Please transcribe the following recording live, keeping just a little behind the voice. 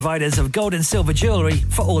Providers of gold and silver jewellery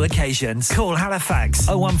for all occasions. Call Halifax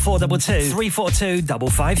 01422 342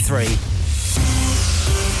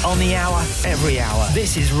 553. On the hour, every hour.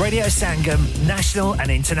 This is Radio Sangam, national and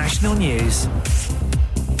international news.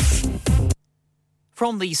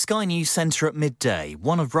 From the Sky News Centre at midday,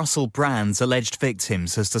 one of Russell Brand's alleged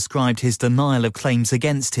victims has described his denial of claims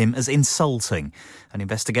against him as insulting. An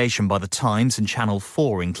investigation by The Times and Channel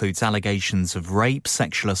 4 includes allegations of rape,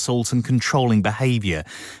 sexual assault and controlling behaviour.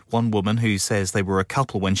 One woman who says they were a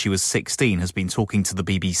couple when she was 16 has been talking to the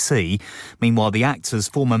BBC. Meanwhile, the actor's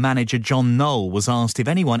former manager John Knoll was asked if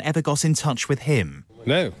anyone ever got in touch with him.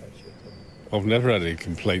 No, I've never had any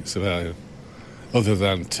complaints about him, other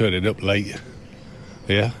than turning up late.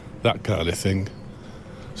 Yeah, that kind of thing.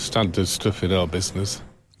 Standard stuff in our business.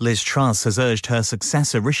 Liz Truss has urged her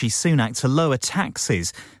successor Rishi Sunak to lower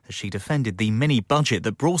taxes as she defended the mini-budget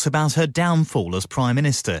that brought about her downfall as Prime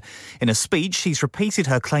Minister. In a speech, she's repeated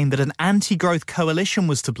her claim that an anti-growth coalition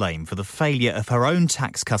was to blame for the failure of her own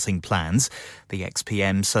tax-cutting plans. The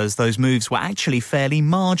ex-PM says those moves were actually fairly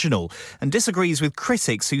marginal and disagrees with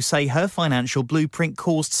critics who say her financial blueprint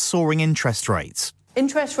caused soaring interest rates.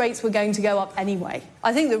 Interest rates were going to go up anyway.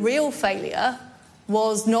 I think the real failure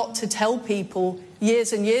was not to tell people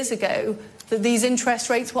years and years ago that these interest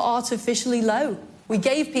rates were artificially low. We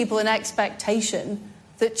gave people an expectation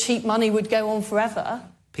that cheap money would go on forever.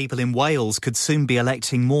 People in Wales could soon be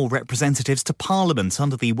electing more representatives to Parliament.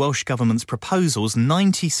 Under the Welsh Government's proposals,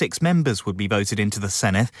 96 members would be voted into the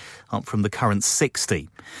Senedd, up from the current 60.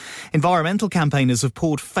 Environmental campaigners have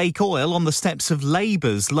poured fake oil on the steps of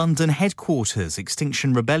Labour's London headquarters.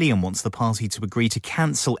 Extinction Rebellion wants the party to agree to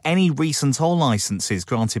cancel any recent oil licences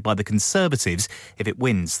granted by the Conservatives if it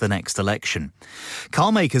wins the next election.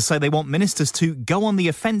 Car makers say they want ministers to go on the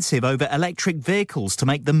offensive over electric vehicles to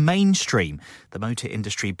make them mainstream. The motor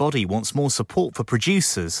industry body wants more support for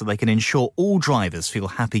producers so they can ensure all drivers feel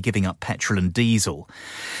happy giving up petrol and diesel.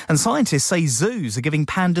 And scientists say zoos are giving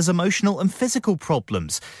pandas emotional and physical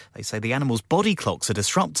problems. They say the animals' body clocks are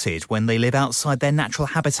disrupted when they live outside their natural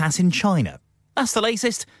habitat in China. That's the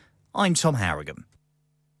latest. I'm Tom Harrigan.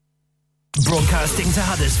 Broadcasting to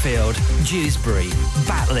Huddersfield, Dewsbury,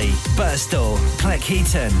 Batley, Birstall,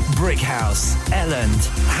 Cleckheaton, Brickhouse, Elland,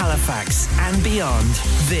 Halifax and beyond.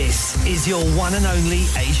 This is your one and only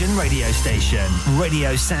Asian radio station.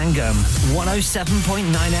 Radio Sangam,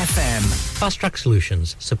 107.9 FM. Fast Track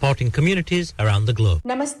Solutions, supporting communities around the globe.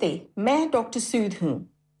 Namaste, मैं doctor सूद हूँ.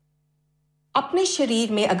 अपने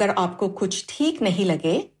शरीर में अगर आपको कुछ ठीक नहीं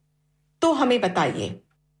लगे, तो हमें बताइए.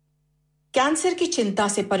 कैंसर की चिंता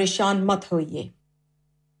से परेशान मत होइए.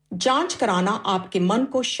 जांच कराना आपके मन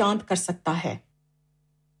को शांत कर सकता है.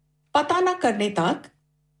 पता न करने तक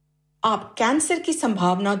आप कैंसर की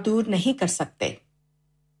संभावना दूर नहीं कर सकते.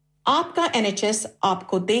 आपका एनएचएस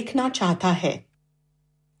आपको देखना चाहता है.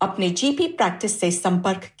 अपने जीपी प्रैक्टिस से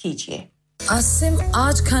संपर्क कीजिए. आसिम,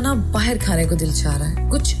 आज खाना बाहर खाने को दिल चाह रहा है.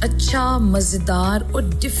 कुछ अच्छा, मजेदार और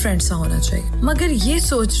डिफरेंट सा होना चाहिए. मगर ये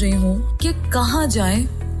सोच रही हूँ कि कहाँ जाएं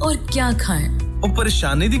और क्या खाएं. ओ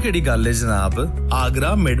परेशानी दी केड़ी गल है जनाब.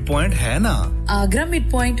 आगरा मिड पॉइंट है ना. आगरा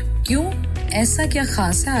मिड पॉइंट क्यों? ऐसा क्या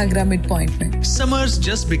खास है आगरा मिड पॉइंट में? Summers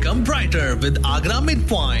just become brighter with Agra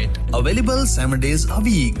Midpoint. Available 7 days a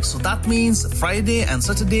week. So that means Friday and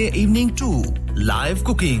Saturday evening too. Live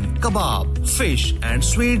cooking, kebab, fish and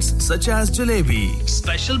sweets such as jalebi.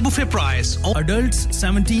 Special buffet price on adults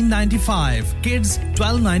 $17.95, kids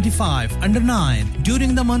 $12.95 under 9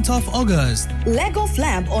 during the month of August. Leg of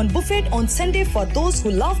lamb on buffet on Sunday for those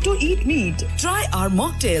who love to eat meat. Try our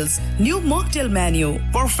mocktails. New mocktail menu.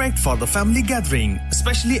 Perfect for the family gathering,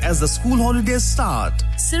 especially as the school holidays start.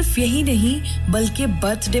 सिर्फ यही नहीं, बल्कि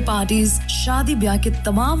birthday parties, शादी ब्याह के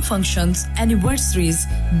तमाम functions, anniversaries,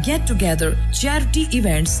 get together, charity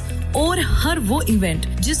events और हर वो इवेंट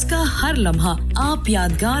जिसका हर लम्हा आप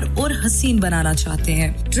यादगार और हसीन बनाना चाहते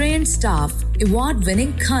हैं. ट्रेन्ड स्टाफ, अवार्ड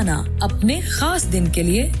विनिंग खाना, अपने खास दिन के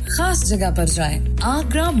लिए खास जगह पर जाएं.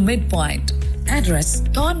 Agra mid point. Address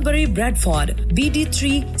Thornbury, Bradford, BD3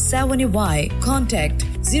 7Y. Contact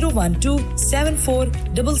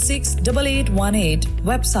 01274668818.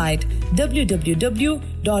 Website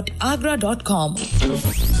www.agra.com.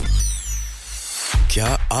 क्या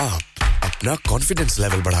आप अपना कॉन्फिडेंस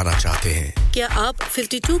लेवल बढ़ाना चाहते हैं? क्या आप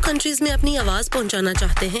 52 कंट्रीज में अपनी आवाज पहुंचाना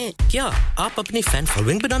चाहते हैं? क्या आप अपनी फैन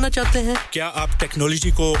फॉलोइंग बनाना चाहते हैं? क्या आप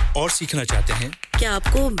टेक्नोलॉजी को और सीखना चाहते हैं? क्या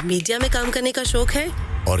आपको मीडिया में काम करने का शौक है?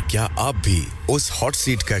 और क्या आप भी उस हॉट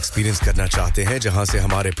सीट का एक्सपीरियंस करना चाहते हैं जहां से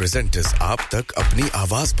हमारे प्रेजेंटर्स आप तक अपनी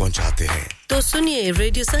आवाज पहुंचाते हैं? तो सुनिए,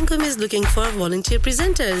 radio Sangam is looking for volunteer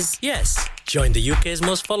presenters. Yes. Join the UK's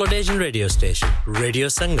most followed Asian radio station, Radio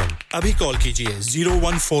Sangam. Abhi call kijiye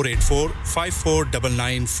 01484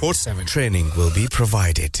 549947. Training will be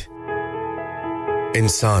provided.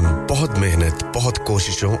 इंसान बहुत मेहनत, बहुत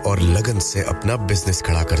कोशिशों और लगन से अपना बिजनेस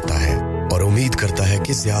खड़ा करता है और उम्मीद करता है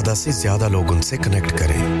कि ज़्यादा से ज़्यादा लोग उनसे कनेक्ट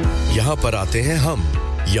करें। यहाँ पर आते हैं हम,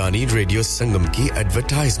 यानी रेडियो संगम की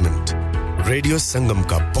एडवर्टाइजमेंट। रेडियो संगम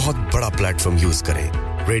का बहुत बड़ा प्लेटफॉर्म यूज करें।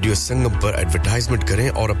 रेडियो संगम पर एडवर्टाइजमेंट करें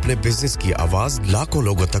और अपने बिजनेस की आवाज लाखों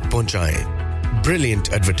लोगों तक पहुंचाएं। Brilliant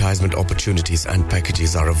advertisement opportunities and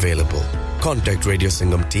packages are available. Contact Radio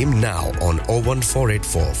Sangam team now on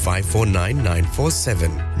 01484 549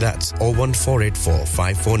 947. That's 01484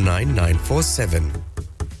 549 947.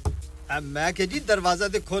 अब मैं के जी दरवाजा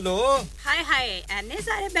दे खोलो हाय हाय एने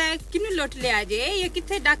सारे बैग किनु लुट ले आजे ये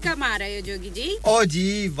किथे डाका मार रहे हो जोगी जी ओ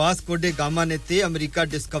जी वास्को डे गामा ने ते अमेरिका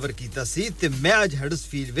डिस्कवर कीता सी ते मैं आज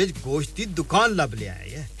हडर्सफील्ड विच गोश्त दी दुकान लब ले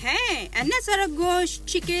आया है एने सारा गोश्त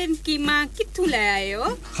चिकन कीमा किथु ले आए हो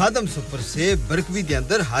खादम सुपर से बरकवी दे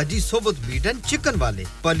अंदर हाजी सोबत मीट एंड चिकन वाले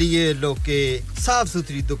पलिए लोके साफ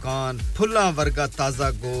सुथरी दुकान फुल्ला वर्गा ताजा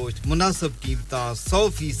गोश्त मुनासिब कीमतां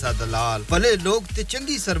 100% दलाल भले लोग ते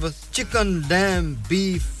चंगी service chicken lamb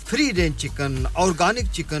beef free range chicken organic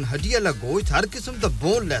chicken हड्डी वाला गोश्त हर किस्म दा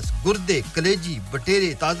बोनलेस गुर्दे कलेजी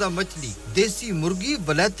बटेरे ताजा मछली देसी मुर्गी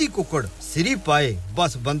बलाती कुकड़ सिरी पाए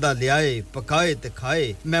बस बंदा ले आए पकाए ते खाए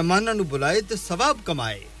मेहमानां नु बुलाए ते सवाब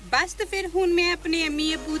कमाए बस तो फिर हुन मैं अपने अम्मी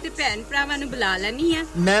अब्बू ते भैन भरावां नु बुला लनी है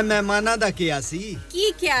मैं मेहमानां दा किया सी की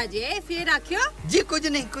क्या जे फिर आखियो जी कुछ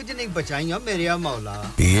नहीं बचाइयो मेरे या मौला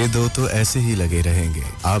ये दो तो ऐसे ही लगे रहेंगे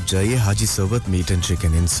आप जाइए हाजी सोबत meet and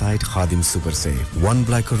chicken inside Khadim super से 1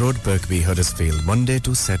 Black Road Birkby Huddersfield Monday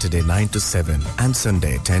to Saturday 9 to 7 and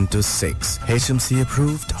Sunday 10 to 6 HMC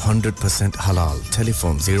approved 100% halal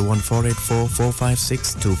telephone 01484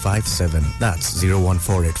 456 257 that's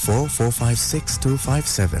 01484 456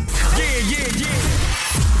 257 Yeah.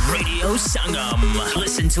 Radio Sangam.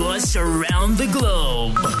 Listen to us around the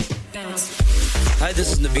globe. Hi, this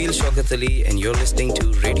is Nabil Shaukat Ali and you're listening to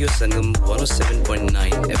Radio Sangam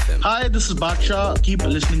 107.9 FM. Hi, this is Baksha. Keep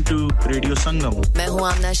listening to Radio Sangam. मैं हूँ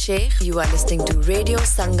आमना Sheikh. You are listening to Radio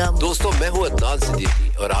Sangam. दोस्तों मैं हूँ अदनान सिद्दीकी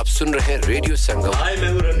और आप सुन रहे हैं रेडियो संगम. Hi,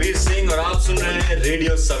 मैं हूँ रणवीर सिंह और आप सुन रहे हैं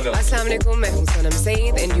रेडियो संगम. अस्सलाम वालेकुम मैं हूँ सनम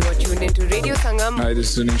Saeed and you are tuned into Radio Sangam. Hi, this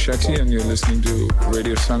is Zunin Shakti and you're listening to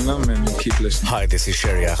Radio Sangam and keep listening. Hi, this is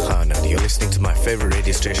Sharia Khan and you're listening to my favorite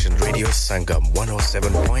radio station Radio Sangam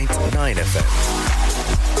 107.9 FM.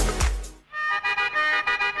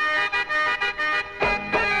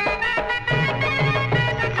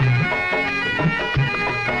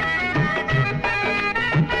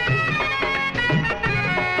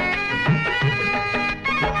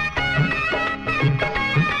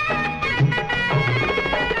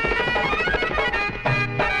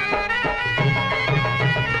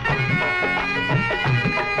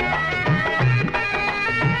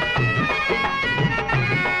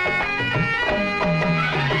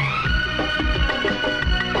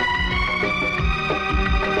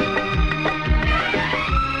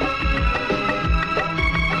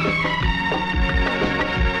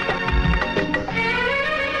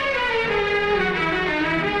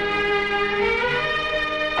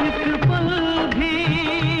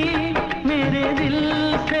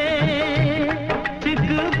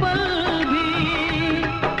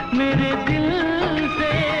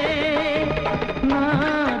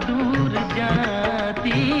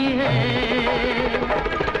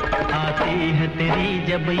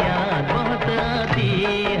 जब याद बहुत आती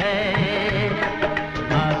है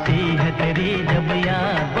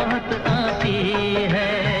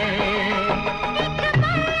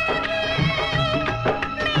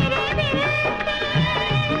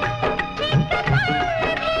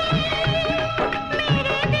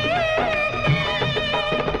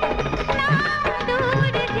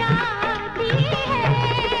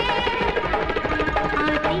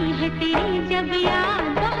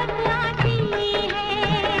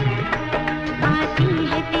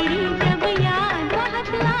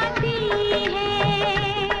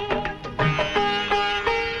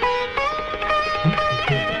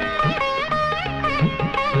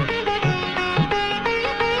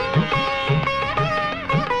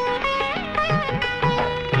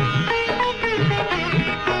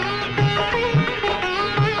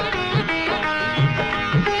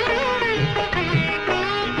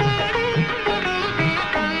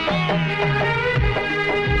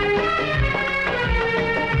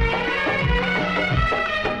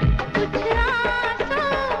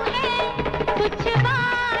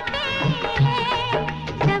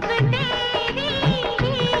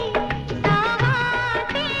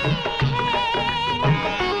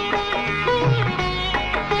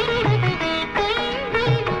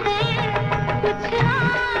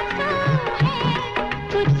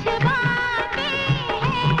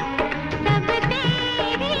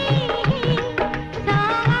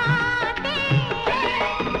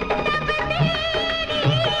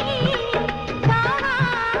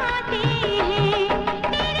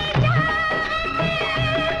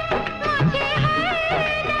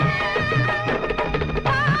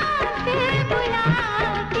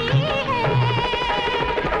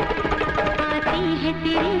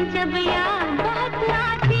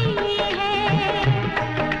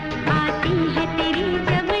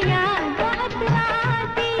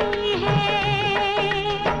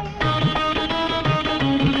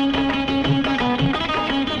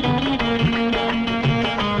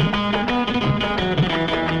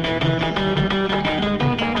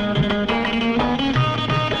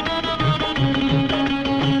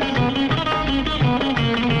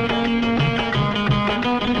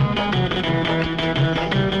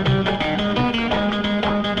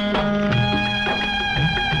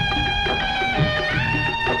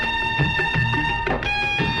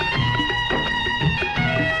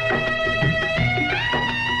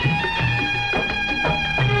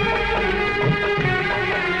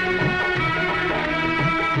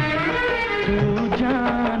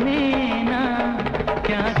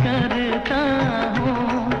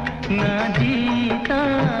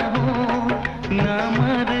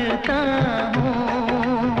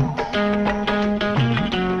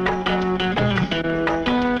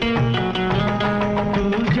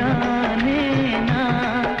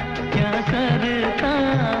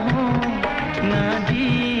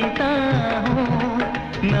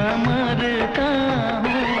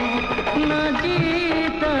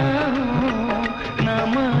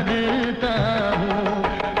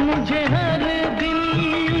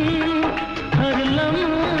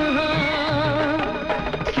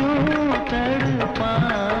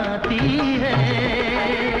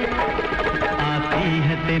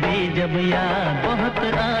जब याद बहुत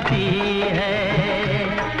आती है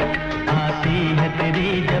तेरी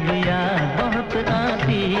जब याद बहुत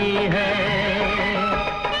आती है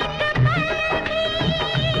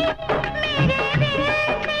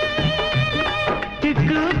एक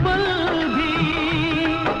पल भी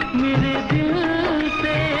मेरे दिल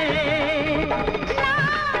से ना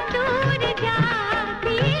दूर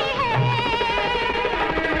जाती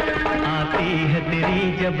है तेरी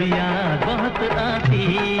जब याद बहुत आती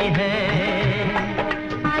है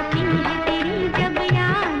तेरी जब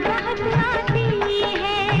याद बहुत आती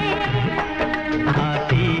है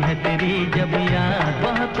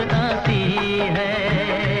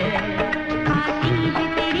आती है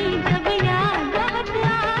तेरी जब याद बहुत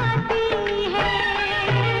आती है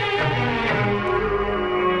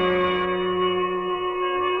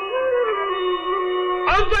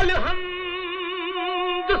अव्वल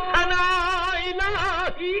हमद सना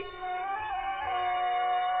इलाही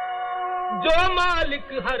जो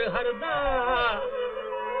मालिक हर हर दा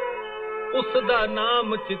उस दा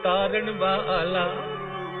नाम चितारण वाला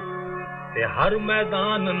ते हर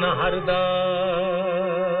मैदान नहरदा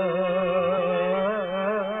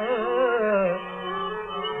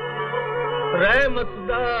रहमत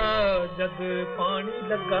दा जद पानी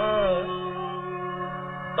लगा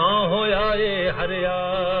तां होया ए हरिया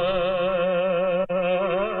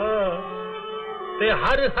ते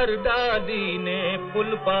हर हर डाली ने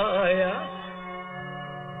पुल पाया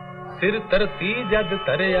सिर तरती जद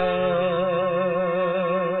तरया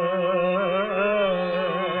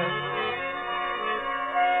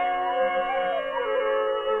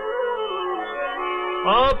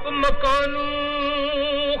आप मकानू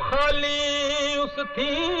खाली उस थी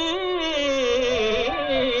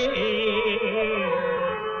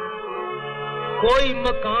कोई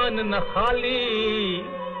मकान न खाली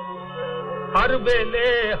हर वेले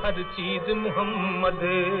हर चीज मुहम्मद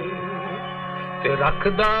ते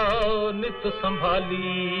रखदा नित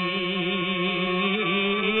संभाली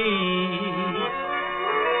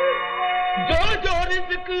जो जो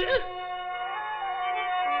रिज़्क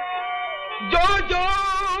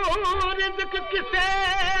रिज़्क किसे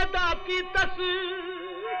दा की तस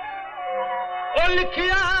ओ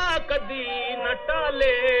लिखिया कदी न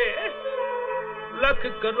टाले लख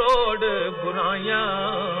करोड़ बुराइयां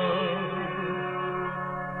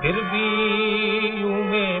फिर भी यूं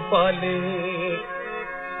में पाले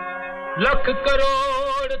लख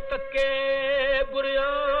करोड़ तके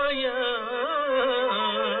बुराइयां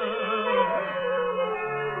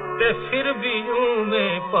ते फिर भी यूं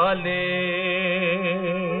में पाले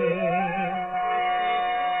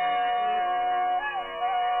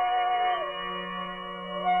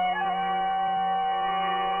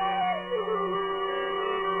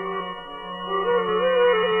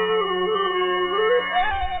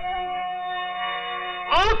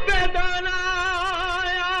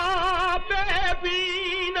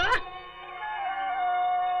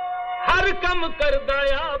हर कम कर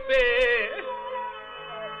दया पे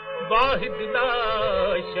वाहिद दा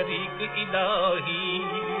शरीक इलाही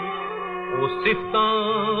ओ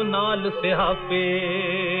सिफतां नाल सिहाफे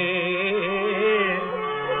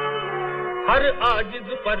हर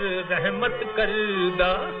आजिज पर रहमत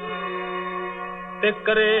करदा ते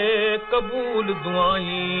करे कबूल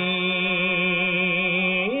दुआई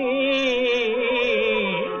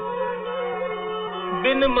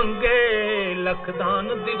बिन मंगे लखदान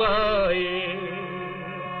दिवाए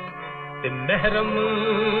ते महरम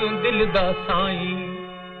दिल दा साईं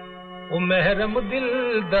ओ महरम दिल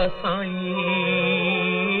दा साईं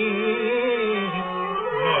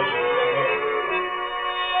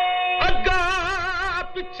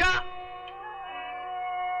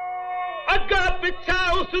अग्गा पिछा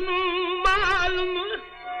उसनू मालूम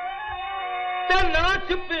ते ना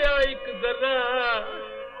छुपिया एक जरा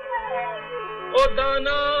ओ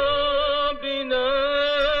दाना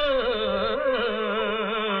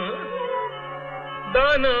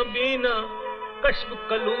बीना कश्फ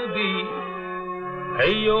कलूबी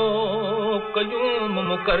हैयो कयूम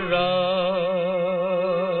मुकर्रा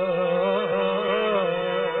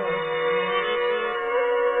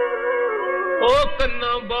ओ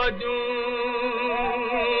कन्ना बाजू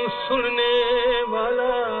सुनने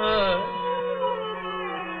वाला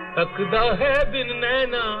तकदा है बिन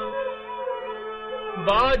नैना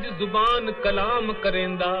बाज जुबान कलाम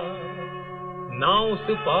करेंदा ना उस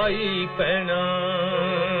पाई पैना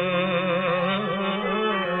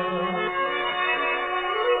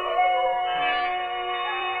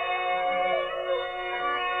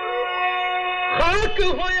खाक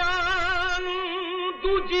होया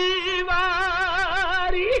दूजी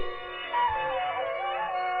वारी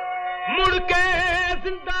मुड़ के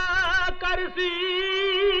जिंदा कर सी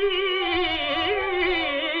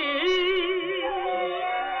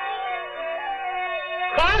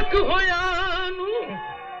ਲੱਖ ਹੋਇਆਂ ਨੂੰ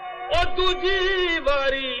ਉਹ ਦੂਜੀ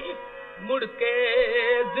ਵਾਰੀ ਮੁੜ ਕੇ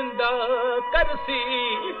ਜ਼ਿੰਦਾ ਕਰਸੀ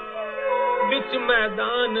ਵਿੱਚ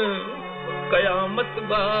ਮੈਦਾਨ ਕਿਆਮਤ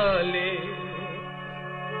ਵਾਲੇ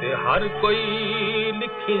ਤੇ ਹਰ ਕੋਈ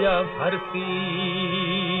ਲਿਖਿਆ ਫਰਸੀ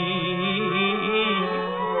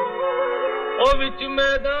ਉਹ ਵਿੱਚ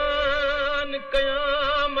ਮੈਦਾਨ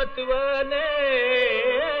ਕਿਆਮਤ ਵਾਲੇ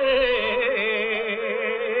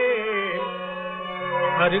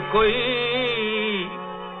हर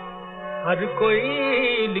कोई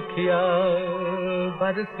लिखिया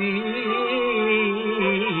बरसी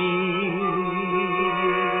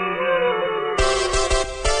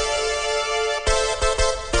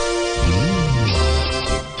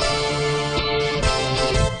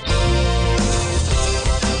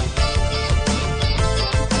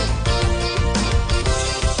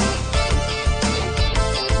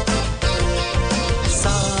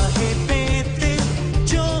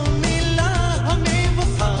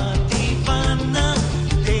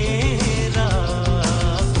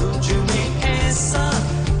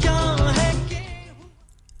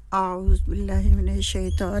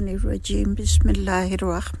शैतानिर्रजीम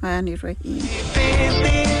बिस्मिल्लाहिर्रहमानिर्रहीम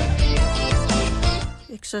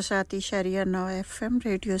 107.9 FM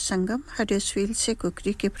रेडियो संगम हडर्सफील्ड से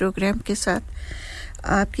कुकरी के प्रोग्राम के साथ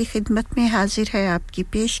आपकी खिदमत में हाजिर है आपकी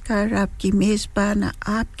पेशकार आपकी मेज़बान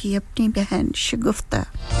आपकी अपनी बहन शगुफ्ता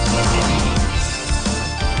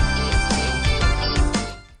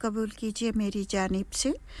कबूल कीजिए मेरी जानिब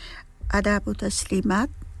से आदाब व तस्लीमात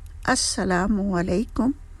अस्सलामु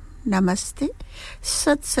अलैकुम Namaste,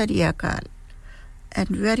 Sat Sri Akal, and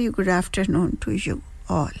very good afternoon to you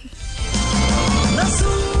all.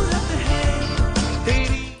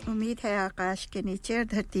 उम्मीद है आकाश के नीचे और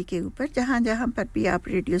धरती के ऊपर जहां-जहां पर भी आप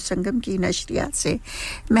रेडियो संगम की नशरियात से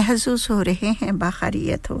महसूस हो रहे हैं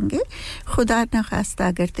बाखैरियत होंगे खुदा न खास्ता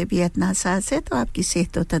अगर तबीयत नासाज है तो आपकी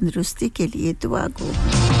सेहत और तंदुरुस्ती के लिए दुआ गो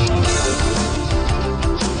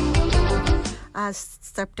आज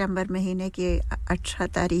सितंबर महीने की 18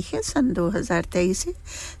 तारीख है सन 2023 है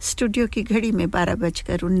स्टूडियो की घड़ी में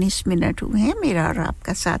 12:19 हुए हैं मेरा और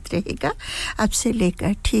आपका साथ रहेगा अब से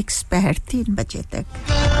लेकर ठीक दोपहर 3 बजे तक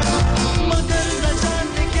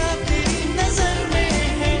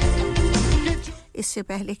इससे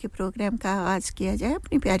पहले कि प्रोग्राम का आगाज किया जाए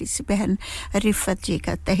अपनी प्यारी सी बहन रिफत जी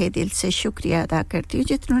का तहे दिल से शुक्रिया अदा करती हूं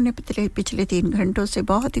जिन्होंने पिछले 3 घंटों से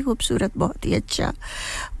बहुत ही खूबसूरत बहुत ही अच्छा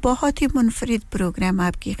बहुत ही मुनफरिद प्रोग्राम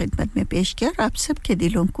आपकी खिदमत में पेश किया और आप सब के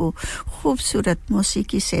दिलों को खूबसूरत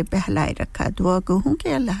मौसीकी से बहलाए रखा दुआ गो हूं कि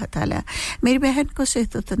अल्लाह ताला मेरी बहन को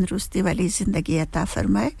सेहत और तंदुरुस्ती वाली जिंदगी अता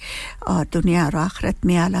फरमाए और दुनिया और आखिरत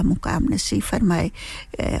में आला मुकाम नसीब फरमाए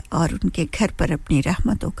और उनके घर पर अपनी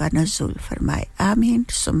रहमतों का नज़ुल फरमाए आमीन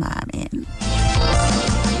सुम्मा आमीन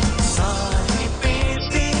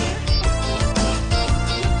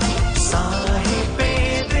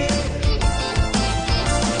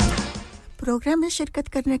प्रोग्राम में शिरकत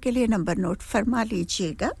करने के लिए नंबर नोट फरमा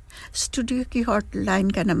लीजिएगा स्टूडियो की हॉटलाइन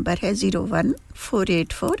का नंबर है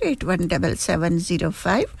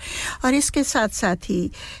 01484817705 और इसके साथ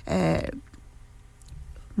ही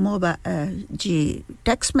जी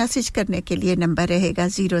टेक्स्ट मैसेज करने के लिए नंबर रहेगा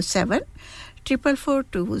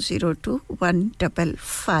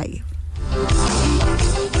 07442022155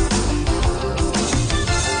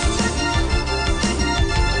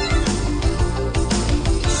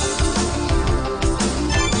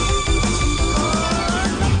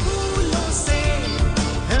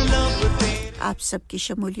 आप सबकी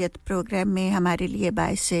शमूलियत प्रोग्राम में हमारे लिए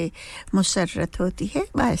बाइस मुसर्रत होती है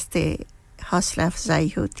बाइस हौसला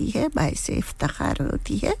अफजाई होती है बाइस इफ्तिखार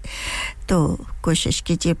होती है तो कोशिश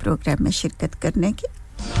कीजिए प्रोग्राम में शिरकत करने की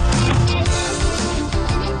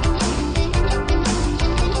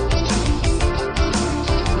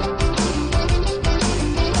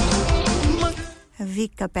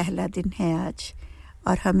वीक का पहला दिन है आज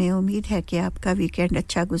और हमें उम्मीद है कि आपका वीकेंड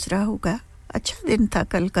अच्छा गुजरा होगा अच्छा दिन था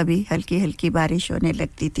कल कभी हल्की-हल्की बारिश होने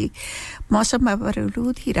लगती थी मौसम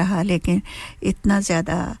आलूद ही रहा लेकिन इतना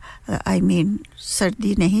ज़्यादा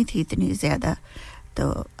सर्दी नहीं थी इतनी ज़्यादा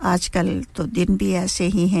तो आजकल तो दिन भी ऐसे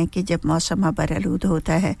ही हैं कि जब मौसम आलूद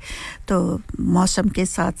होता है तो मौसम के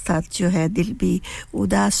साथ-साथ जो है दिल भी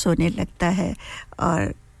उदास होने लगता है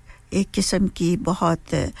और एक किस्म की बहुत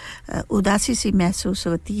उदासी सी महसूस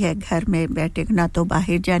होती है घर में बैठे ना तो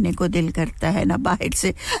बाहर जाने को दिल करता है ना बाहर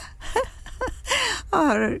से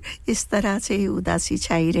और इस तरह से ही उदासी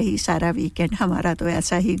छाई रही सारा वीकेंड हमारा तो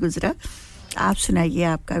ऐसा ही गुजरा आप सुनाइए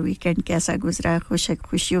आपका वीकेंड कैसा गुजरा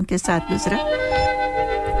खुशियों के साथ गुजरा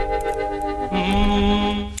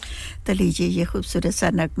तो लीजिए ये खूबसूरत सा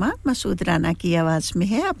नगमा मसूद राना की आवाज़ में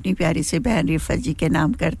है अपनी प्यारी से बहन रिफत जी के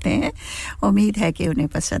नाम करते हैं उम्मीद है कि उन्हें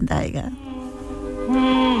पसंद आएगा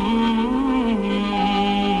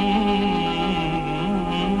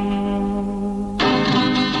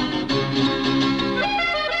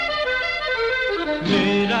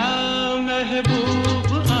मेरा महबूब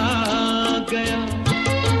आ गया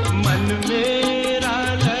मन मेरा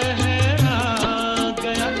लहरा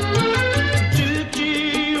गया दिल की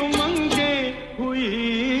उमंगे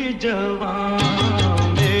हुई जवां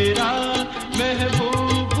मेरा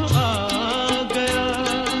महबूब आ गया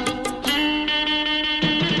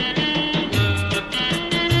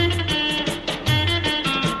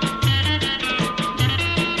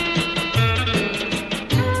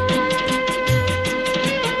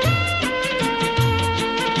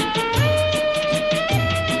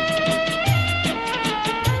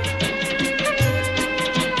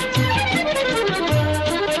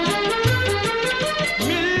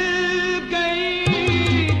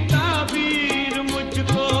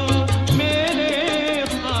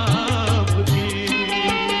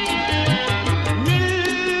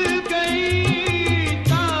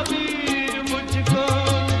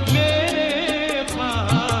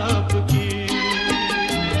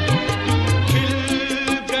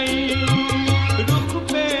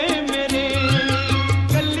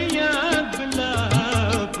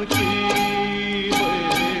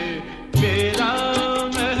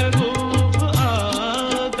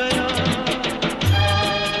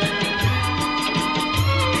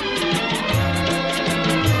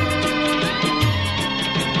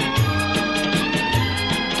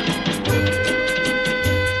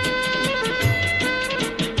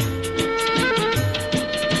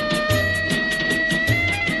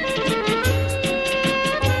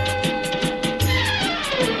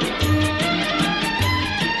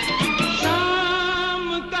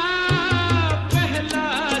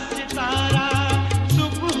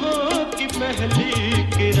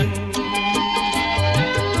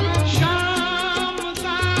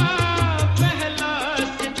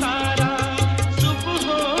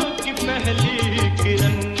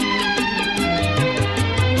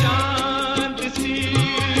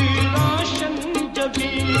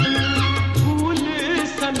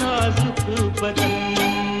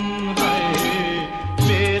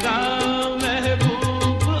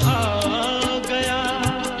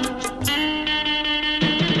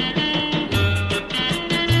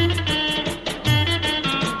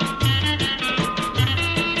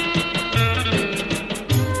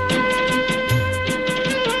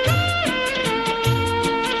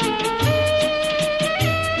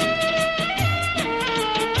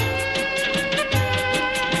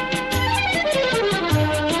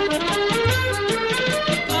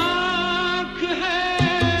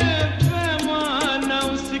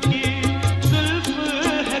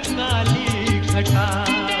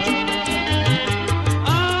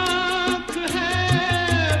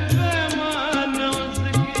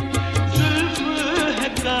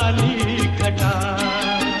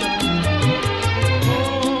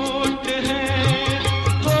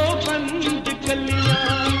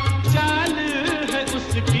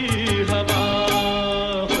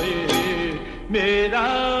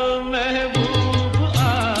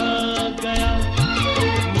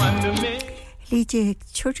लीजिए एक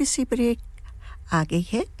छोटी सी ब्रेक आ गई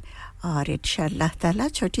है और इंशाअल्लाह ताला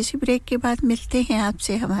छोटी सी ब्रेक के बाद मिलते हैं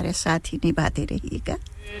आपसे हमारे साथ ही निभाते रहिएगा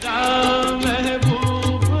मेरा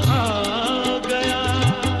महबूब आ गया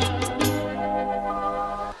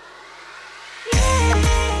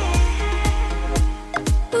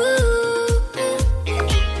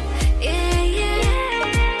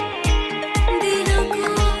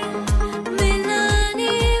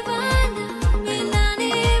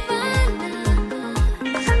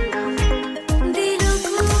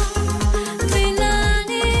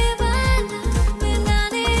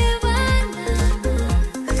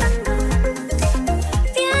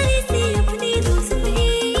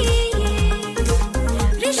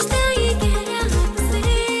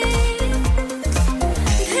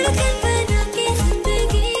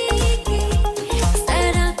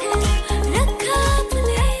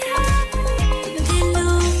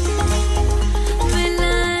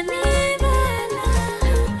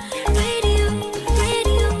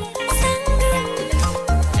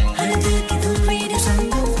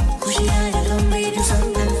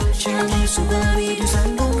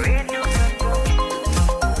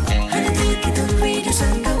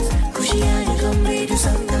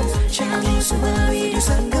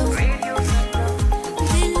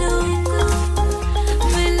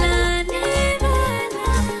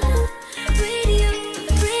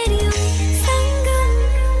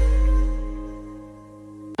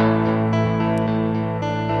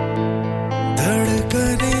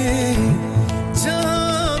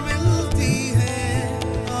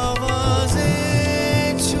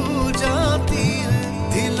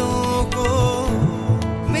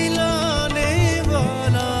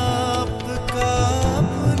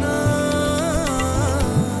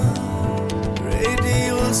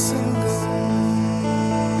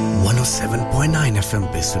FM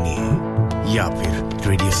पे सुनिए या फिर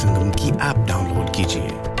रेडियो संगम की ऐप डाउनलोड कीजिए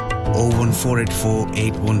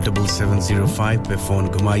 01484817705 पे फोन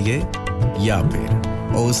घुमाइए या फिर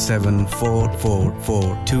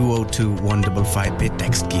 07444202155 पे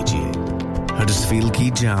टेक्स्ट कीजिए हडर्सफील्ड की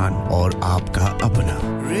जान और आपका अपना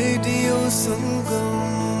रेडियो संगम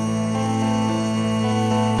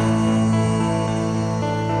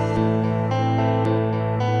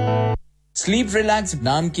स्लीप रिलैक्स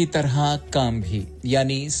नाम की तरह काम भी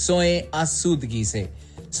यानी सोए आसूदगी से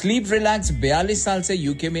स्लीप रिलैक्स 42 साल से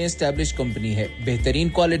यूके में एस्टैब्लिश कंपनी है बेहतरीन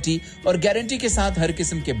क्वालिटी और गारंटी के साथ हर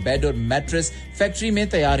किस्म के बेड और मैट्रेस फैक्ट्री में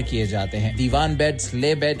तैयार किए जाते हैं divan bed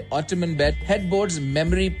sleigh bed ottoman bed headboards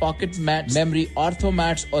memory pocket mat memory ortho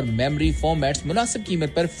mats और मेमोरी फोम मैट्स मुनासिब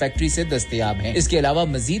कीमत पर फैक्ट्री से दस्तयाब हैं इसके अलावा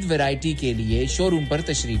मजीद वैरायटी के लिए शोरूम पर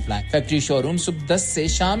तशरीफ लाएं फैक्ट्री शोरूम सुबह 10 से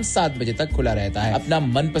शाम 7 बजे तक खुला रहता है अपना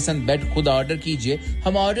मनपसंद बेड खुद ऑर्डर कीजिए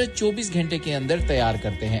हम ऑर्डर 24 घंटे के अंदर तैयार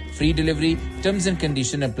करते हैं free delivery terms and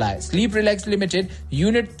condition apply. Sleep Relax Limited,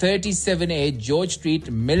 Unit 37A, George Street,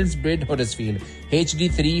 Millsbridge, Huddersfield,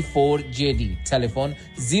 HD34JD. Telephone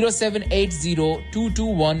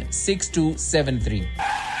 0780-221-6273.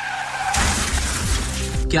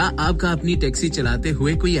 क्या आपका अपनी टैक्सी चलाते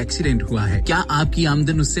हुए कोई एक्सीडेंट हुआ है क्या आपकी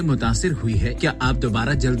आमदन उससे मुतासिर हुई है क्या आप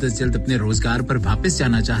दोबारा जल्द से जल्द अपने रोजगार पर वापस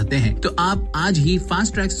जाना चाहते हैं तो आप आज ही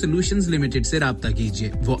फास्ट ट्रैक सॉल्यूशंस लिमिटेड से राब्ता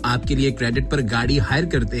कीजिए वो आपके लिए क्रेडिट पर गाड़ी हायर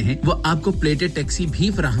करते हैं वो आपको प्लेटेड टैक्सी भी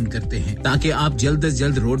फराहम करते हैं ताकि आप जल्द से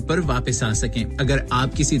जल्द रोड पर वापस आ सकें अगर आप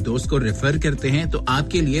किसी दोस्त को रेफर करते हैं तो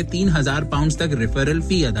आपके लिए £3000 तक रेफरल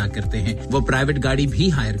फी अदा करते हैं वो प्राइवेट गाड़ी भी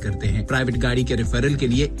हायर करते हैं प्राइवेट गाड़ी के रेफरल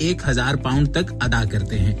के लिए £1000 तक अदा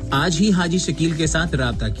करते हैं आज ही हाजी शकील के साथ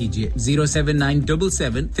राब्ता कीजिए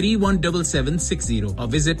 07977317760 और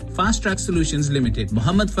visit fast track solutions limited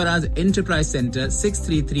Mohammad Faraz enterprise centre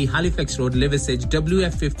 633 Halifax road Liversedge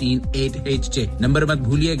WF15 8HJ number मत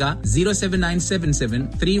भूलिएगा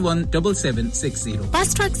 07977317760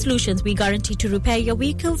 Fast Track Solutions we guarantee to repair your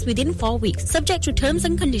vehicles within 4 weeks subject to terms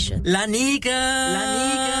and conditions Lanika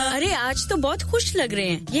अरे आज तो बहुत खुश लग रहे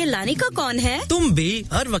हैं ये लानिका कौन है तुम भी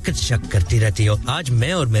हर वक्त शक करती रहती हो आज मैं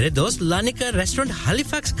और मेरे दोस्त लानिका रेस्टोरेंट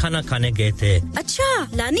हैलिफैक्स खाना खाने गए थे अच्छा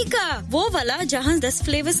लानिका वो वाला जहां 10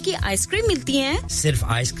 फ्लेवर्स की आइसक्रीम मिलती हैं सिर्फ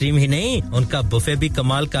आइसक्रीम ही नहीं उनका बुफे भी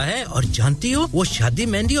कमाल का है और जानती हो वो शादी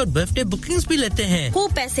मेहंदी और बर्थडे बुकिंग्स भी लेते हैं खूब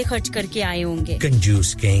पैसे खर्च करके आए होंगे कंजूस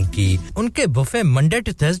कहीं की उनके buffet Monday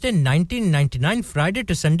to Thursday 1999 Friday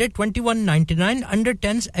to Sunday 2199 under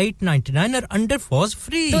 10s 899 और अंडर 4s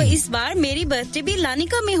फ्री तो इस बार मेरी बर्थडे भी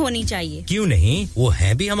लानिका में होनी चाहिए क्यों नहीं वो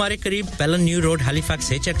है भी हमारे करीब पेलन न्यू रोड हैलिफैक्स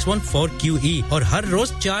HX14QE और हर रोज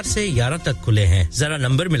 4 से 11 तक खुले हैं जरा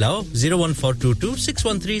नंबर मिलाओ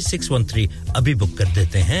 01422613613 अभी बुक कर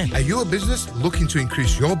देते हैं Are you a business looking to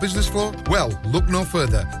increase your business flow? Well, look no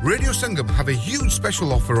further. Radio Sangam have a huge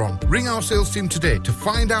special offer on. Ring our sales team today to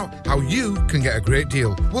find out how you can get a great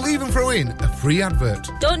deal. We'll even throw in a free advert.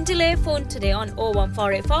 Don't delay phone today on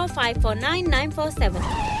 01484 549 947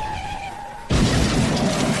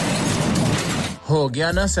 हो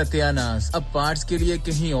गया ना सत्यानाश अब parts के लिए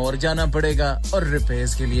कहीं और जाना पड़ेगा और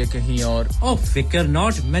रिपेयर्स के लिए कहीं और ओ फिकर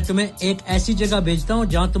नॉट मैं तुम्हें एक ऐसी जगह भेजता हूं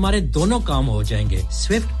जहां तुम्हारे दोनों काम हो जाएंगे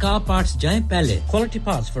स्विफ्ट कार पार्ट्स जाएं पहले quality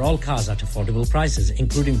parts for all cars at affordable prices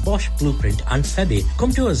including Bosch Blueprint and Febby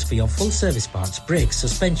come to us for your full service parts brakes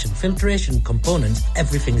suspension filtration components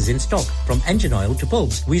everything is in stock from engine oil to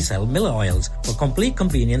bulbs we sell Miller oils for complete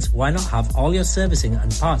convenience why not have all your servicing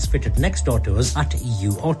and parts fitted next door to us at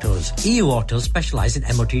EU Autos specialize in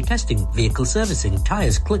MOT testing, vehicle servicing,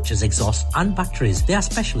 tyres, clutches, exhaust and batteries. They are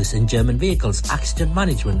specialists in German vehicles, accident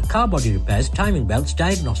management, car body repairs, timing belts,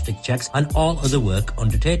 diagnostic checks and all other work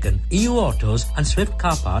undertaken. EU Autos and Swift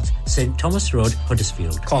Car Parts, St Thomas Road,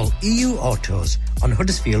 Huddersfield. Call EU Autos on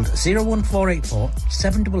Huddersfield 01484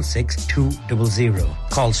 766 200.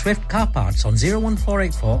 Call Swift Car Parts on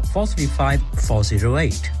 01484 435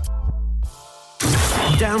 408.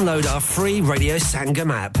 Download our free Radio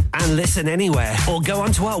Sangam app and listen anywhere or go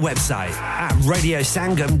onto our website at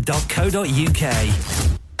radiosangam.co.uk.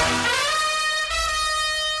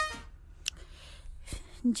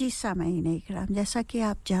 जी सामाईन इकराम जैसा कि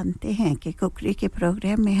आप जानते हैं कि कुकरी के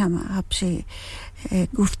programme में हम आपसे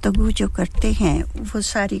गुफ्तगू जो करते हैं वो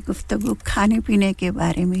सारी गुफ्तगू खाने पीने के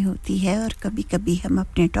बारे में होती है और कभी-कभी हम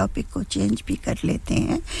अपने टॉपिक को चेंज भी कर लेते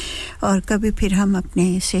हैं और कभी फिर हम अपने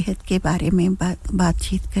सेहत के बारे में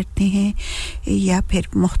बातचीत करते हैं या फिर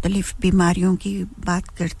मुख्तलिफ बीमारियों की बात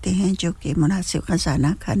करते हैं जो कि मुनासिब ग़िज़ा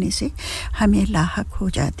ना खाने से हमें लाहक हो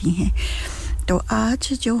जाती हैं तो आज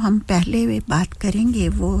जो हम पहले बात करेंगे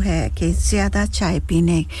वो है कि ज़्यादा चाय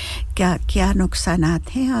पीने का क्या नुकसानात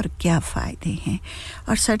हैं और क्या फ़ायदे हैं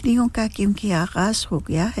और सर्दियों का क्योंकि आगाज़ हो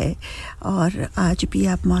गया है और आज भी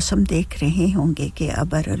आप मौसम देख रहे होंगे कि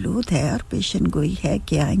अबरआलूद है और पेशेंगोई है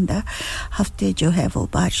कि आइंदा हफ्ते जो है वो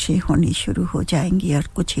बारिशें होनी शुरू हो जाएंगी और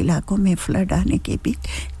कुछ इलाकों में फ्लड आने के भी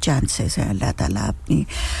चांसेस हैं अल्लाह ताला अपनी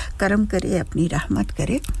करम करे अपनी रहमत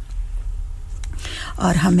करे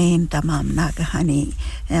और हमें इन तमाम नागहानी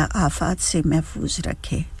आफात से महफूज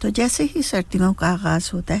रखे तो जैसे ही सर्दियों का आगाज़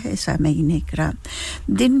होता है सामीन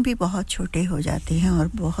इकराम दिन भी बहुत छोटे हो जाते हैं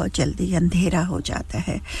और बहुत जल्दी अंधेरा हो जाता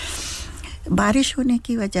है बारिश होने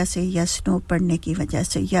की वजह से या स्नो पड़ने की वजह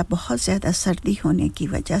से या बहुत ज़्यादा सर्दी होने की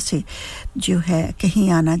वजह से जो है कहीं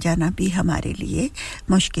आना जाना भी हमारे लिए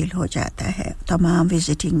मुश्किल हो जाता है तमाम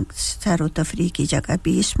विजिटिंग सैर व तफरीह की जगह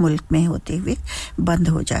भी इस मुल्क में होते हुए बंद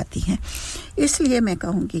हो जाती हैं इसलिए मैं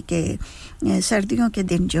कहूँगी कि सर्दियों के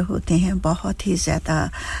दिन जो होते हैं बहुत ही ज़्यादा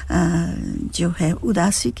जो है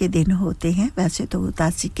उदासी के दिन होते हैं वैसे तो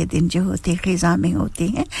उदासी के दिन जो होते ख़िज़ा में होते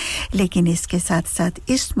हैं लेकिन इसके साथ साथ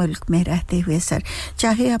इस मुल्क में रहते हुए सर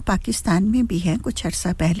चाहे आप पाकिस्तान में भी हैं कुछ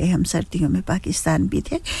अर्सा पहले हम सर्दियों में पाकिस्तान भी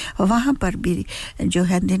थे वहाँ पर भी जो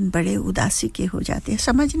है दिन बड़े उदासी के हो जाते हैं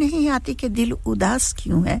समझ नहीं आती कि दिल उदास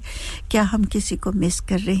क्यों है क्या हम किसी को मिस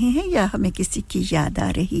कर रहे हैं या हमें किसी की याद आ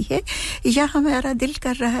रही है या हमारा दिल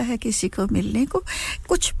कर रहा है किसी को मिलने को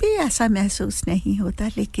कुछ भी ऐसा महसूस नहीं होता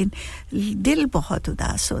लेकिन दिल बहुत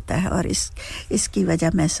उदास होता है और इसकी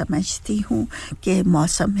वजह मैं समझती हूँ कि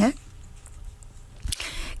मौसम है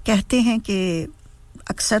कहते हैं कि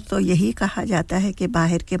अक्सर तो यही कहा जाता है कि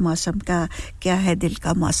बाहर के मौसम का क्या है दिल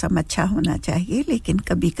का मौसम अच्छा होना चाहिए लेकिन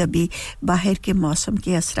कभी-कभी बाहर के मौसम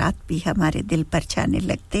के असरात भी हमारे दिल पर छाने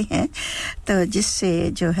लगते हैं तो जिससे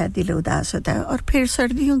जो है दिल उदास होता है और फिर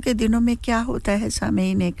सर्दियों के दिनों में क्या होता है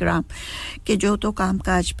सामीन इकराम कि जो तो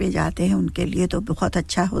कामकाज पे जाते हैं उनके लिए तो बहुत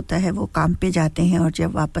अच्छा होता है वो काम पे जाते हैं और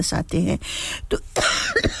जब वापस आते हैं तो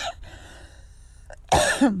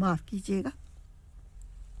माफ़ कीजिएगा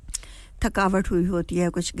थकावट हुई होती है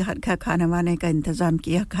कुछ घर का खाना वाने का इंतज़ाम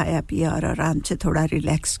किया खाया पिया और आराम से थोड़ा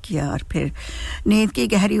रिलैक्स किया और फिर नींद की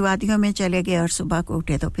गहरी वादियों में चले गए और सुबह को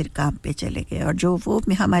उठे तो फिर काम पे चले गए और जो वो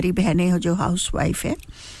हमारी बहनें हो जो हाउसवाइफ है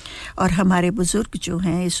और हमारे बुजुर्ग जो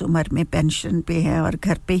हैं इस उम्र में पेंशन पे हैं और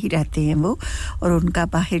घर पे ही रहते हैं वो और उनका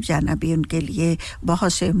बाहर जाना भी उनके लिए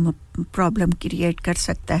बहुत से प्रॉब्लम क्रिएट कर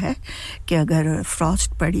सकता है कि अगर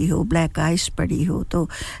फ्रॉस्ट पड़ी हो ब्लैक आइस पड़ी हो तो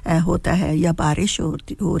होता है या बारिश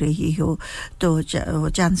हो रही हो तो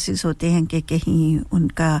चांसेस होते हैं कि कहीं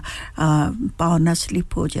उनका पाँव न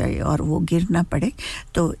स्लिप हो जाए और वो गिर ना पड़े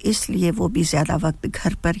तो इसलिए वो भी ज़्यादा वक्त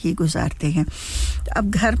घर पर ही गुजारते हैं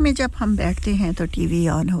अब घर में जब हम बैठते हैं तो टीवी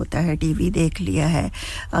ऑन होता है टीवी देख लिया है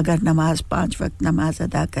अगर नमाज 5 वक्त नमाज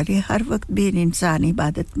अदा करे हर वक्त भी इंसान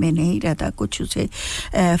इबादत में नहीं रहता कुछ उसे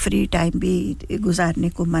फ्री टाइम भी गुजारने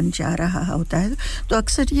को मन चाह रहा होता है तो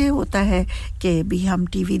अक्सर ये होता है कि भी हम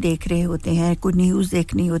टीवी देख रहे होते हैं कोई न्यूज़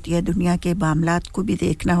देखनी होती है दुनिया के मामलात को भी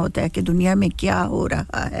देखना होता है कि दुनिया में क्या हो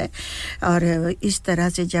रहा है और इस तरह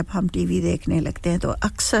से जब हम टीवी देखने लगते हैं तो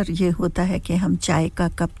अक्सर ये होता है कि हम चाय का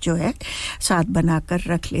कप जो है साथ बनाकर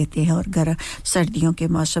रख लेते हैं और सर्दियों के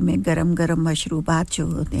मौसम में गरम-गरम मशरूबात जो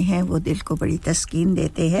होते हैं वो दिल को बड़ी तस्कीन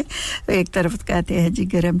देते हैं एक तरफ कहते हैं जी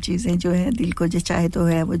गरम चीज़ें जो है दिल को जो चाय तो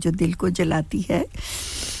है वो जो दिल को जलाती है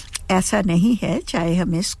ऐसा नहीं है चाय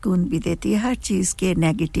हमें सुकून भी देती है हर चीज़ के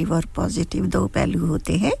नेगेटिव और पॉजिटिव दो पहलू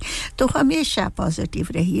होते हैं तो हमेशा पॉजिटिव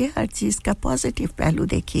रहिए हर चीज़ का पॉजिटिव पहलू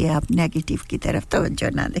देखिए आप नेगेटिव की तरफ तवज्जो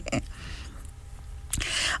ना दें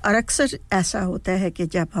और अक्सर ऐसा होता है कि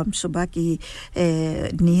जब हम सुबह की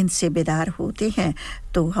नींद से बेदार होते हैं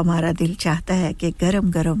तो हमारा दिल चाहता है कि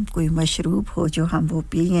गरम-गरम कोई मशरूब हो जो हम वो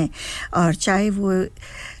पिएं और चाहे वो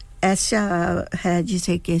ऐसा है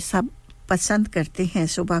जिसे कि सब पसंद करते हैं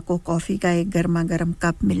सुबह को कॉफ़ी का एक गर्मा-गर्म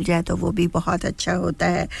कप मिल जाए तो वो भी बहुत अच्छा होता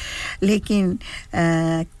है लेकिन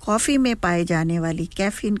कॉफ़ी में पाए जाने वाली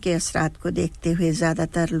कैफ़ीन के असरात को देखते हुए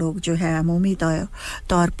ज़्यादातर लोग जो है अमूमी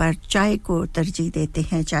तौर पर चाय को तरजीह देते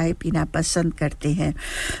हैं चाय पीना पसंद करते हैं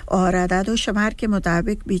और आदाद शुमार के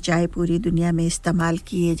मुताबिक भी चाय पूरी दुनिया में इस्तेमाल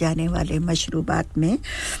किए जाने वाले मशरूबात में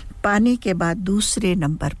पानी के बाद दूसरे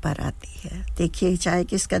नंबर पर आती है देखिए चाय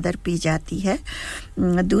किस कदर पी जाती है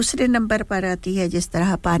दूसरे नंबर पर आती है जिस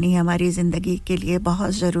तरह पानी हमारी ज़िंदगी के लिए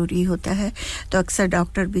बहुत ज़रूरी होता है तो अक्सर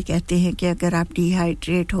डॉक्टर भी कहते हैं कि अगर आप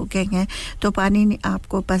डिहाइड्रेट हो गए हैं तो पानी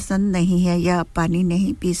आपको पसंद नहीं है या आप पानी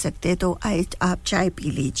नहीं पी सकते तो आप चाय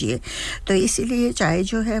पी लीजिए तो इसीलिए चाय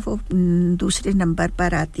जो है वो दूसरे नंबर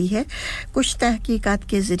पर आती है कुछ तहकीकात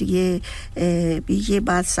के ज़रिए भी ये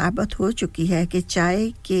बात साबित हो चुकी है कि चाय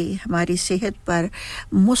के हमारी सेहत पर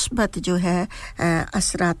मुस्बत जो है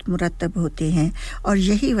असरात मुरतब होते हैं और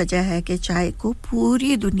यही वजह है कि चाय को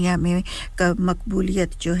पूरी दुनिया में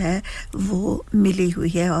मकबूलियत जो है वो मिली हुई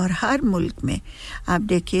है और हर मुल्क में आप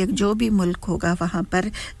देखिए जो भी मुल्क होगा वहाँ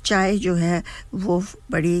पर चाय जो है वो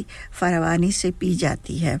बड़ी फरावानी से पी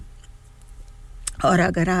जाती है और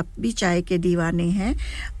अगर आप भी चाय के दीवाने हैं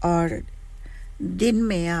और दिन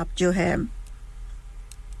में आप जो है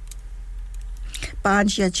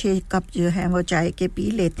 5 या 6 कप जो है वो चाय के पी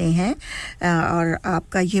लेते हैं और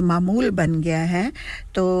आपका ये मामूल बन गया है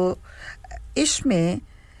तो इसमें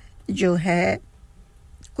जो है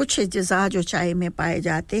कुछ अज्जा जो चाय में पाए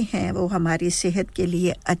जाते हैं वो हमारी सेहत के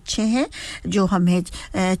लिए अच्छे हैं जो हमें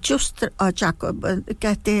चुस्त और चाको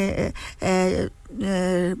कहते हैं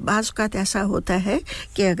बाज़ का ऐसा होता है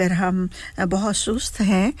कि अगर हम बहुत सुस्त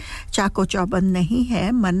हैं चाको चौबंद नहीं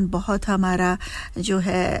है मन बहुत हमारा जो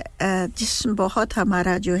है जिस्म बहुत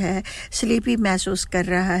हमारा जो है स्लीपी महसूस कर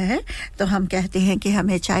रहा है तो हम कहते हैं कि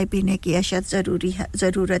हमें चाय पीने की अशद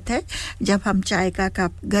ज़रूरत है जब हम चाय का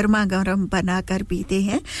कप गर्मा गर्म बनाकर पीते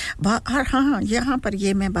हैं और हाँ यहाँ पर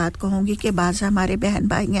ये मैं बात कहूँगी कि बाज़ हमारे बहन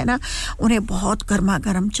भाई हैं ना उन्हें बहुत गर्मा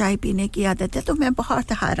गर्म चाय पीने की आदत है तो मैं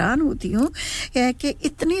बहुत हैरान होती हूँ कि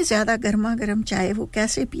इतनी ज़्यादा गर्मा गर्म चाय वो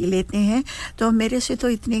कैसे पी लेते हैं तो मेरे से तो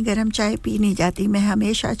इतनी गर्म चाय पी नहीं जाती मैं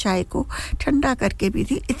हमेशा चाय को ठंडा करके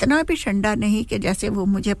पीती इतना भी ठंडा नहीं कि जैसे वो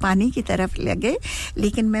मुझे पानी की तरफ लगे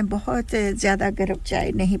लेकिन मैं बहुत ज़्यादा गर्म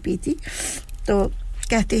चाय नहीं पीती तो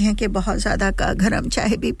कहते हैं कि बहुत ज़्यादा गर्म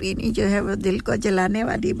चाय भी पीनी जो है वो दिल को जलाने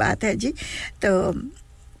वाली बात है जी तो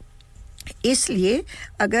इसलिए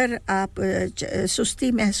अगर आप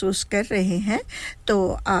सुस्ती महसूस कर रहे हैं तो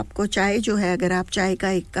आपको चाय जो है अगर आप चाय का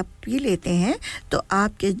एक कप पी लेते हैं तो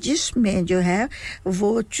आपके जिस्म में जो है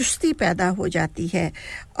वो चुस्ती पैदा हो जाती है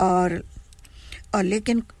और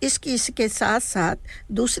लेकिन इसके साथ-साथ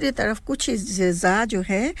दूसरी तरफ कुछ अज्जा जो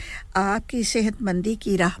है आपकी सेहतमंदी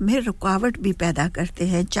की राह में रुकावट भी पैदा करते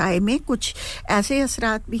हैं चाय में कुछ ऐसे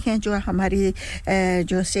असरात भी हैं जो हमारी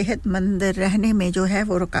जो सेहतमंद रहने में जो है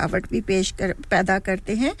वो रुकावट भी पैदा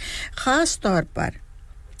करते हैं ख़ास तौर पर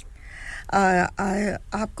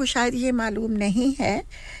आपको शायद ये मालूम नहीं है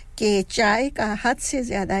कि चाय का हद से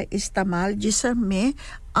ज़्यादा इस्तेमाल जिस्म में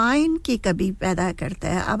आयरन की कमी पैदा करता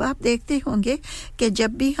है अब आप देखते होंगे कि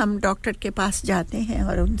जब भी हम डॉक्टर के पास जाते हैं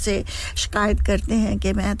और उनसे शिकायत करते हैं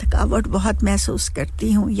कि मैं थकावट बहुत महसूस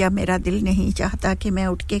करती हूँ या मेरा दिल नहीं चाहता कि मैं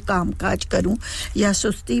उठ के कामकाज करूँ या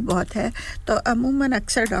सुस्ती बहुत है तो अमूमन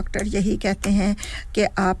अक्सर डॉक्टर यही कहते हैं कि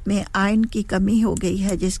आप में आयरन की कमी हो गई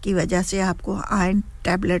है जिसकी वजह से आपको आयरन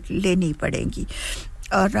टैबलेट लेनी पड़ेगी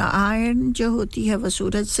और आयरन जो होती है वो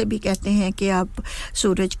सूरज से भी कहते हैं कि आप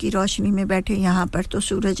सूरज की रोशनी में बैठे यहाँ पर तो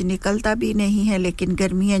सूरज निकलता भी नहीं है लेकिन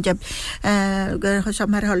गर्मियाँ जब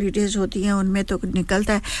समर हॉलीडेज होती हैं उनमें तो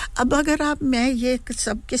निकलता है अब अगर आप मैं ये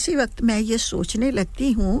सब किसी वक्त मैं ये सोचने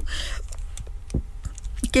लगती हूँ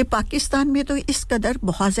कि पाकिस्तान में तो इस कदर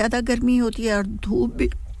बहुत ज़्यादा गर्मी होती है और धूप भी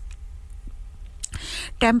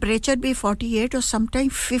टेंपरेचर भी 48 और सम टाइम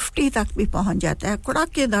 50 तक भी पहुंच जाता है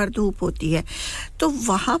कड़ाकेदार धूप होती है तो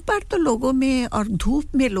वहां पर तो लोगों में और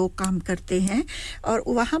धूप में लोग काम करते हैं और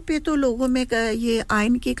वहां पे तो लोगों में ये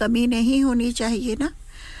आयरन की कमी नहीं होनी चाहिए ना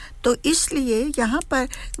तो इसलिए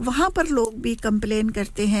वहां पर लोग भी कंप्लेन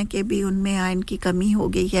करते हैं कि भी उनमें आयरन की कमी हो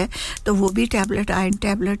गई है तो वो भी टैबलेट आयरन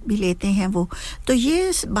टैबलेट भी लेते हैं वो तो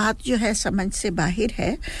ये बात जो है समझ से बाहर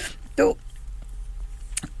है तो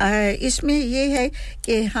इसमें ये है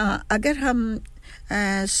कि हाँ अगर हम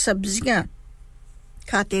सब्जियां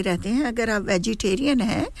खाते रहते हैं अगर आप वेजिटेरियन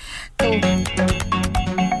हैं तो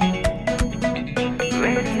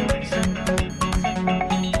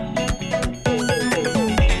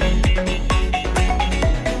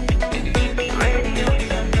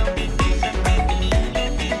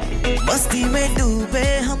मस्ती में डूबे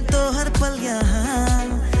हम तो हर पल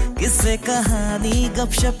यहाँ किस्से कहानी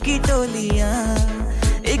गपशप की टोलियां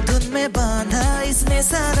एक धुन में बांधा इसने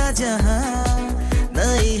सारा जहां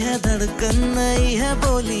नई है धड़कन नई है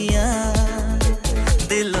बोलियां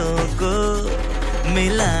दिलों को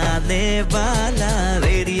मिलाने वाला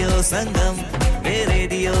रेडियो संगम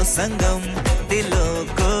दिलों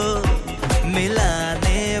को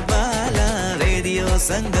मिलाने वाला रेडियो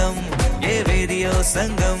संगम ये रेडियो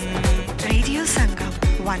संगम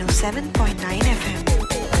 107.9 FM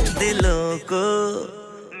दिलों को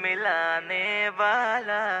मिलाने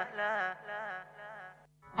वाला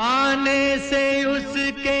आने से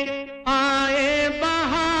उसके आए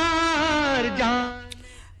बहार जान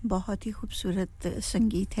बहुत ही खूबसूरत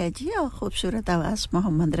संगीत है जी और खूबसूरत आवाज़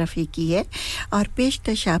मोहम्मद रफ़ी की है और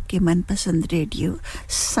पेशकश आपके मनपसंद रेडियो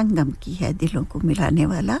संगम की है दिलों को मिलाने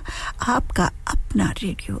वाला आपका अपना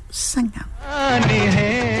रेडियो संगम है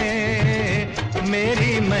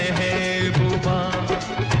मेरी महबूबा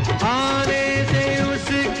आने से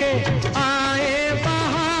उसके आए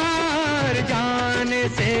बहार जाने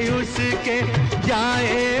से उसके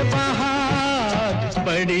जाए बहार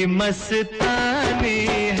बड़ी मस्तानी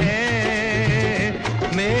है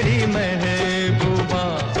मेरी महबूबा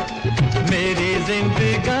मेरी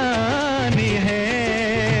जिंदगानी है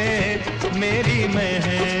मेरी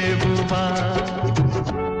महबूबा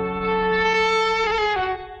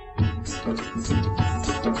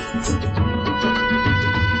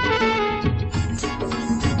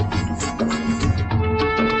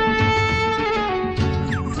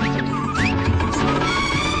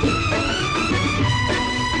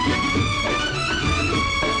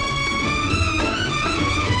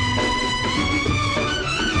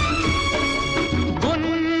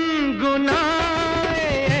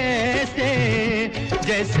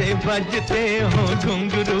जैसे बजते हो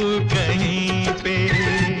घुंघरू कहीं पे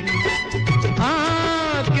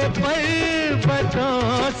आके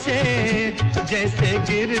पर्वतों से जैसे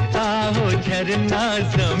गिरता हो झरना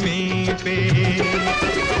जमीन पे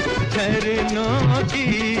झरनों की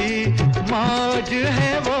मौज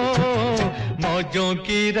है वो मौजों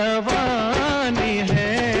की रवानी है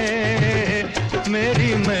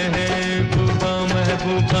मेरी महबूबा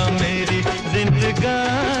महबूबा मेरी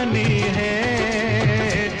जिंदगानी है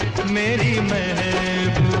मेरी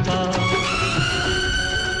महबूबा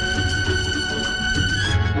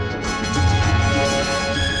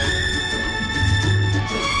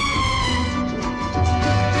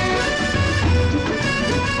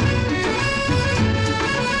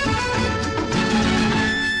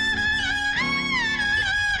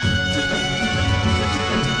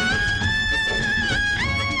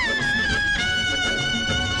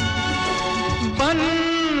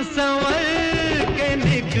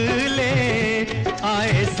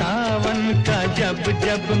जब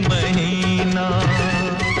जब महीना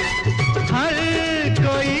हर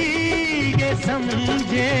कोई ये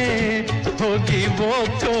समझे होगी वो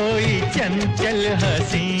कोई चंचल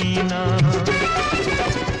हसीना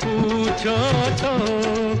पूछो तो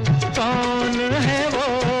कौन है वो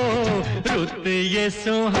रुत ये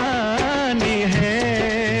सुहानी है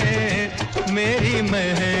मेरी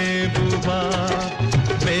महबूबा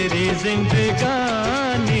मेरी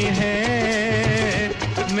जिंदगानी है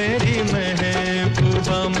मेरी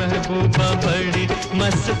महबूबा महबूबा बड़ी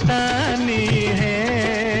मस्तानी है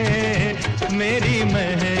मेरी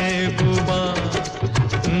महबूबा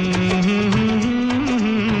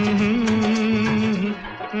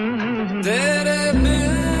तेरे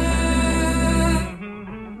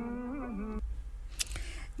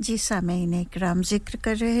जी सामईन इकराम जिक्र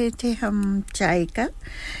कर रहे थे हम चाय का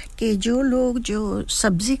कि जो लोग जो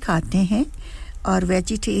सब्जी खाते हैं और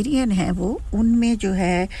वेजिटेरियन है वो उनमें जो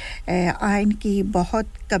है आयरन की बहुत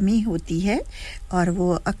कमी होती है और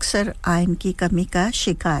वो अक्सर आयरन की कमी का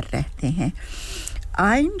शिकार रहते हैं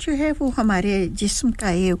आयरन जो है वो हमारे जिस्म का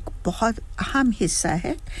एक बहुत अहम हिस्सा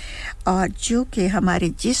है और जो कि हमारे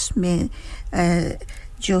जिस्म में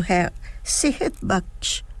जो है सेहत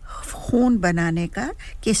बख्श खून बनाने का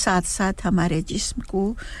के साथ-साथ हमारे जिस्म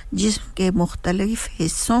के मुख्तलिफ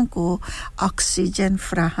हिस्सों को ऑक्सीजन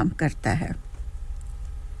फराहम करता है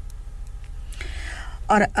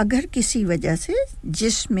और अगर किसी वजह से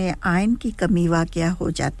जिस्म में आयरन की कमी वाक़या हो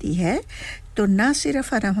जाती है तो ना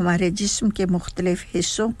सिर्फ हमारे जिस्म के मुख्तलिफ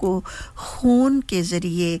हिस्सों को खून के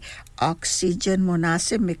ज़रिए ऑक्सीजन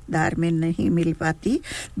मुनासिब मिक़दार में नहीं मिल पाती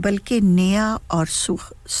बल्कि नया और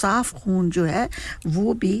साफ़ खून जो है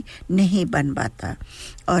वो भी नहीं बन पाता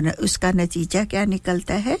और उसका नतीजा क्या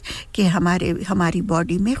निकलता है कि हमारी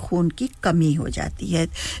बॉडी में खून की कमी हो जाती है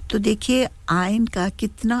तो देखिए आयरन का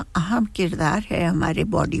कितना अहम किरदार है हमारे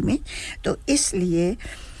बॉडी में तो इसलिए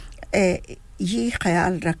ये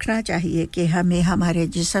ख्याल रखना चाहिए कि हमें हमारे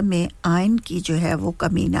जिस्म में आयरन की जो है वो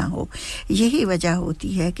कमी ना हो यही वजह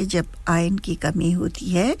होती है कि जब आयरन की कमी होती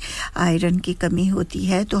है आयरन की कमी होती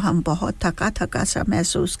है तो हम बहुत थका सा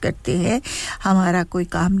महसूस करते हैं हमारा कोई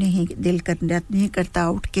काम दिल नहीं करता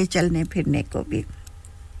उठ के चलने फिरने को भी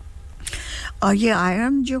और ये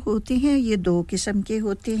आयरन जो होते हैं ये दो किस्म के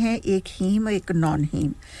होते हैं एक हीम और एक नॉन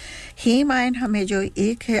हीम आयरन हमें जो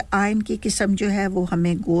एक है आयरन की किस्म जो है वो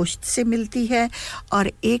हमें गोश्त से मिलती है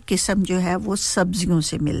और एक किस्म जो है वो सब्जियों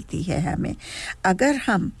से मिलती है हमें अगर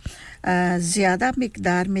हम ज़्यादा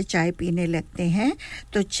मिक़दार में चाय पीने लगते हैं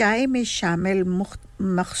तो चाय में शामिल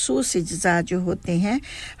मखसूस अज्जा जो होते हैं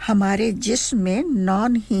हमारे जिस्म में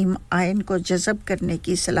नॉन हीम आयरन को जज़ब करने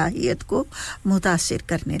की सलाहियत को मुतासिर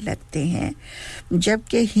करने लगते हैं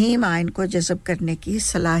जबकि हीम आयरन को जज़ब करने की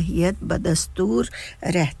सलाहियत बदस्तूर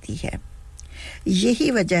रहती है यही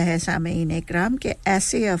वजह है सामीन इकराम के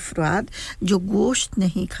ऐसे अफराद जो गोश्त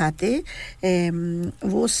नहीं खाते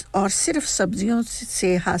वो और सिर्फ सब्जियों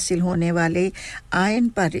से हासिल होने वाले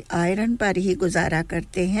आयरन पर ही गुजारा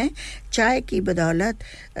करते हैं चाय की बदौलत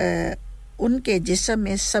उनके जिस्म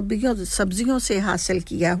में सब्जियों से हासिल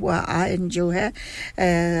किया हुआ आयरन जो है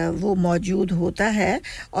वो मौजूद होता है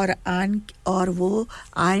और वो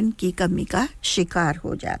आयरन की कमी का शिकार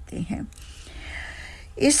हो जाते हैं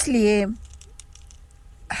इसलिए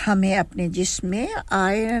हमें अपने जिस्म में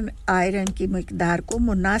आयरन की मिक़दार को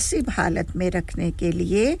मुनासिब हालत में रखने के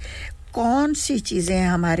लिए कौन सी चीजें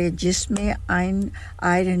हमारे जिस्म में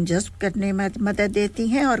आयरन जज़्ब करने में मदद देती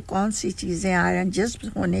हैं और कौन सी चीजें आयरन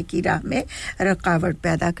जज़्ब होने की राह में रुकावट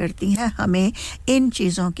पैदा करती हैं हमें इन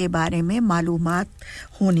चीजों के बारे में मालूमात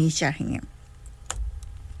होनी चाहिए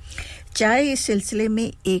चाय इस सिलसिले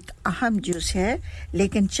में एक अहम जुज़ है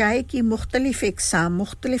लेकिन चाय की मुख्तलिफ इक़साम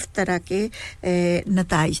मुख्तलिफ तरह के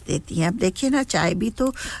नताइज देती हैं अब देखिए ना चाय भी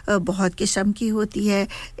तो बहुत किस्म की होती है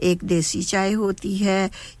एक देसी चाय होती है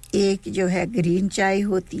एक जो है ग्रीन चाय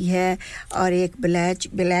होती है और एक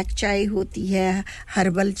ब्लैक चाय होती है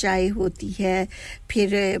हर्बल चाय होती है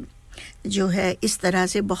फिर जो है इस तरह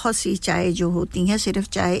से बहुत सी चाय जो होती हैं सिर्फ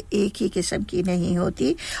चाय एक ही किस्म की नहीं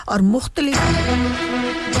होती और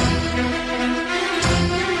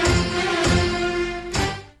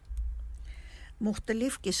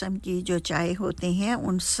मुख्तलिफ किस्म की जो चाय होते हैं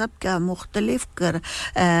उन सब का मुख्तलिफ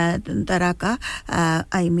तरह का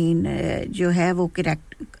जो है वो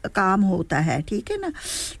काम होता है ठीक है ना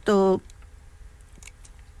तो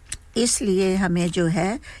इसलिए हमें जो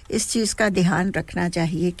है इस चीज़ का ध्यान रखना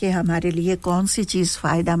चाहिए कि हमारे लिए कौन सी चीज़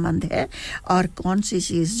फ़ायदेमंद है और कौन सी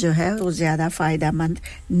चीज़ जो है वो ज़्यादा फ़ायदेमंद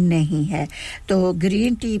नहीं है तो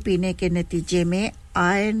ग्रीन टी पीने के नतीजे में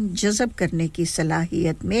आयरन जज़ब करने की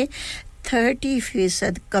सलाहियत में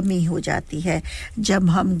 30% कमी हो जाती है जब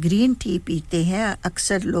हम ग्रीन टी पीते हैं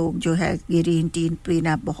अक्सर लोग जो है ग्रीन टी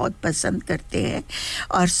पीना बहुत पसंद करते हैं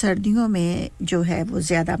और सर्दियों में जो है वो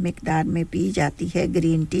ज़्यादा मिक़दार में पी जाती है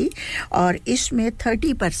ग्रीन टी और इसमें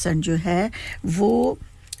 30% जो है वो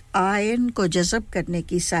आयरन को जज़ब करने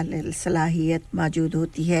की सलाहियत मौजूद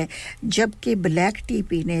होती है जबकि ब्लैक टी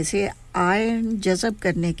पीने से आयरन जज़ब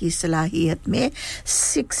करने की सलाहियत में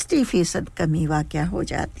 60% कमी वाक़या हो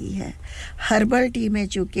जाती है हर्बल टी में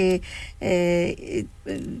चूँकि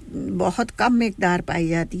बहुत कम मिक़दार पाई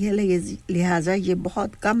जाती है लिहाजा ये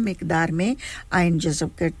बहुत कम मिक़दार में आयरन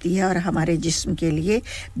जज़ब करती है और हमारे जिस्म के लिए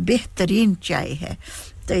बेहतरीन चाय है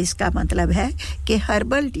तो इसका मतलब है कि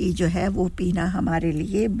हर्बल टी जो है वो पीना हमारे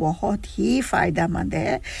लिए बहुत ही फ़ायदेमंद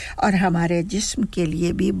है और हमारे जिस्म के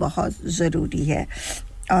लिए भी बहुत ज़रूरी है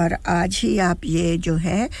और आज ही आप ये जो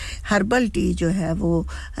है हर्बल टी जो है वो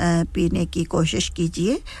पीने की कोशिश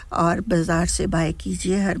कीजिए और बाज़ार से बाय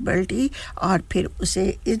कीजिए हर्बल टी और फिर उसे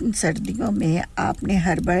इन सर्दियों में आपने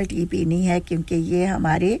हर्बल टी पीनी है क्योंकि ये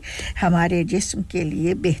हमारे जिस्म के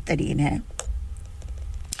लिए बेहतरीन है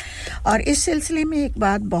और इस सिलसिले में एक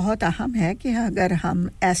बात बहुत अहम है कि अगर हम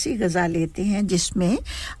ऐसी ग़िज़ा लेते हैं जिसमें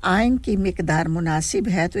आयरन की मिक़दार मुनासिब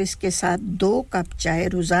है तो इसके साथ 2 कप चाय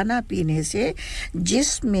रोज़ाना पीने से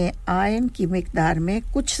जिसमें आयरन की मिक़दार में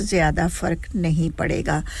कुछ ज़्यादा फ़र्क नहीं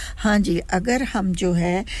पड़ेगा हाँ जी अगर हम जो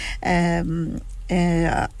है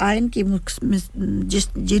आयरन की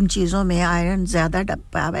जिन चीज़ों में आयरन ज़्यादा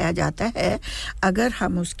पाया जाता है अगर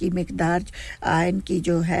हम उसकी मिक़दार आयरन की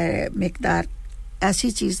जो है मिक़दार ऐसी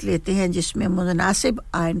चीज़ लेते हैं जिसमें मुनासिब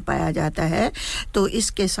आयरन पाया जाता है तो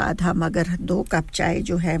इसके साथ हम अगर 2 कप चाय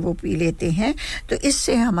जो है वो पी लेते हैं तो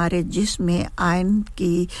इससे हमारे जिस्म में आयरन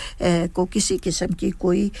की को किसी किस्म की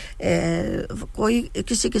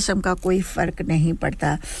किसी किस्म का कोई फ़र्क नहीं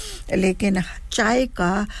पड़ता लेकिन चाय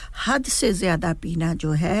का हद से ज़्यादा पीना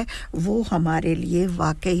जो है वो हमारे लिए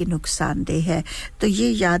वाकई नुकसानदेह है तो ये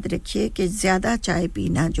याद रखिए कि ज़्यादा चाय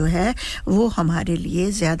पीना जो है वो हमारे लिए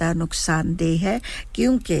ज़्यादा नुकसानदेह है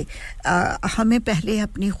क्योंकि हमें पहले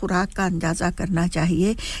अपनी खुराक का अंदाज़ा करना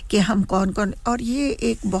चाहिए कि हम कौन-कौन और ये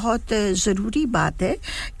एक बहुत ज़रूरी बात है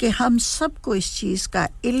कि हम सबको इस चीज़ का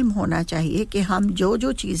इल्म होना चाहिए कि हम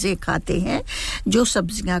जो चीज़ें खाते हैं जो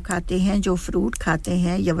सब्जियां खाते हैं जो फ्रूट खाते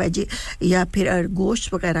हैं या फिर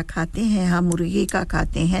गोश्त वगैरह खाते हैं हम मुर्गी का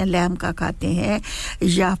खाते हैं लैम का खाते हैं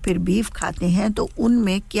या फिर बीफ खाते हैं तो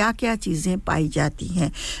उनमें क्या-क्या चीज़ें पाई जाती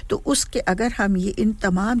हैं तो उसके अगर हम ये इन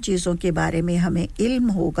तमाम चीज़ों के बारे में हमें इल्म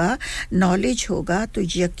होगा नॉलेज होगा तो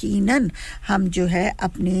यकीनन हम जो है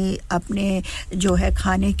अपने जो है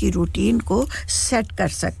खाने की रूटीन को सेट कर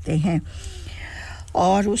सकते हैं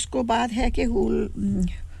और उसको बाद है कि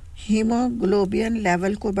हीमोग्लोबिन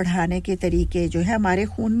लेवल को बढ़ाने के तरीके जो है हमारे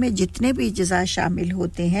खून में जितने भी अज़ा शामिल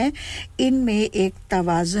होते हैं इनमें एक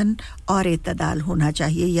तवाज़ुन और इत्तदाल होना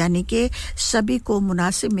चाहिए यानी कि सभी को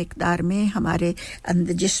मुनासिब मिक़दार में हमारे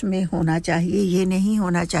अंदर जिस्म में होना चाहिए ये नहीं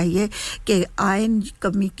होना चाहिए कि आयरन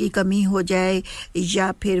की कमी हो जाए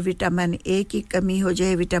या फिर विटामिन ए की कमी हो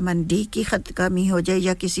जाए विटामिन डी की कमी हो जाए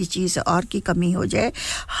या किसी चीज़ और की कमी हो जाए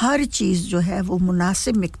हर चीज़ जो है वो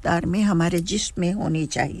मुनासिब मिक़दार में हमारे जिस्म में होनी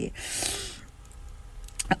चाहिए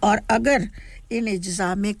और अगर इन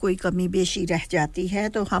अज़ा में कोई कमी बेशी रह जाती है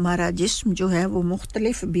तो हमारा जिस्म जो है वो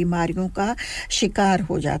मुख्तलिफ बीमारियों का शिकार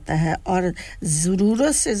हो जाता है और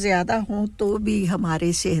ज़रूरत से ज़्यादा हो तो भी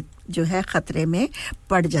हमारे सेहत जो है खतरे में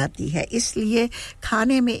पड़ जाती है इसलिए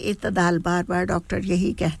खाने में इत्तदाल बार-बार डॉक्टर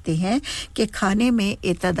यही कहते हैं कि खाने में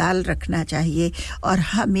इत्तदाल रखना चाहिए और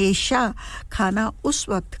हमेशा खाना उस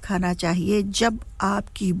वक्त खाना चाहिए जब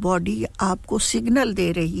आपकी बॉडी आपको सिग्नल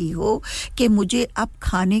दे रही हो कि मुझे अब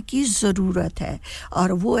खाने की ज़रूरत है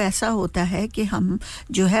और वो ऐसा होता है कि हम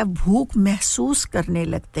जो है भूख महसूस करने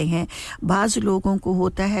लगते हैं बाज़ लोगों को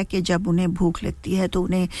होता है कि जब उन्हें भूख लगती है तो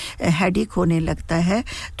उन्हें हेडेक होने लगता है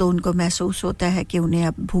तो उनको महसूस होता है कि उन्हें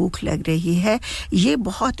अब भूख लग रही है ये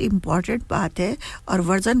बहुत इंपॉर्टेंट बात है और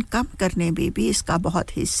वज़न कम करने में भी इसका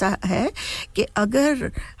बहुत हिस्सा है कि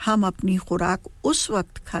अगर हम अपनी खुराक उस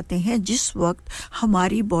वक्त खाते हैं जिस वक्त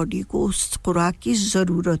हमारी बॉडी को उस खुराक की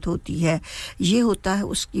ज़रूरत होती है ये होता है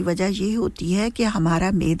उसकी वजह ये होती है कि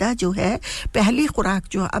हमारा मैदा जो है पहली खुराक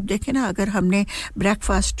जो अब देखें ना अगर हमने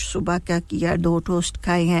ब्रेकफास्ट सुबह का किया 2 टोस्ट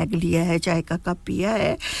खाए हैं एग लिया है चाय का कप पिया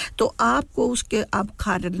है तो आपको उसके अब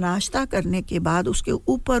खाना नाश्ता करने के बाद उसके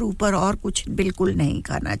ऊपर और कुछ बिल्कुल नहीं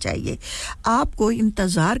खाना चाहिए आपको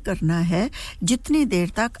इंतज़ार करना है जितनी देर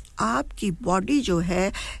तक आपकी बॉडी जो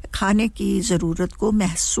है खाने की ज़रूरत को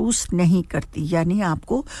महसूस नहीं करती यानी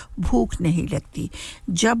आपको भूख नहीं लगती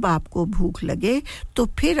जब आपको भूख लगे तो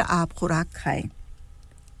फिर आप खुराक खाएं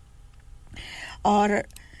और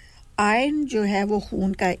आयरन जो है वो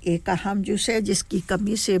खून का एक अहम जुज़ है जिसकी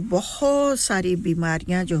कमी से बहुत सारी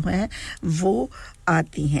बीमारियां जो हैं वो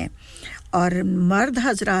आती हैं और मर्द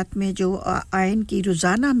हजरात में जो आयरन की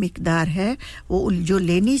रोज़ाना मिक़दार है वो जो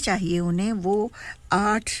लेनी चाहिए उन्हें वो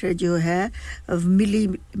 8 जो है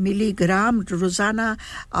मिलीग्राम रोज़ाना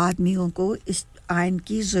आदमियों को इस आयरन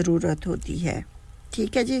की ज़रूरत होती है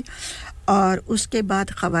ठीक है जी और उसके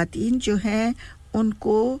बाद ख़वातीन जो हैं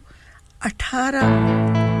उनको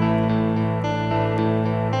 18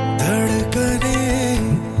 धड़कने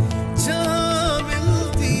जहाँ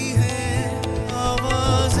मिलती है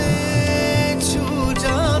आवाज़ें छू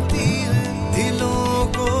जाती है दिलों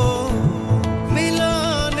को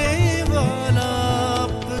मिलाने वाला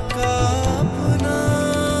आपका अपना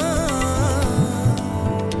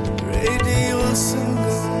रेडियो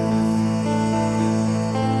संगम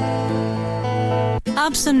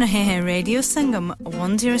आप सुन रहे हैं radio Sangam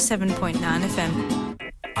 107.9 FM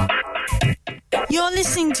You're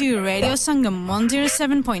listening to Radio Sangam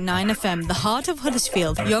 107.9 FM, the heart of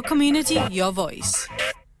Huddersfield. Your community, your voice.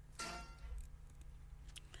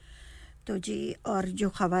 तो जी और जो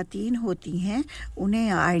ख़वातीन होती हैं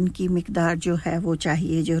उन्हें आयरन की मिक़दार जो है वो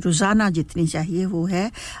चाहिए जो रोज़ाना जितनी चाहिए वो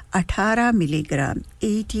है 18 मिलीग्राम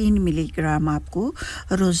 18 मिलीग्राम आपको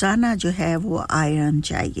रोज़ाना जो है वो आयरन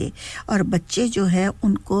चाहिए और बच्चे जो है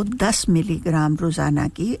उनको 10 मिलीग्राम रोज़ाना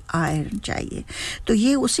की आयरन चाहिए तो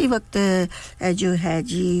ये उसी वक्त जो है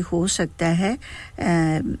जी हो सकता है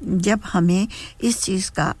जब हमें इस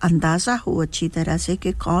चीज़ का अंदाज़ा हो अच्छी तरह से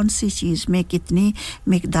कि कौन सी चीज़ में कितनी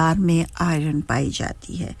मिक़दार में आयरन पाई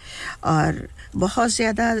जाती है और बहुत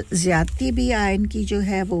ज़्यादती भी आयरन की जो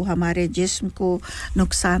है वो हमारे जिस्म को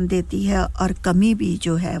नुकसान देती है और कमी भी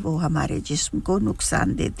जो है वो हमारे जिस्म को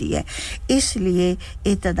नुकसान देती है इसलिए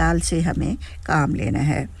इत्तदाल से हमें काम लेना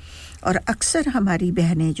है और अक्सर हमारी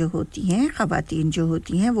बहनें जो होती हैं ख़वातीन जो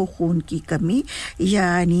होती हैं वो खून की कमी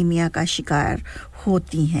या एनीमिया का शिकार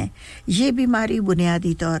होती हैं ये बीमारी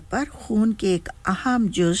बुनियादी तौर पर खून के एक अहम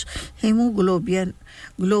जुज़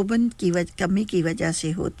हीमोग्लोबिन की कमी की वजह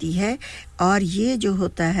से होती है और ये जो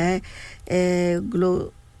होता है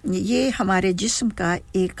ये हमारे जिस्म का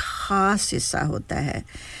एक ख़ास हिस्सा होता है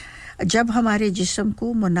जब हमारे जिस्म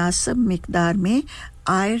को मुनासिब मिक़दार में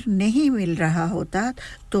आयरन नहीं मिल रहा होता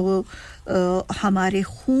तो हमारे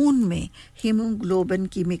खून में हीमोग्लोबिन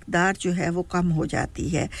की मिक़दार जो है वो कम हो जाती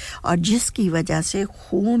है और जिसकी वजह से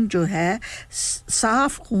खून जो है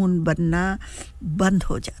साफ खून बनना बंद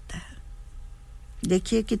हो जाता है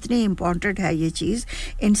देखिए कितनी इम्पोर्टेंट है ये चीज़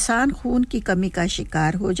इंसान खून की कमी का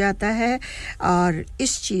शिकार हो जाता है और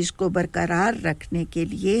इस चीज़ को बरकरार रखने के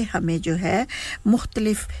लिए हमें जो है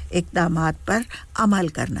मुख्तलिफ इक़दामात पर अमल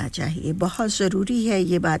करना चाहिए बहुत ज़रूरी है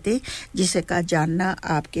ये बातें जिसे का जानना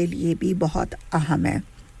आपके लिए भी बहुत अहम है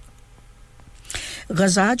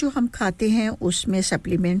ग़ज़ा जो हम खाते हैं उसमें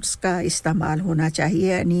सप्लीमेंट्स का इस्तेमाल होना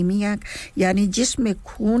चाहिए एनीमिया यानी जिसमें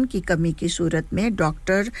खून की कमी की सूरत में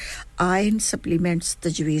डॉक्टर आयरन सप्लीमेंट्स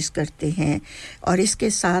तजवीज़ करते हैं और इसके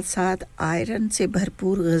साथ-साथ आयरन से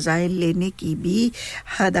भरपूर ग़िज़ाएं लेने की भी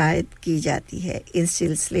हदायत की जाती है इस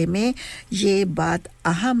सिलसिले में ये बात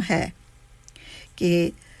अहम है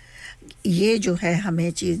कि ये जो है हमें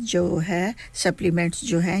चीज़ जो है सप्लीमेंट्स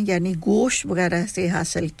जो हैं यानी गोश्त वगैरह से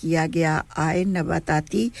हासिल किया गया आयरन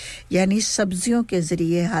नबाताती यानी सब्जियों के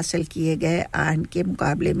ज़रिए हासिल किए गए आयरन के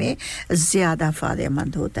मुकाबले में ज़्यादा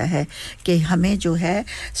फ़ायदेमंद होता है कि हमें जो है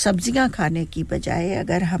सब्जियां खाने की बजाय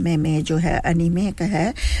अगर हमें में जो है अनीमिया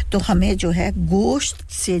है तो हमें जो है गोश्त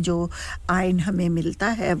से जो आयरन हमें मिलता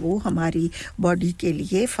है वो हमारी बॉडी के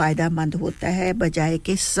लिए फ़ायदेमंद होता है बजाय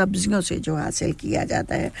कि सब्जियों से जो हासिल किया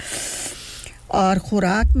जाता है और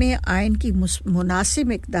खुराक में आयरन की मुनासिब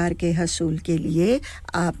मिक़दार के हसूल के लिए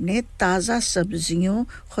आपने ताज़ा सब्जियों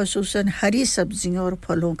ख़ुसूसन हरी सब्जियों और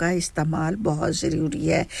फलों का इस्तेमाल बहुत ज़रूरी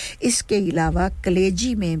है इसके अलावा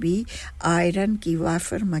कलेजी में भी आयरन की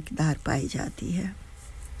वाफिर मिक़दार पाई जाती है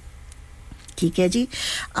ठीक है जी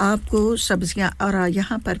आपको सब्जियां और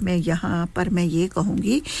यहाँ पर मैं ये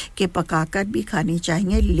कहूँगी कि पकाकर भी खानी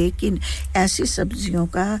चाहिए लेकिन ऐसी सब्जियों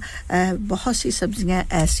का बहुत सी सब्जियां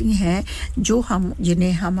ऐसी हैं जो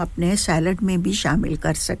जिन्हें हम अपने सैलड में भी शामिल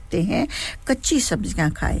कर सकते हैं कच्ची सब्जियां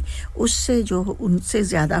खाएं उससे जो उनसे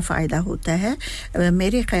ज़्यादा फ़ायदा होता है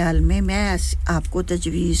मेरे ख्याल में मैं आपको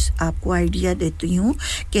आपको आइडिया देती हूँ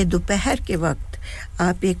कि दोपहर के वक्त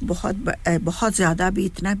आप एक बहुत ज़्यादा भी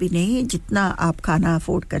इतना भी नहीं जितना आप खाना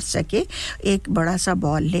अफोर्ड कर सके एक बड़ा सा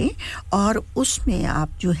बॉल लें और उसमें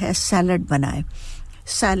आप जो है सैलड बनाएं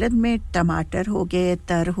सैलड में टमाटर हो गए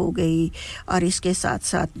तर हो गई और इसके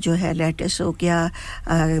साथ-साथ जो है लेट्स हो गया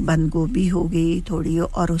बंद गोभी हो गई थोड़ी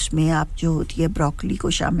और उसमें आप जो होती है ब्रोकली को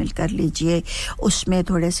शामिल कर लीजिए उसमें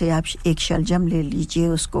थोड़े से आप एक शलजम ले लीजिए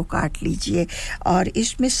उसको काट लीजिए और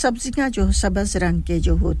इसमें सब्जियां जो सब्ज़ रंग के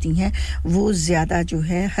जो होती हैं वो ज़्यादा जो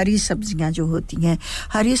है हरी सब्जियां जो होती हैं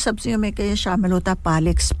हरी सब्जियों में क्या शामिल होता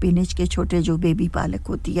पालक स्पिनच के छोटे जो बेबी पालक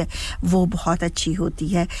होती है वो बहुत अच्छी होती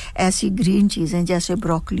है ऐसी ग्रीन चीज़ें जैसे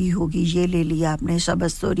ब्रोकली होगी ये ले लिया आपने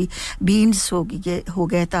सब्ज़ तोरी बीन्स हो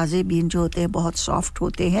गए ताज़े बीन जो होते हैं बहुत सॉफ्ट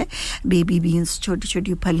होते हैं बेबी बीन्स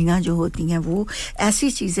छोटी-छोटी फलियां जो होती हैं वो ऐसी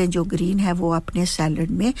चीज़ें जो ग्रीन है वो अपने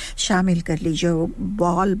सैलड में शामिल कर लीजिए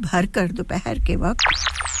बॉल भर कर दोपहर के वक्त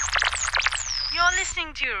You're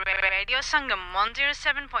listening to Radio Sangam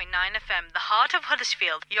 107.9 FM, the heart of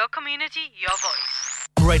Huddersfield. Your community, your voice.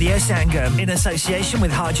 Radio Sangam in association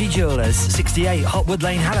with Haji Jewellers, 68 Hotwood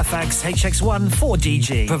Lane, Halifax, HX1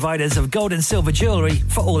 4DG. Providers of gold and silver jewellery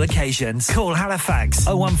for all occasions. Call Halifax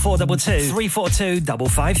 01422 342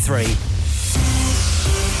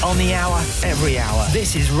 553. On the hour, every hour.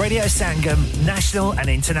 This is Radio Sangam, national and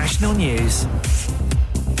international news.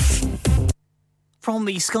 From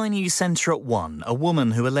the Sky News Centre at 1, a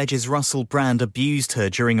woman who alleges Russell Brand abused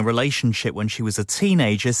her during a relationship when she was a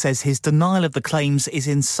teenager says his denial of the claims is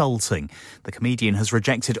insulting. The comedian has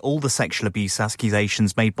rejected all the sexual abuse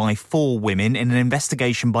accusations made by 4 women in an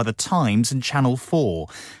investigation by The Times and Channel 4.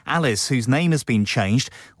 Alice, whose name has been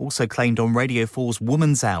changed, also claimed on Radio 4's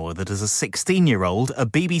Woman's Hour that as a 16-year-old, a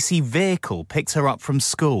BBC vehicle picked her up from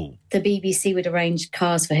school. The BBC would arrange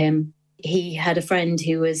cars for him. He had a friend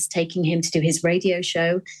who was taking him to do his radio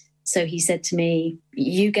show. So he said to me,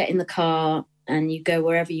 you get in the car and you go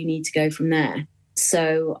wherever you need to go from there.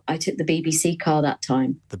 So I took the BBC car that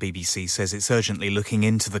time. The BBC says it's urgently looking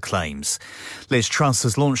into the claims. Liz Truss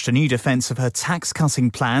has launched a new defence of her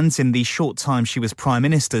tax-cutting plans in the short time she was Prime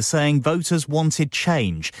Minister, saying voters wanted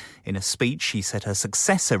change. In a speech, she said her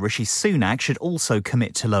successor, Rishi Sunak, should also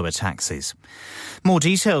commit to lower taxes. More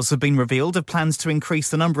details have been revealed of plans to increase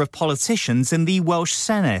the number of politicians in the Welsh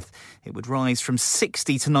Senedd. It would rise from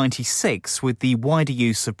 60 to 96 with the wider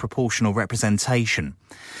use of proportional representation.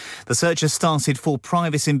 The search has started for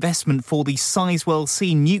private investment for the Sizewell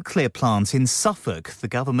C nuclear plant in Suffolk. The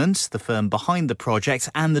government, the firm behind the project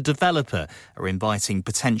and the developer are inviting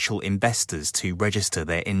potential investors to register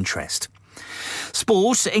their interest.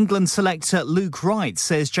 Sport. England selector Luke Wright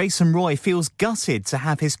says Jason Roy feels gutted to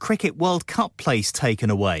have his Cricket World Cup place taken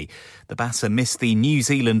away. The batter missed the New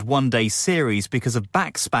Zealand one-day series because of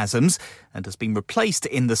back spasms and has been replaced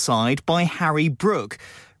in the side by Harry Brook.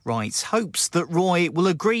 writes hopes that Roy will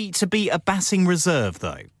agree to be a batting reserve,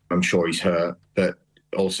 though. I'm sure he's hurt, but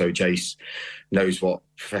also Jace knows what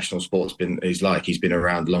professional sport's is like. He's been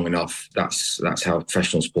around long enough. That's how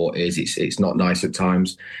professional sport is. It's not nice at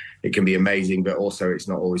times. It can be amazing, but also it's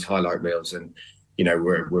not always highlight reels. And you know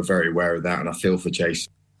we're very aware of that. And I feel for Jace.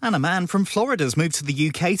 And a man from Florida's moved to the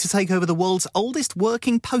UK to take over the world's oldest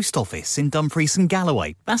working post office in Dumfries and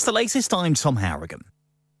Galloway. That's the latest. I'm Tom Harrigan.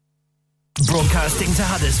 Broadcasting to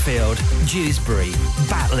Huddersfield, Dewsbury,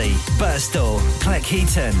 Batley, Birstall,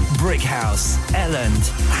 Cleckheaton, Brickhouse, Elland,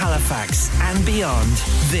 Halifax and beyond.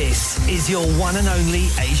 This is your one and only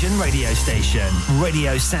Asian radio station.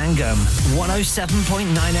 Radio Sangam,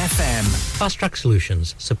 107.9 FM. Fast Track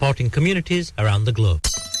Solutions, supporting communities around the globe.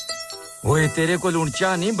 ओए तेरे को लूण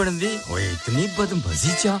चा नहीं बनदी ओए इतनी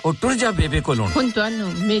बदमजी चा और टुर जा बेबे को लूण हुन तानु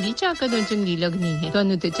मेरी चा कदों चंगी लगनी है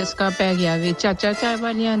तानु ते चस्का पै गया वे चाचा चाय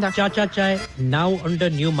वालियां दा Chacha Chai now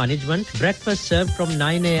under new management. Breakfast served from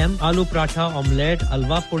 9 a.m. Aloo paratha, omelette,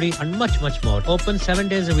 alwa puri and much more. Open 7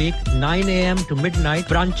 days a week, 9 a.m. to midnight.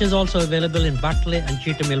 Branches also available in Batley and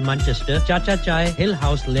Cheetham Hill, Manchester. Chacha Chai, Hill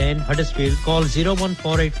House Lane, Huddersfield. Call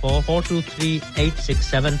 01484 423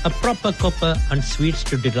 867. A proper cuppa and sweets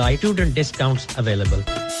to delight. Student discounts available.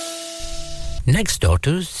 Next door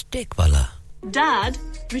to Steak Wala. Dad,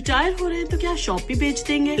 retire हो रहे हैं तो क्या shop भी बेच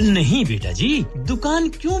देंगे? नहीं बेटा जी, दुकान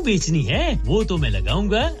क्यों बेचनी है? वो तो मैं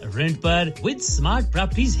लगाऊंगा रेंट पर with smart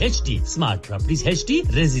properties HD. Smart properties HD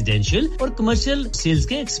residential और कमर्शियल सेल्स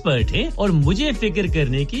के एक्सपर्ट हैं और मुझे फिक्र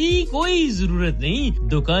करने की कोई जरूरत नहीं।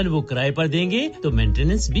 दुकान वो किराए पर देंगे तो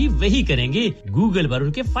मेंटेनेंस भी वही करेंगे। गूगल पर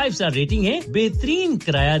उनके 5 स्टार रेटिंग है, बेहतरीन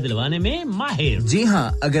किराया दिलवाने में माहिर। जी हां,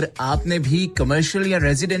 अगर आपने भी कमर्शियल या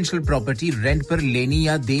रेजिडेंशियल प्रॉपर्टी रेंट पर लेनी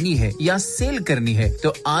या देनी है या सेल करनी है तो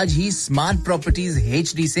आज ही स्मार्ट प्रॉपर्टीज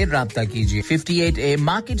एचडी से राब्ता कीजिए 58A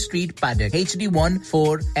market street Paddock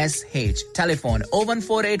HD14SH telephone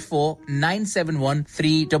 01484 971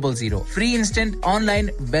 300 free instant online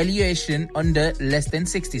valuation under less than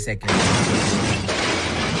 60 seconds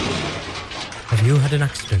Have you had an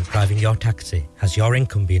accident driving your taxi? Has your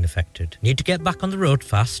income been affected? Need to get back on the road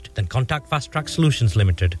fast? Then contact Fast Track Solutions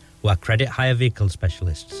Limited, who are credit hire vehicle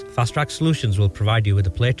specialists. Fast Track Solutions will provide you with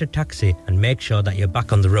a plated taxi and make sure that you're back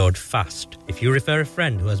on the road fast. If you refer a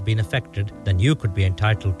friend who has been affected, then you could be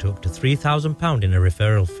entitled to up to £3,000 in a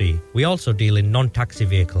referral fee. We also deal in non-taxi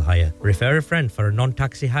vehicle hire. Refer a friend for a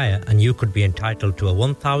non-taxi hire and you could be entitled to a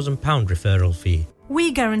 £1,000 referral fee. We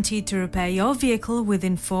guarantee to repair your vehicle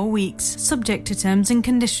within 4 weeks, subject to terms and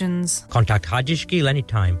conditions. Contact Haji Shkil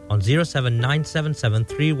anytime on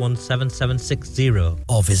 07977317760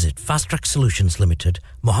 or visit Fast Track Solutions Limited,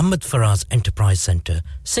 Mohammed Faraz Enterprise Centre,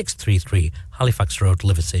 633 Halifax Road,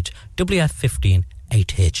 Liversedge, WF15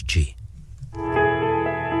 8HG.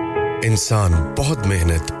 इंसान बहुत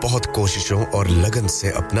मेहनत, बहुत कोशिशों और लगन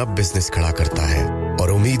से अपना business खड़ा करता है और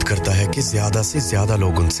उम्मीद करता है कि ज्यादा से ज्यादा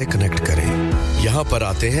लोग उनसे कनेक्ट करें। यहाँ पर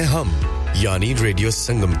आते हैं हम, यानी रेडियो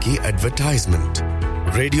संगम की एडवर्टाइजमेंट।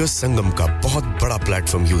 रेडियो संगम का बहुत बड़ा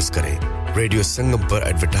प्लेटफॉर्म यूज करें। रेडियो संगम पर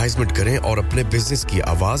एडवर्टाइजमेंट करें और अपने बिजनेस की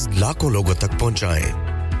आवाज लाखों लोगों तक पहुंचाएं।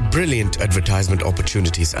 Brilliant advertisement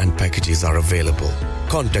opportunities and packages are available.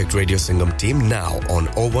 Contact Radio Sangam team now on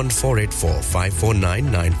 01484 549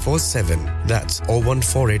 947. That's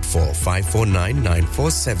 01484 549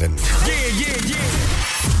 947.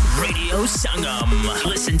 Yeah. Radio Sangam.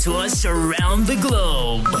 Listen to us around the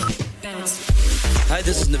globe. Hi,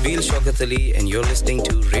 this is Nabil Shaukat Ali and you're listening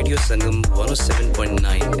to Radio Sangam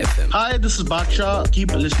 107.9 FM. Hi, this is Baksha.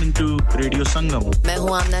 Keep listening to Radio Sangam. मैं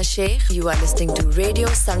हूँ आमना Sheikh. You are listening to Radio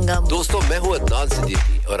Sangam. दोस्तों, मैं हूँ अदनान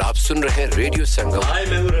सिद्दीकी और आप सुन रहे हैं रेडियो संगम. Hi,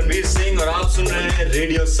 मैं हूँ रणवीर सिंह और आप सुन रहे हैं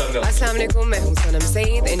रेडियो संगम. अस्सलाम वालेकुम, मैं हूँ सनम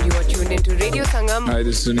Saeed and you are tuned into Radio Sangam. Hi,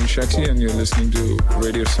 this is Zunin Shakti and you're listening to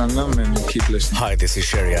Radio Sangam and keep listening. Hi, this is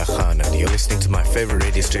Sharia Khan and you're listening to my favorite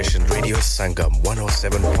radio station, Radio Sangam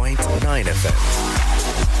 107.9 FM.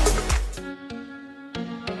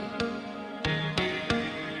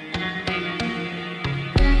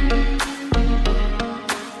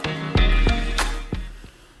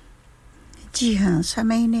 जी हाँ,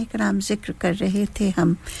 सामईन इकराम जिक्र कर रहे थे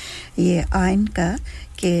हम ये ion का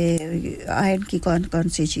कि ion की कौन-कौन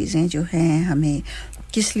सी चीज़ें जो हैं हमें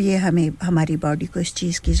किस लिए हमें हमारी बॉडी को इस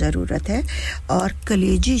चीज़ की ज़रूरत है और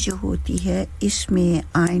कलेजी जो होती है इसमें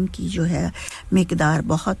आयन की जो है मिक़दार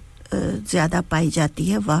बहुत ज़्यादा पाई जाती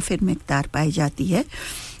है, वाफिर मिक़दार पाई जाती है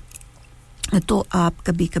तो आप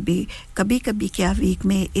कभी-कभी क्या वीक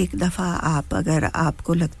में एक दफ़ा आप अगर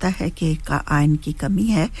आपको लगता है कि आयरन की कमी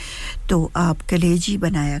है तो आप कलेजी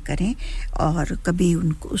बनाया करें और कभी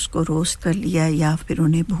उसको रोस्ट कर लिया या फिर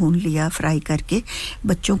उन्हें भून लिया फ्राई करके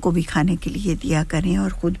बच्चों को भी खाने के लिए दिया करें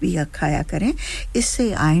और ख़ुद भी खाया करें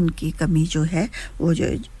इससे आयरन की कमी जो है वो जो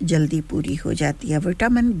जल्दी पूरी हो जाती है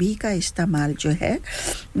विटामिन बी का इस्तेमाल जो है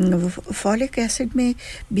फॉलिक एसिड में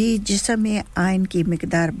भी जिस्म में आयरन की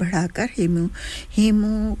मिकदार बढ़ाकर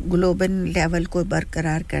हीमोग्लोबिन लेवल को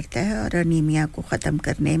बरकरार करता है और एनीमिया को ख़त्म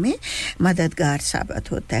करने में मददगार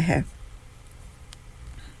साबित होता है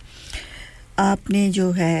आपने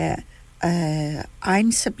जो है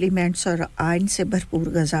आयरन सप्लीमेंट्स और आयरन से भरपूर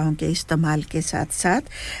ग़िज़ाओं के इस्तेमाल के साथ-साथ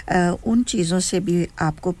उन चीज़ों से भी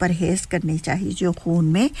आपको परहेज़ करनी चाहिए जो खून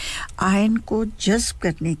में आयरन को जज़्ब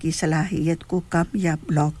करने की सलाहियत को कम या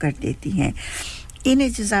ब्लॉक कर देती हैं इन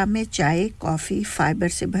अज्जा में चाय, कॉफ़ी, फाइबर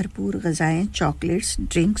से भरपूर ग़िज़ाएं, चॉकलेट्स,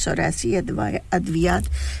 ड्रिंक्स और ऐसी अद्वियात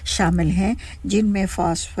शामिल हैं जिनमें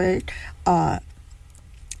फ़ॉस्फेट और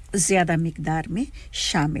ज़्यादा मिक़दार में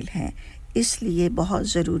शामिल हैं इसलिए बहुत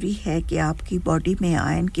ज़रूरी है कि आपकी बॉडी में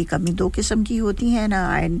आयरन की कमी दो किस्म की होती है ना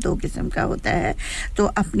आयरन दो किस्म का होता है तो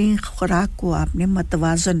अपनी खुराक को आपने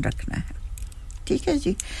मतवाज़न रखना है ठीक है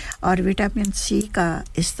जी और विटामिन सी का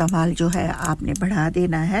इस्तेमाल जो है आपने बढ़ा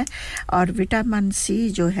देना है और विटामिन सी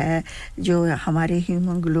जो है जो हमारे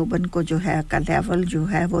हीमोग्लोबिन को जो है का लेवल जो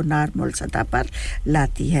है वो नॉर्मल सतह पर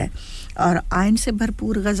लाती है और आयरन से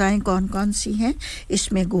भरपूर ग़िज़ाएं कौन-कौन सी हैं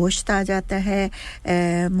इसमें गोश्त आ जाता है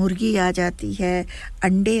मुर्गी आ जाती है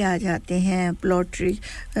अंडे आ जाते हैं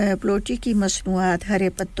पोल्ट्री की मसनूआत हरे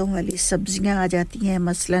पत्तों वाली सब्जियां आ जाती हैं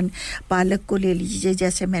मसलन पालक को ले लीजिए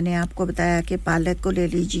जैसे मैंने आपको बताया कि पालक को ले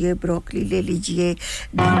लीजिए ब्रोकली ले लीजिए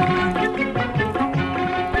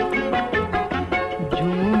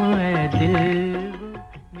झूमे दिल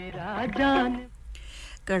मेरा जान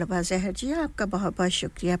कड़वा जहर जी आपका बहुत-बहुत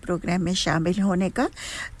शुक्रिया प्रोग्राम में शामिल होने का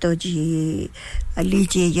तो जी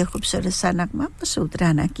लीजिए ये खूबसूरत सा नगमा मसूद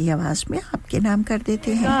राना की आवाज़ में आपके नाम कर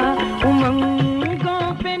देते हैं उमंगों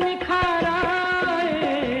पे निखार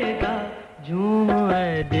आएगा झूम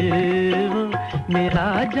ऐ दिल मेरा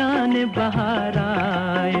जान बहार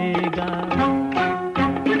आएगा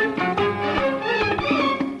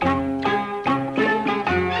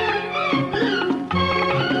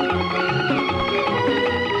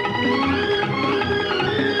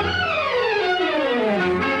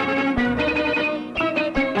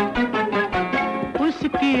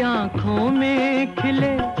आँखों में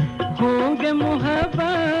खिले होंगे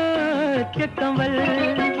मोहब्बत के कंवल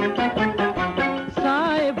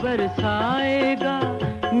साए बरसाएगा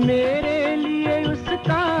मेरे लिए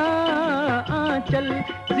उसका आंचल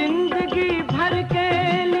जिंदगी भर के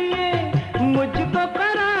लिए मुझको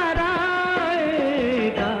करार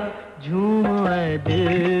आएगा झूम ऐ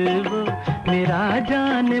दिल वो मेरा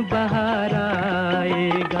जान बहार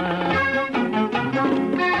आएगा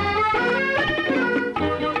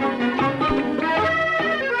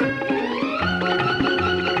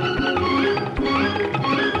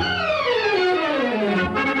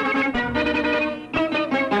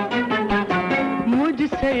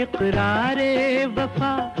इक़रारे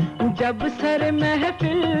वफ़ा जब सर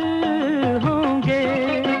महफिल होंगे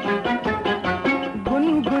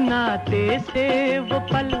गुनगुनाते से वो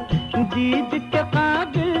पल दीद के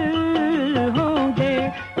काबिल होंगे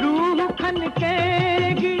रूह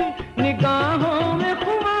खनकेगी निगाहों में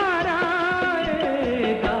खुमार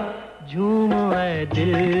आएगा झूम ऐ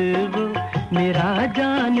दिल वो मेरा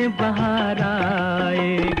जान बहार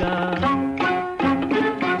आएगा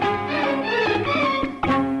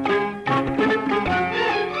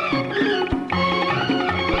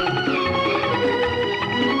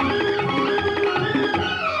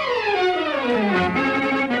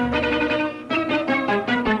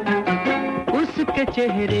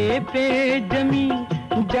चेहरे पे जमी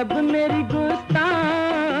जब मेरी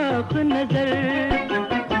गुस्ताख नजर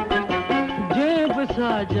जेब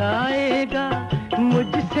सा जाएगा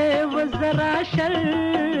मुझसे वो जरा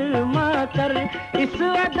शर्मा कर इस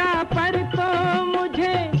अदा पर तो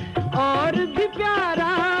मुझे और भी प्यार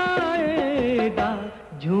आएगा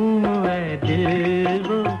झूम ऐ दिल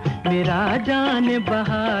वो मेरा जान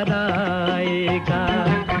बहार आएगा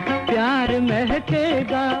प्यार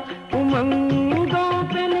महकेगा उमंगों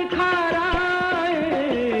पे निखार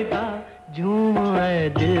आएगा झूम ऐ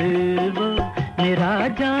दिल वो मेरा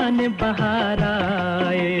जान बहार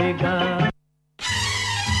आएगा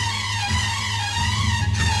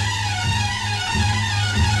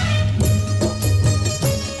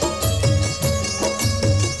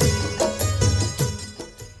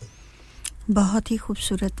बहुत ही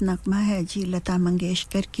खूबसूरत नगमा है जी लता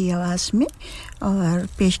मंगेशकर की आवाज़ में और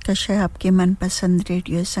पेशकश है आपके मनपसंद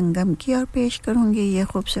रेडियो संगम की और पेश करूंगी ये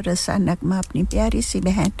खूबसूरत सा नगमा अपनी प्यारी सी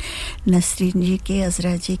बहन नसरीन जी के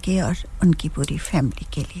अज़रा जी के और उनकी पूरी फैमिली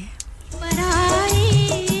के लिए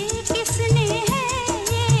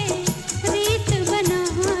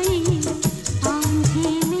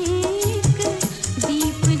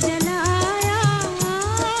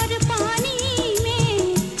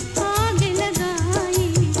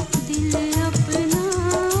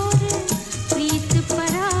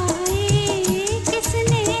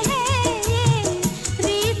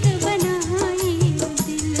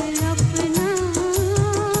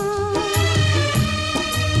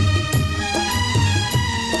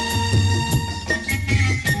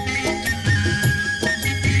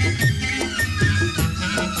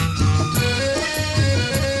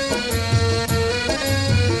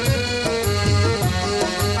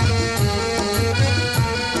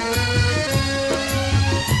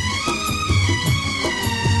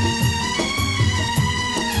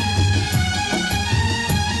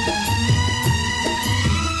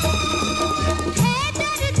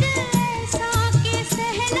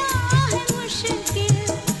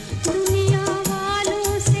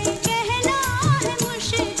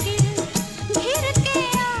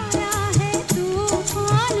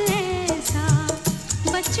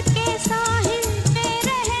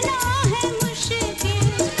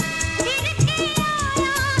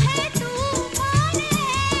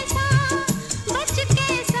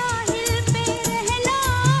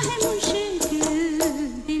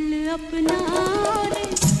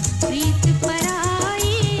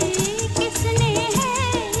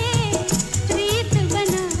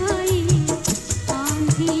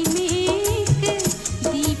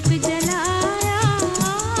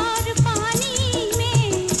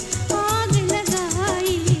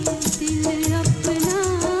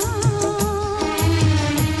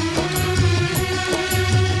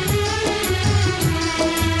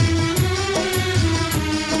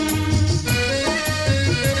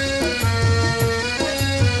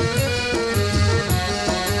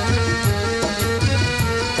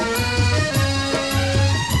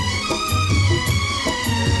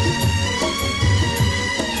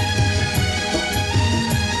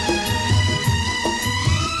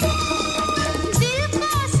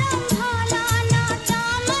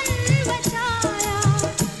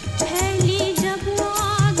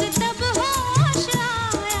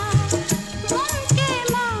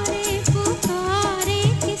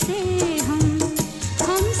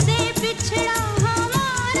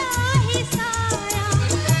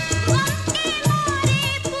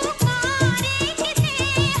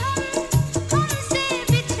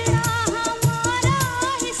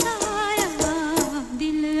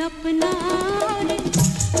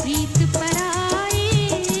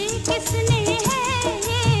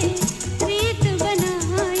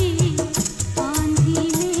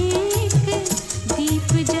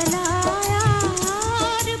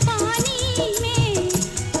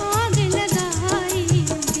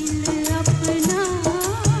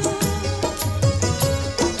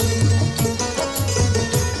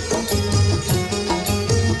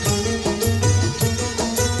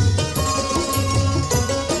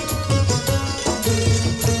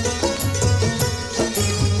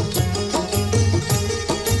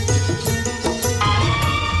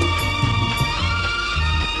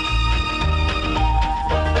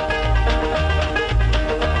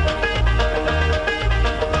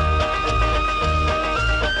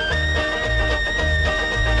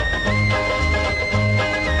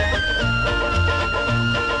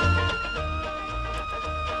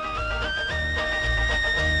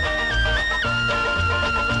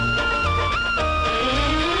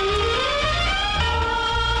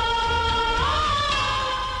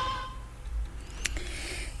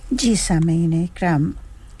जी सामीन इकराम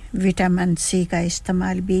विटामिन सी का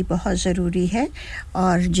इस्तेमाल भी बहुत ज़रूरी है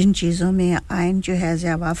और जिन चीज़ों में आयरन जो है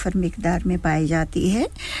ज़्यादा मिक़दार में पाई जाती है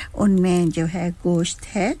उनमें जो है गोश्त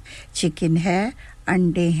है चिकन है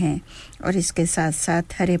अंडे हैं और इसके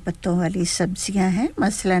साथ-साथ हरे पत्तों वाली सब्जियां हैं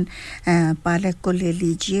मसलन पालक को ले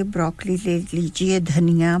लीजिए ब्रोकली ले लीजिए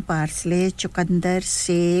धनिया पार्सले चुकंदर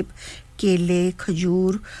सेब केले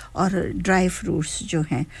खजूर और ड्राई फ्रूट्स जो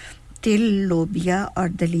हैं तिल लोबिया और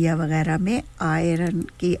दलिया वगैरह में आयरन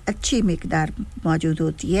की अच्छी मिक़दार मौजूद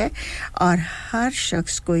होती है और हर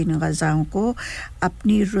शख्स को इन ग़िज़ाओं को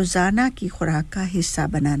अपनी रोज़ाना की खुराक का हिस्सा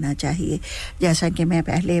बनाना चाहिए जैसा कि मैं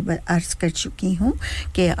पहले अर्ज़ कर चुकी हूँ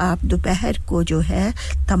कि आप दोपहर को जो है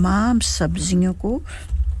तमाम सब्जियों को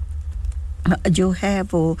जो है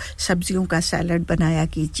वो सब्जियों का सैलड बनाया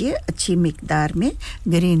कीजिए अच्छी मिकदार में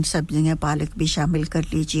ग्रीन सब्जियां पालक भी शामिल कर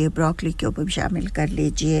लीजिए ब्रोकली को भी शामिल कर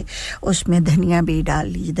लीजिए उसमें धनिया भी डाल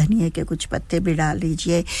लीजिए धनिया के कुछ पत्ते भी डाल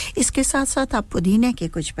लीजिए इसके साथ-साथ आप पुदीने के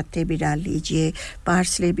कुछ पत्ते भी डाल लीजिए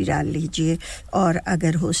पार्सले भी डाल लीजिए और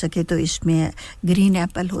अगर हो सके तो इसमें ग्रीन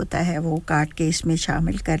एप्पल होता है वो काट के इसमें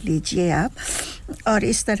शामिल कर लीजिए आप और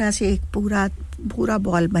इस तरह से एक पूरा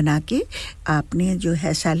बॉल बना के आपने जो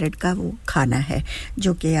है सैलड का वो खाना है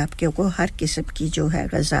जो कि आपके को हर किस्म की जो है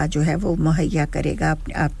ग़िज़ा जो है वो मुहैया करेगा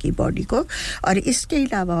आपकी बॉडी को और इसके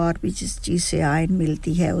अलावा और भी जिस चीज़ से आयरन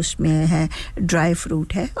मिलती है उसमें है ड्राई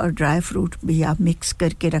फ्रूट है और ड्राई फ्रूट भी आप मिक्स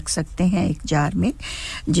करके रख सकते हैं एक जार में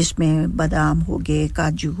जिसमें बादाम हो गए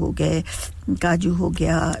काजू हो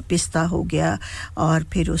गया पिस्ता हो गया और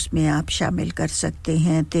फिर उसमें आप शामिल कर सकते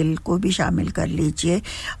हैं तिल को भी शामिल कर लीजिए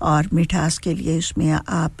और मिठास के लिए उसमें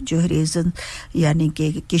आप जो रेज़न यानी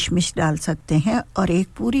कि किशमिश डाल सकते हैं और एक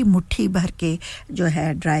पूरी मुट्ठी भर के जो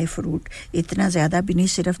है ड्राई फ्रूट इतना ज़्यादा भी नहीं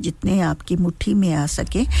सिर्फ जितने आपकी मुट्ठी में आ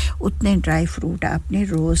सके उतने ड्राई फ्रूट आपने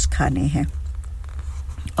रोज़ खाने हैं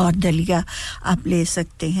और दलिया आप ले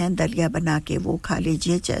सकते हैं दलिया बना के वो खा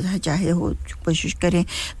लीजिए चाहे हो कोशिश करें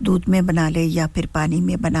दूध में बना ले या फिर पानी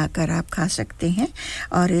में बनाकर आप खा सकते हैं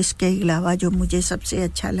और इसके अलावा जो मुझे सबसे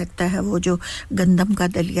अच्छा लगता है वो जो गंदम का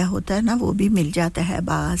दलिया होता है ना वो भी मिल जाता है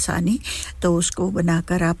आसानी तो उसको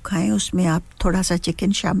बनाकर आप खाएं उसमें आप थोड़ा सा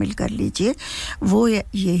चिकन शामिल कर लीजिए वो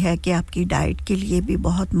ये है कि आपकी डाइट के लिए भी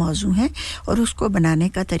बहुत मौजू है और उसको बनाने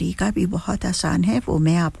का तरीका भी बहुत आसान है वो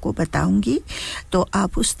मैं आपको बताऊंगी तो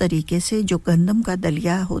आप उस तरीके से जो गंदम का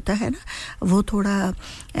दलिया होता है ना वो थोड़ा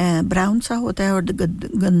ब्राउन सा होता है और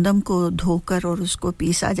गंदम को धोकर और उसको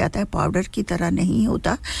पीसा जाता है पाउडर की तरह नहीं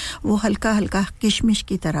होता वो हल्का किशमिश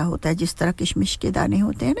की तरह होता है जिस तरह किशमिश के दाने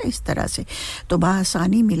होते हैं ना इस तरह से तो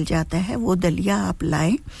आसानी मिल जाता है वो दलिया आप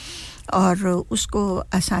लाएं और उसको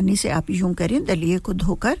आसानी से आप यूं करें दलिए को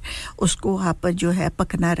धोकर उसको आप जो है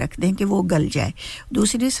पकना रख दें कि वो गल जाए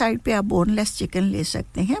दूसरी साइड पे आप बोनलेस चिकन ले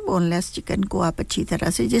सकते हैं बोनलेस चिकन को आप अच्छी तरह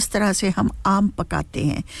से जिस तरह से हम आम पकाते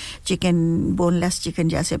हैं चिकन बोनलेस चिकन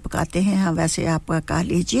जैसे पकाते हैं हाँ वैसे आप पका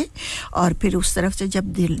लीजिए और फिर उस तरफ से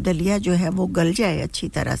जब दलिया जो है वो गल जाए अच्छी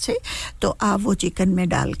तरह से तो आप वो चिकन में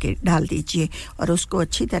डाल दीजिए और उसको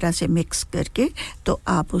अच्छी तरह से मिक्स करके तो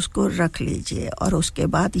आप उसको रख लीजिए और उसके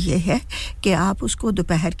बाद ये है कि आप उसको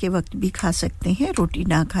दोपहर के वक्त भी खा सकते हैं रोटी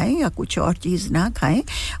ना खाएं या कुछ और चीज़ ना खाएं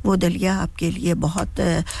वो दलिया आपके लिए बहुत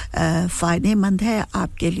फ़ायदेमंद है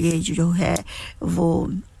आपके लिए जो है वो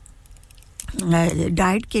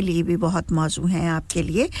डाइट के लिए भी बहुत मौजू हैं आपके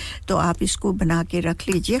लिए तो आप इसको बना के रख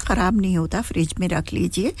लीजिए ख़राब नहीं होता फ्रिज में रख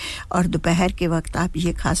लीजिए और दोपहर के वक्त आप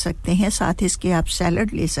ये खा सकते हैं साथ इसके आप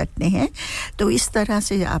सैलड ले सकते हैं तो इस तरह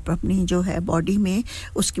से आप अपनी जो है बॉडी में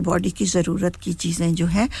उसकी बॉडी की ज़रूरत की चीज़ें जो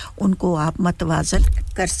हैं उनको आप मतवाज़न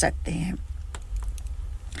कर सकते हैं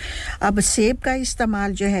अब सेब का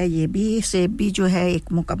इस्तेमाल जो है ये भी सेब भी जो है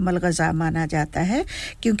एक मुकम्मल ग़िज़ा माना जाता है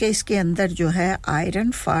क्योंकि इसके अंदर जो है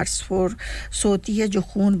आयरन फास्फोरस होती है जो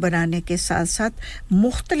खून बनाने के साथ-साथ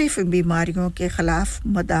मुख्तलिफ बीमारियों के ख़िलाफ़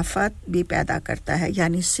मदाफ़ात भी पैदा करता है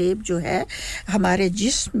यानी सेब जो है हमारे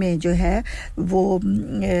जिस्म में जो है वो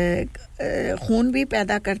खून भी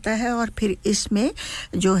पैदा करता है और फिर इसमें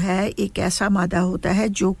जो है एक ऐसा मादा होता है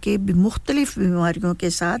जो कि मुख्तलिफ बीमारियों के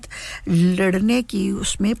साथ लड़ने की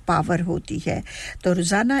उसमें पावर होती है तो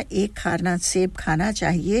रोज़ाना एक खाना सेब खाना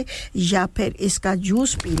चाहिए या फिर इसका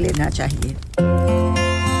जूस पी लेना चाहिए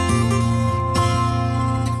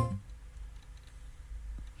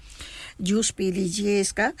जूस पी लीजिए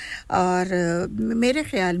इसका और मेरे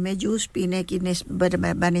ख्याल में जूस पीने की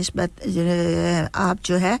बनिस्बत आप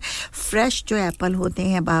जो है फ्रेश जो एप्पल होते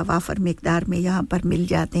हैं वाफर मिकदार में यहाँ पर मिल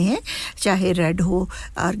जाते हैं चाहे रेड हो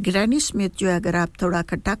और ग्रैनी स्मिथ जो अगर आप थोड़ा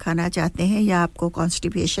खट्टा खाना चाहते हैं या आपको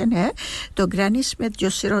कॉन्स्टिपेशन है तो ग्रैनी स्मिथ जो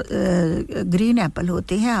ग्रीन एप्पल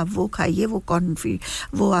होते हैं आप वो खाइए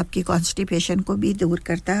वो आपकी कॉन्स्टिपेशन को भी दूर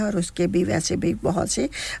करता है और उसके भी वैसे भी बहुत से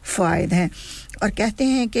फ़ायदे हैं और कहते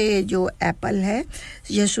हैं कि जो एप्पल है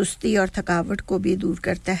ये सुस्ती और थकावट को भी दूर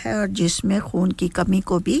करता है और जिसमें खून की कमी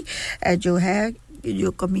को भी जो है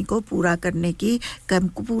जो कमी को पूरा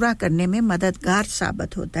करने में मददगार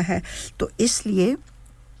साबित होता है तो इसलिए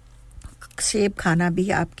सेब खाना भी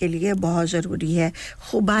आपके लिए बहुत ज़रूरी है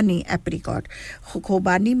खुबानी एप्रिकॉट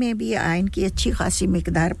खुबानी में भी आयरन की अच्छी खासी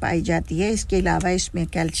मिकदार पाई जाती है इसके अलावा इसमें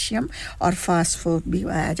कैल्शियम और फास्फोरस भी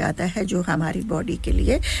पाया जाता है जो हमारी बॉडी के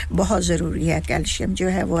लिए बहुत ज़रूरी है कैल्शियम जो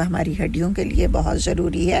है वो हमारी हड्डियों के लिए बहुत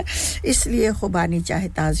ज़रूरी है इसलिए खुबानी चाहे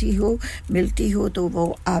ताज़ी हो मिलती हो तो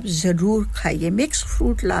वो आप ज़रूर खाइए मिक्स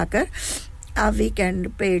फ्रूट लाकर आप वीकेंड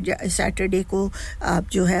पे सैटरडे को आप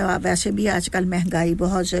जो है वैसे भी आजकल महंगाई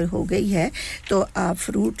बहुत हो गई है तो आप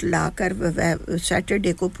फ्रूट लाकर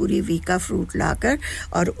सैटरडे को पूरी वीक का फ्रूट लाकर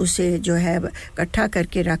और उसे जो है इकट्ठा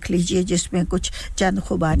करके रख लीजिए जिसमें कुछ चंद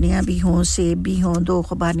खुबानियां भी हों सेब भी हों 2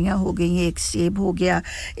 खुबानियां हो गई एक सेब हो गया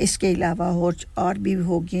इसके अलावा और भी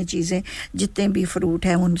हो गई चीजें जितने भी फ्रूट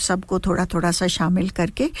हैं उन सब को थोड़ा-थोड़ा सा शामिल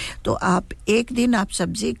करके तो आप एक दिन आप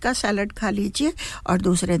सब्जी का सैलेड खा लीजिए और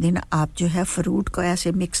दूसरे दिन आप जो है फ्रूट को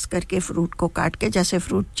ऐसे मिक्स करके फ्रूट को काट के जैसे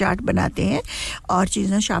फ्रूट चाट बनाते हैं और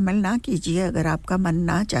चीजें शामिल ना कीजिए अगर आपका मन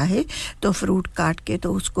ना चाहे तो फ्रूट काट के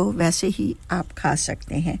तो उसको वैसे ही आप खा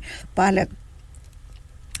सकते हैं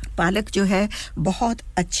पालक जो है बहुत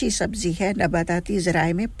अच्छी सब्जी है नबाताती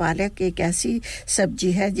ज़राए में पालक एक ऐसी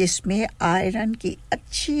सब्जी है जिसमें आयरन की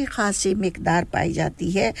अच्छी खासी मिकदार पाई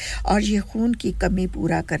जाती है और ये खून की कमी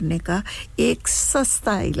पूरा करने का एक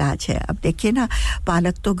सस्ता इलाज है अब देखिए ना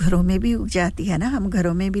पालक तो घरों में भी उग जाती है ना हम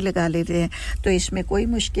घरों में भी लगा लेते हैं तो इसमें कोई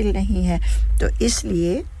मुश्किल नहीं है तो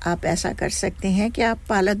इसलिए आप ऐसा कर सकते हैं कि आप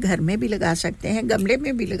पालक घर में भी लगा सकते हैं गमले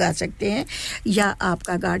में भी लगा सकते हैं या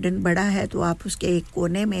आपका गार्डन बड़ा है तो आप उसके एक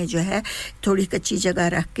कोने में जो है थोड़ी कच्ची जगह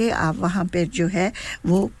रख के आप वहां पे जो है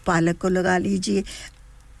वो पालक को लगा लीजिए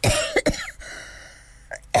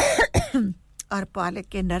और पालक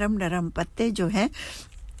के नरम पत्ते जो हैं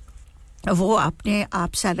वो आपने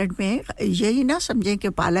आप सैलेड में यही ना समझें कि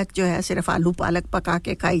पालक जो है सिर्फ आलू पालक पका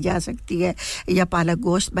के खाई जा सकती है या पालक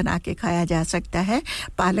गोश्त बना के खाया जा सकता है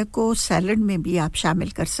पालक को सैलेड में भी आप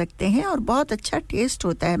शामिल कर सकते हैं और बहुत अच्छा टेस्ट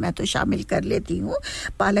होता है मैं तो शामिल कर लेती हूं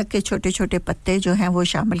पालक के छोटे-छोटे पत्ते जो हैं वो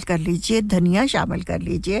शामिल कर लीजिए धनिया शामिल कर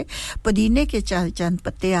लीजिए पुदीने के चंद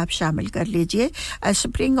पत्ते आप शामिल कर लीजिए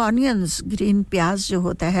स्प्रिंग ऑनियंस ग्रीन प्याज जो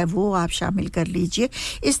होता है वो आप शामिल कर लीजिए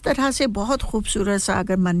इस तरह से बहुत खूबसूरत सा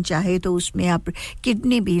अगर मन चाहे तो उसमें आप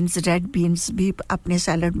किडनी बीन्स रेड बीन्स भी अपने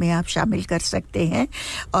सैलेड में आप शामिल कर सकते हैं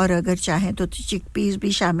और अगर चाहें तो चिकपीस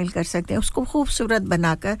भी शामिल कर सकते हैं उसको खूबसूरत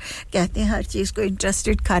बनाकर कहते हैं हर चीज़ को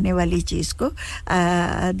इंटरेस्टेड खाने वाली चीज़ को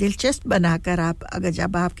दिलचस्प बनाकर आप अगर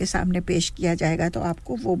जब आपके सामने पेश किया जाएगा तो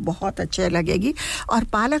आपको वो बहुत अच्छा लगेगी और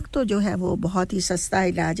पालक तो जो है वो बहुत ही सस्ता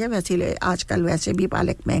इलाज है वैसे आजकल वैसे भी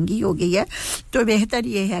पालक महंगी हो गई है तो बेहतर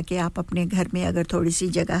ये है कि आप अपने घर में अगर थोड़ी सी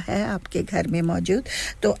जगह है आपके घर में मौजूद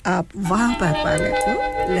तो आप वहां पर पालक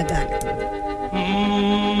को लगा लें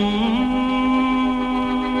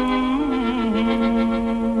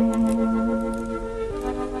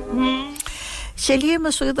चलिए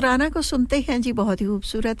मसूद राना को सुनते हैं जी बहुत ही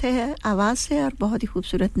खूबसूरत है आवाज से और बहुत ही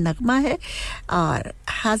खूबसूरत नगमा है और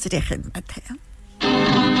हाजिर खिदमत है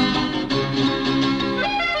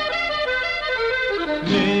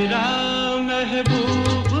मेरा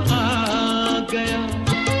महबूब आ गया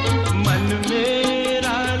मन में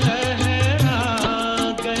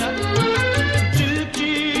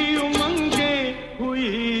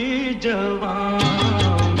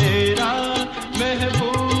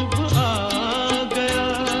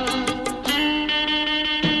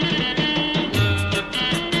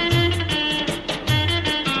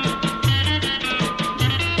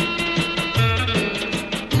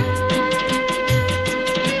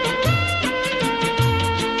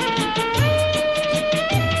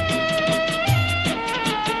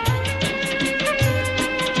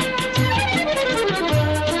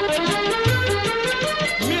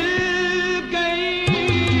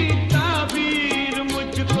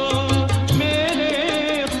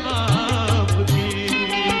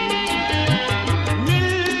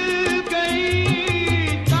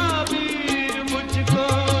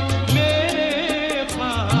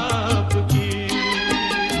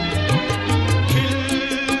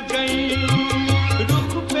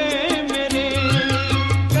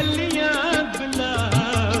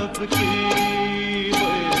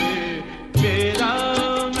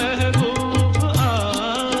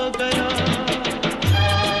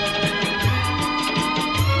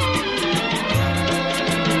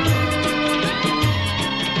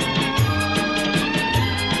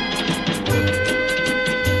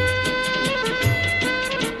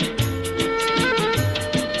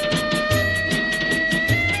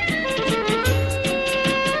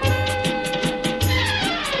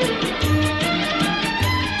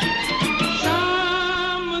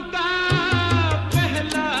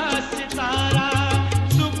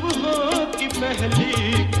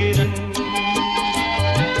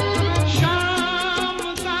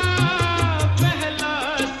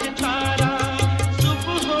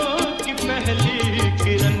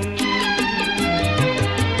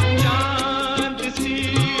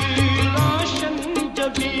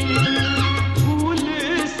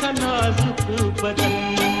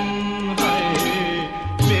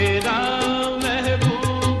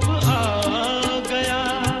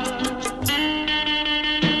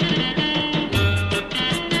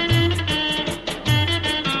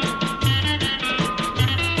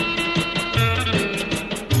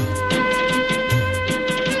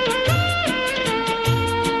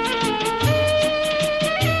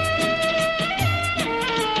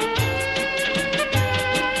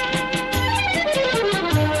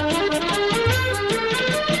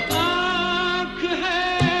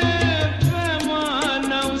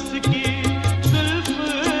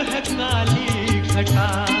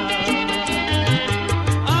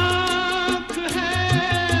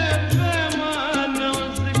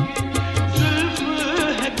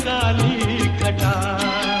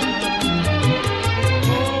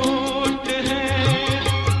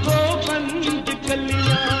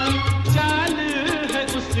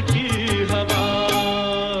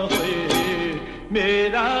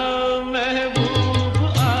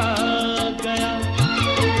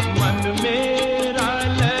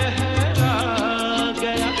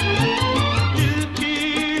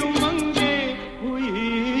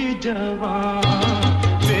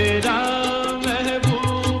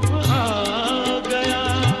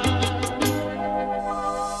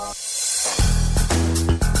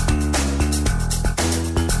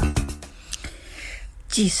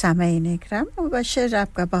जी सामईन इकराम मुबशर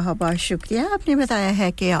आपका बहुत-बहुत शुक्रिया आपने बताया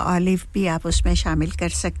है कि ऑलिव भी आप उसमें शामिल कर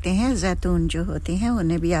सकते हैं जैतून जो होते हैं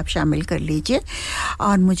उन्हें भी आप शामिल कर लीजिए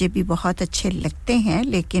और मुझे भी बहुत अच्छे लगते हैं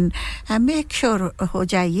लेकिन मेक श्योर हो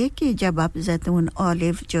जाइए कि जब आप जैतून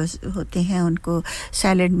ऑलिव जो होते हैं उनको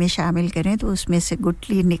सैलेड में शामिल करें तो उसमें से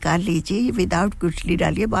गुठली निकाल लीजिए विदाउट गुठली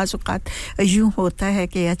डालिए बाज़ औक़ात यूं होता है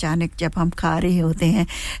कि अचानक जब हम खा रहे होते हैं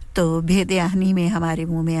तो बेदयानी में हमारे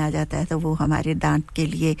मुंह में आ जाता है तो वो हमारे दांत के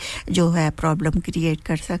लिए जो है प्रॉब्लम क्रिएट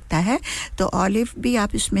कर सकता है तो ऑलिव भी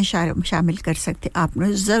आप इसमें शामिल कर सकते हैं आप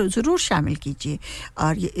ज़रूर शामिल कीजिए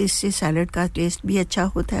और ये इससे सैलेड का टेस्ट भी अच्छा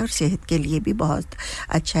होता है और सेहत के लिए भी बहुत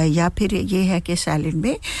अच्छा है या फिर ये है कि सैलेड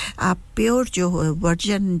में आप प्योर जो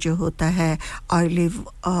वर्जन जो होता है ऑलिव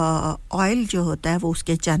ऑयल जो होता है वो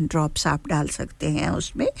उसके चंद ड्रॉप्स आप डाल सकते हैं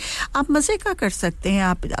उसमें आप मज़े का कर सकते हैं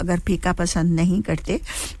आप अगर फीका पसंद नहीं करते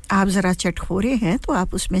आप ज़रा चटखोरे हैं तो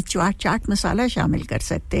आप उसमें चाट मसाला शामिल कर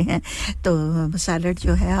सकते हैं तो सैलेड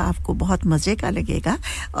जो है आपको बहुत मज़े का लगेगा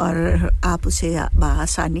और आप उसे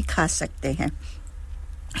आसानी खा सकते हैं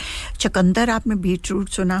चुकंदर आपने बीटरूट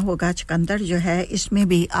सुना होगा चुकंदर जो है इसमें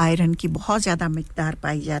भी आयरन की बहुत ज़्यादा मिक़दार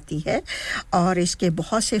पाई जाती है और इसके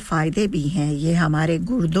बहुत से फ़ायदे भी हैं ये हमारे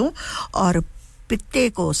गुर्दों और पित्ते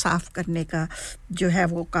को साफ करने का जो है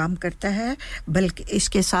वो काम करता है बल्कि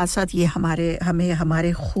इसके साथ-साथ ये हमें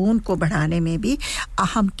हमारे खून को बढ़ाने में भी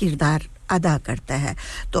अहम किरदार अदा करता है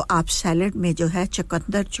तो आप सैलेड में जो है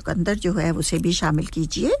चुकंदर जो है उसे भी शामिल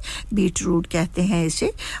कीजिए बीटरूट कहते हैं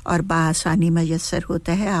इसे और बासानी मयस्सर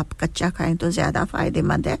होता है आप कच्चा खाएं तो ज़्यादा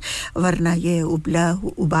फ़ायदेमंद है वरना ये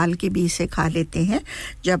उबाल के भी इसे खा लेते हैं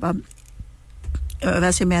जब हम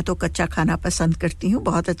वैसे मैं तो कच्चा खाना पसंद करती हूँ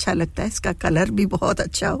बहुत अच्छा लगता है इसका कलर भी बहुत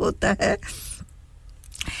अच्छा होता है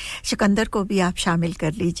चुकंदर को भी आप शामिल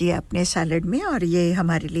कर लीजिए अपने सैलेड में और ये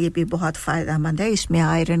हमारे लिए भी बहुत फ़ायदेमंद है इसमें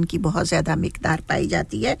आयरन की बहुत ज़्यादा मिक़दार पाई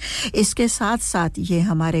जाती है इसके साथ-साथ ये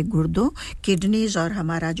हमारे गुर्दों किडनीज और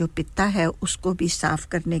हमारा जो पित्ता है उसको भी साफ़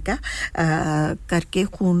करने का करके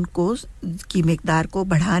खून को की मिक़दार को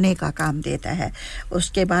बढ़ाने का काम देता है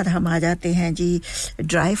उसके बाद हम आ जाते हैं जी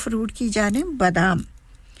ड्राई फ्रूट की जानिब बादाम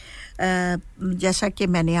जैसा कि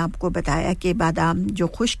मैंने आपको बताया कि बादाम जो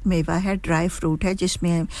खुश्क मेवा है ड्राई फ्रूट है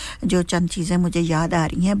जिसमें जो चंद चीज़ें मुझे याद आ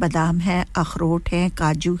रही हैं बादाम है अखरोट है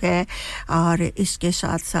काजू है और इसके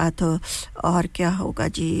साथ-साथ और क्या होगा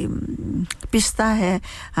जी पिस्ता है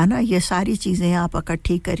ना ये सारी चीज़ें आप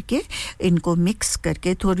इकट्ठी करके इनको मिक्स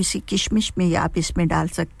करके थोड़ी सी किशमिश में आप इसमें डाल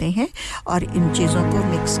सकते हैं और इन चीज़ों को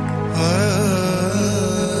मिक्स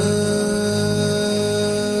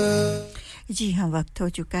जी हाँ वक्त हो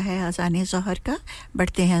चुका है अज़ान ज़ोहर का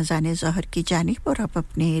बढ़ते हैं अज़ान ज़ोहर की जानिब और आप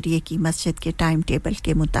अपने एरिया की मस्जिद के टाइम टेबल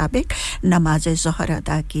के मुताबिक नमाज ज़ोहर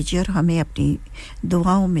अदा कीजिए और हमें अपनी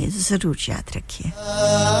दुआओं में ज़रूर याद रखिए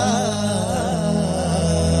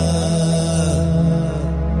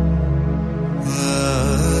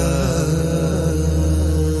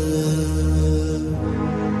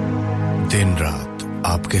दिन रात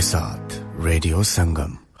आपके साथ रेडियो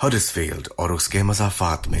संगम हडर्सफील्ड और उसके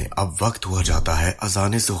मज़ाफ़ात में अब वक्त हुआ जाता है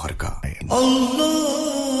अज़ान ज़ोहर का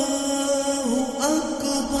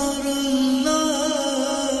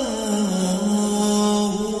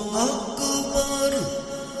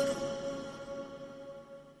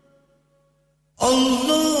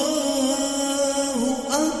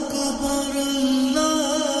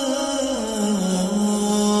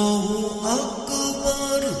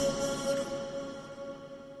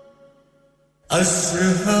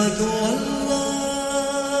أشهد أن لا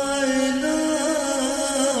إله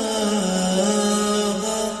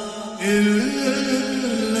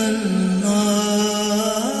إلا الله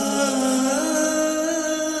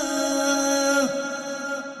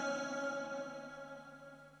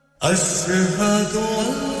أشهد أن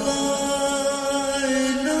لا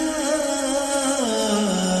إله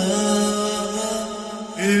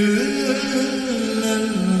إلا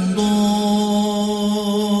الله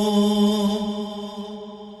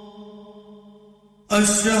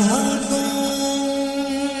أشهد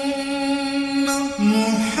أن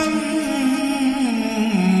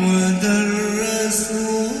محمدًا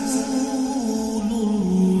رسول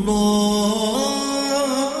الله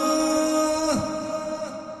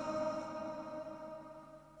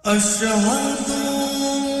أشهد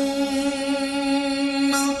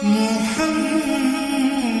أن محمدًا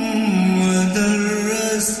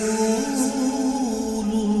رسول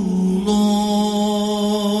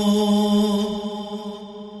الله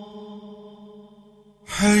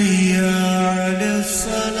حي على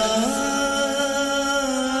الصلاة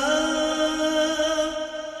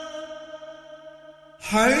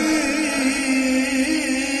حي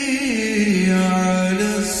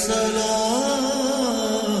على الصلاة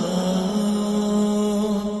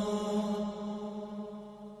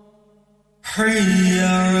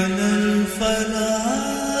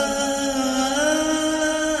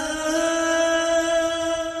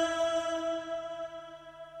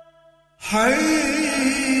حي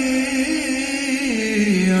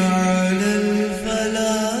على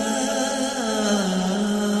الفلاح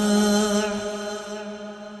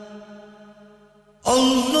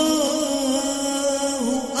الله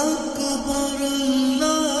أكبر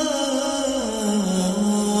الله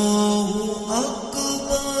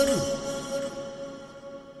أكبر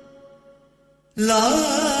لا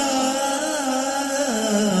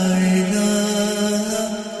إله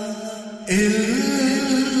إلا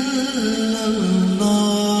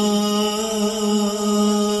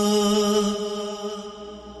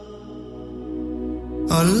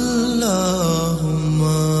الله اللهم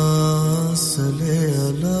صل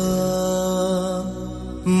على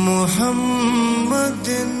محمد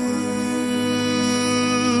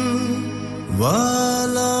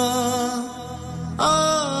وعلى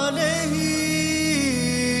آله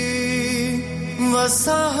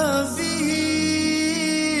وصحبه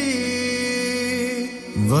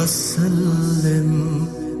وسلم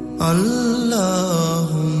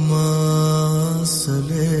اللهم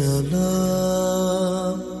صل على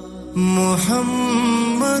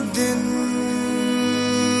محمد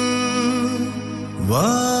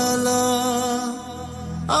وعلى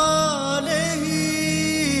آله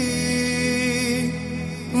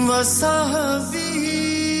وصحبه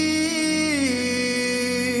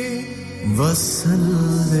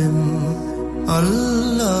وسلم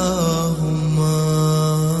اللهم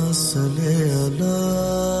صل على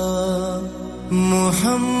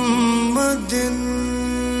محمد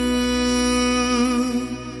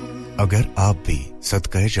अगर आप भी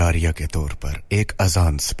सदका जारिया के तौर पर एक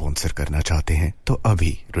अजान स्पॉन्सर करना चाहते हैं तो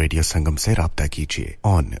अभी रेडियो संगम से राब्ता कीजिए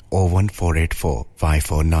on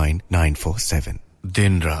 01484549947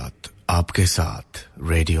 दिन रात आपके साथ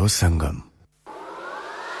रेडियो संगम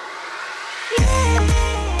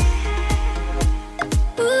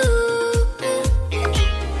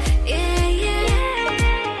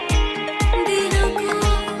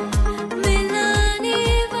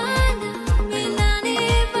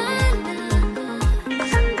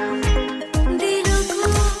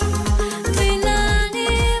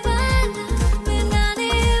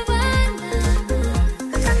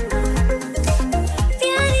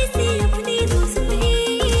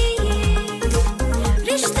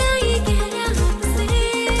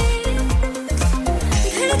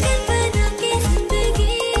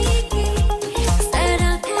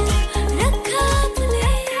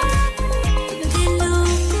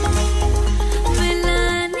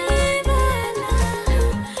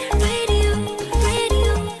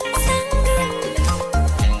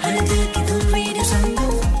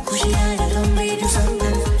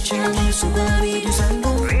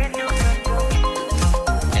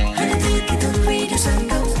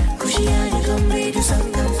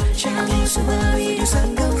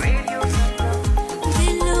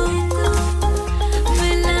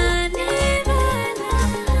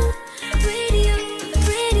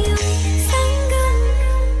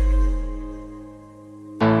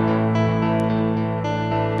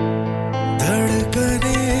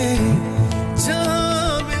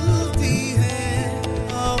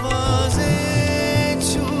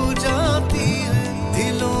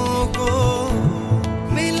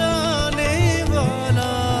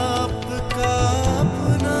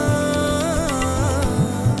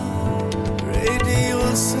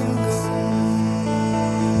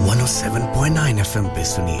FM पे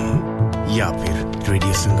सुनिए या फिर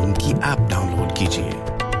रेडियो संगम की ऐप डाउनलोड कीजिए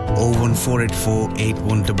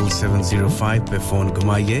 01484817705 पे फोन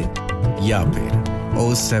घुमाइए या फिर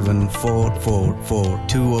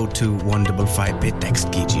 07444202155 पे टेक्स्ट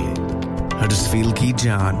कीजिए हडर्सफील्ड की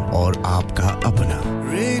जान और आपका अपना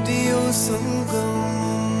radio Sangam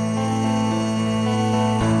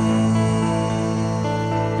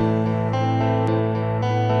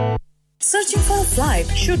Searching for a flight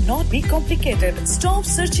should not be complicated. Stop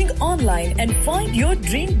searching online and find your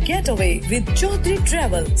dream getaway with Chaudhary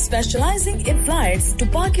Travel, specializing in flights to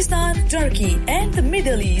Pakistan, Turkey, and the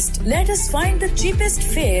Middle East. Let us find the cheapest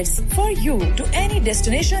fares for you to any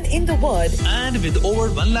destination in the world. And with over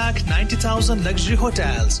 1,90,000 luxury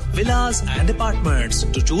hotels, villas, and apartments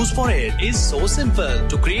to choose for, it is so simple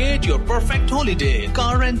to create your perfect holiday.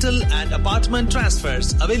 Car rental and apartment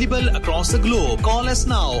transfers available across the globe. Call us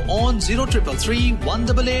now on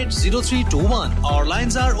 0333-188-0321. Our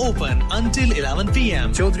lines are open until 11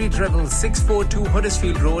 p.m. Chaudhary Travel, 642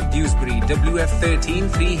 Huddersfield Road, Dewsbury, WF13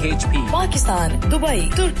 3HP. Pakistan, Dubai,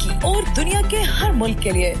 तुर्की और दुनिया के हर मुल्क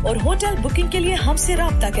के लिए और hotel booking के लिए हमसे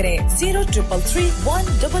राब्ता करें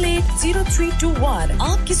 0333-188-0321.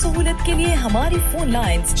 आपकी सहूलियत के लिए हमारी फोन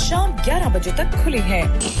लाइंस शाम 11 बजे तक खुली हैं.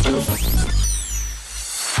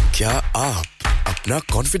 क्या आप अपना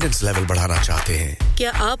कॉन्फिडेंस लेवल बढ़ाना चाहते हैं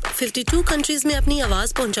क्या आप 52 कंट्रीज में अपनी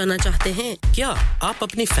आवाज पहुंचाना चाहते हैं क्या आप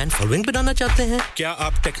अपनी फैन फॉलोइंग बनाना चाहते हैं क्या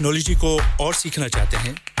आप टेक्नोलॉजी को और सीखना चाहते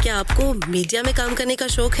हैं क्या आपको मीडिया में काम करने का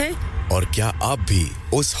शौक है और क्या आप भी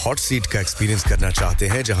उस हॉट सीट का एक्सपीरियंस करना चाहते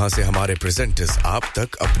हैं जहां से हमारे प्रेजेंटर्स आप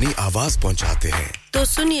तक अपनी आवाज पहुंचाते हैं तो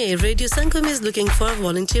सुनिए radio Sangam is looking for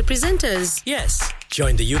volunteer presenters Yes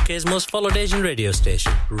join the UK's most followed Asian radio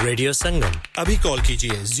station Radio Sangam अभी कॉल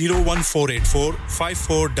कीजिए 01484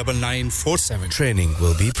 549947 Training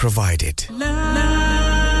will be provided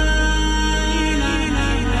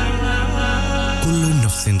Kullu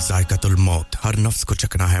नफ्सिन जायकातुल मौत हर नफ्स को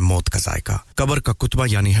चखना है मौत का जायका कब्र का कुतबा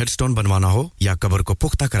यानी हेडस्टोन बनवाना हो या कब्र को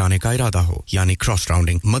पुख्ता कराने का इरादा हो यानी cross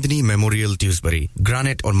rounding Madni memorial Dewsbury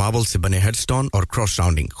granite और मार्बल से बने हेडस्टोन और क्रॉस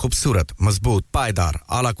राउंडिंग खूबसूरत मजबूत पायदार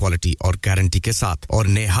आला क्वालिटी और गारंटी के साथ और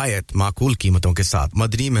निहायत माकूल कीमतों के साथ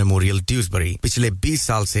मदनी मेमोरियल ड्यूसबरी पिछले 20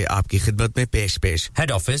 साल से आपकी खिदमत में पेश head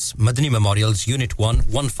office Madni memorials unit 1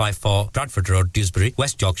 154 Bradford road Dewsbury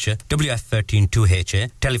West Yorkshire WF13 2HA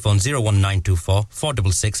telephone 01924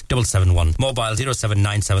 466 mobile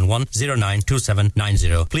 07971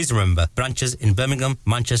 092790 please remember branches in Birmingham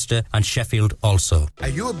Manchester and Sheffield also Are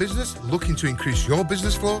you a business looking to increase your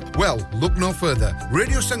business flow well look no further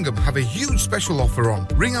Radio Sangam have a huge special offer on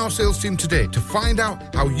ring our sales team today to find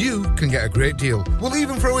out how you can get a great deal we'll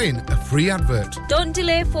even throw in a free advert don't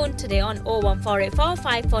delay phone today on 01484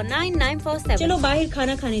 549 947 चलो बाहर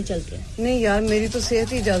खाना खाने चलते हैं नहीं यार मेरी तो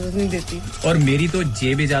सेहत ही इजाजत नहीं देती और मेरी तो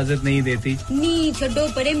जेब इजाजत नहीं देती नहीं छोड़ो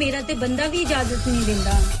परे मेरा ते बंदा भी इजाजत नहीं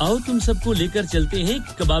देता आओ तुम सबको लेकर चलते हैं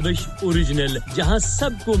कबाबिश ओरिजिनल जहां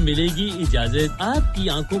सबको मिलेगी इजाजत आपकी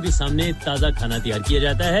आंखों के सामने ताजा खाना तैयार किया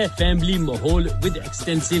जाता है फैमिली माहौल with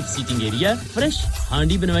extensive seating area fresh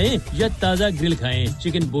handi बनवाएं या ताजा ग्रिल खाएं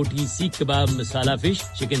chicken boti seekh kebab masala fish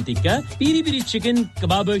chicken tikka peri peri chicken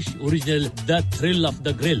Kababish original the thrill of the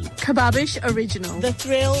grill Kababish Original The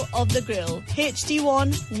Thrill of the Grill HD1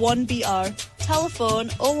 1BR Telephone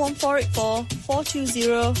 01484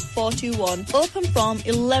 420 421 Open from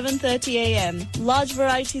 11:30 a.m. Large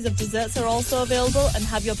varieties of desserts are also available and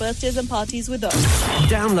have your birthdays and parties with us.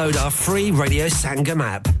 Download our free Radio Sangam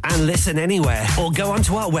app and listen anywhere or go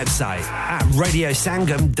onto our website at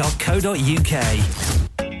radiosangam.co.uk.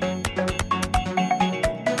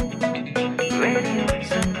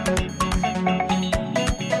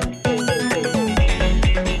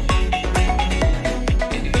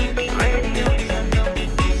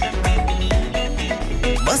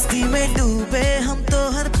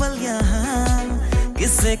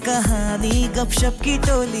 किससे कहानी गपशप की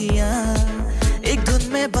टोलियां एक धुन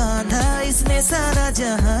में बांधा इसने सारा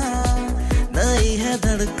जहां नई है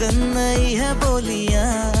धड़कन नई है बोलियां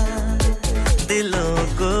दिलों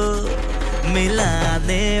को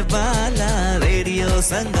मिलाने वाला रेडियो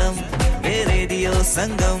संगम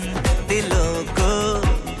दिलों को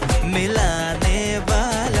मिलाने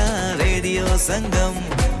वाला रेडियो संगम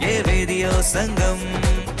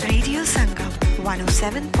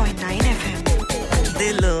 107.9 FM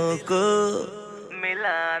दिलों को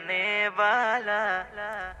मिलाने वाला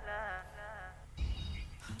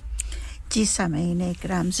जी सामईन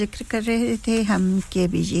इकराम जिक्र कर रहे थे हम के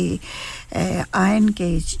भी ये आयरन के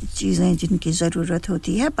चीज़ें जिनकी ज़रूरत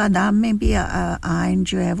होती है बादाम में भी आयरन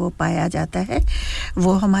जो है वो पाया जाता है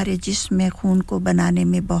वो हमारे जिस्म में खून को बनाने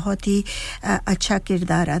में बहुत ही अच्छा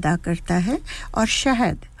किरदार अदा करता है और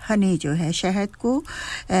शहद हनी जो है शहद को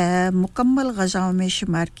मुकम्मल ग़िज़ाओं में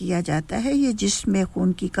शुमार किया जाता है ये जिस्म में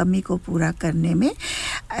खून की कमी को पूरा करने में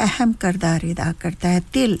अहम किरदार अदा करता है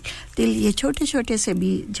तिल ये छोटे-छोटे से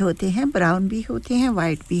बीज होते हैं ब्राउन भी होते हैं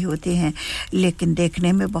वाइट भी होते हैं लेकिन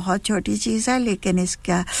देखने में बहुत छोटी चीज़ है लेकिन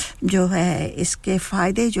इसका जो है इसके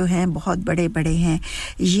फ़ायदे जो हैं बहुत बड़े-बड़े हैं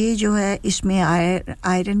ये जो है इसमें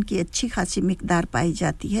आयरन की अच्छी खासी मिक़दार पाई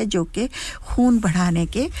जाती है जो कि खून बढ़ाने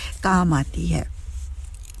के काम आती है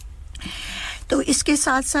तो इसके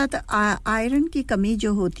साथ-साथ आयरन की कमी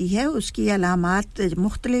जो होती है उसकी अलामात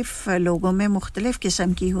मुख्तलिफ लोगों में मुख्तलिफ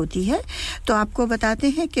किस्म की होती है तो आपको बताते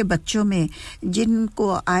हैं कि बच्चों में जिनको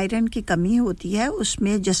आयरन की कमी होती है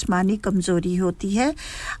उसमें जिस्मानी कमज़ोरी होती है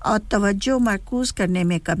और तवज्जो मरकूज़ करने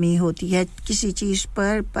में कमी होती है किसी चीज़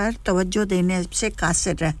पर तवज्जो देने से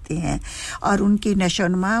कासिर रहते हैं और उनकी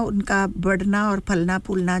नशोनुमा उनका बढ़ना और फलना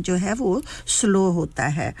फूलना जो है वो स्लो होता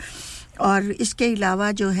है اور اس کے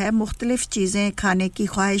علاوہ جو ہے مختلف چیزیں کھانے کی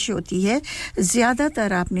خواہش ہوتی ہے زیادہ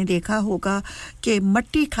تر آپ نے دیکھا ہوگا کہ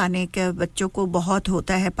مٹی کھانے کے بچوں کو بہت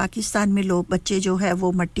ہوتا ہے پاکستان میں لوگ بچے جو ہے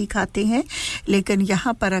وہ مٹی کھاتے ہیں لیکن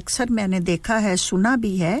یہاں پر اکثر میں نے دیکھا ہے سنا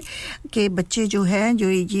بھی ہے کہ بچے جو ہیں جو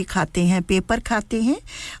یہ کھاتے ہیں پیپر کھاتے ہیں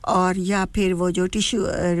اور یا پھر وہ جو ٹیشو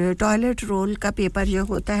ٹوائلٹ رول کا پیپر جو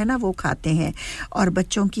ہوتا ہے نا وہ کھاتے ہیں اور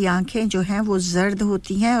بچوں کی آنکھیں جو ہیں وہ زرد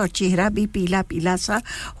ہوتی ہیں اور چہرہ بھی پیلا پیلا سا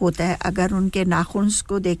ہوتا ہے اگر ان کے ناخن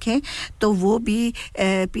کو دیکھیں تو وہ بھی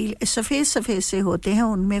سفید سفید سے ہوتے ہیں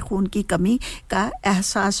ان میں خون کی کمی کا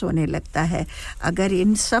احساس ہونے لگتا ہے اگر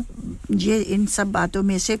ان سب باتوں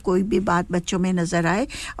میں سے کوئی بھی بات بچوں میں نظر آئے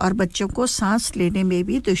اور بچوں کو سانس لینے میں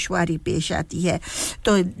بھی دشواری پیش آتی ہے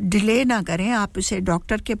تو ڈیلے نہ کریں آپ اسے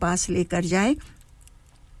ڈاکٹر کے پاس لے کر جائیں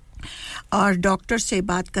اور ڈاکٹر سے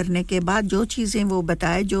بات کرنے کے بعد جو چیزیں وہ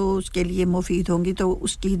بتائے جو اس کے لیے مفید ہوں گی تو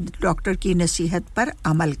اس کی ڈاکٹر کی نصیحت پر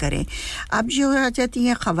عمل کریں اب جو آ جاتی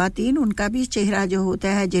ہیں خواتین ان کا بھی چہرہ جو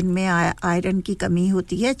ہوتا ہے جن میں آئرن کی کمی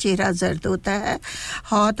ہوتی ہے چہرہ زرد ہوتا ہے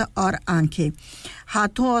ہاتھ اور آنکھیں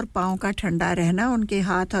ہاتھوں اور پاؤں کا ٹھنڈا رہنا ان کے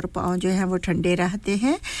ہاتھ اور پاؤں جو ہیں وہ ٹھنڈے رہتے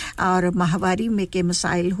ہیں اور ماہواری میں کے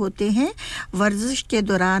مسائل ہوتے ہیں ورزش کے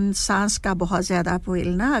دوران سانس کا بہت زیادہ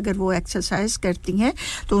پھیلنا اگر وہ ایکسرسائز کرتی ہیں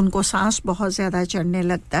تو ان کو سانس بہت زیادہ چڑھنے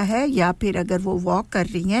لگتا ہے یا پھر اگر وہ واک کر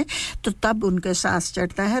رہی ہیں تو تب ان کے سانس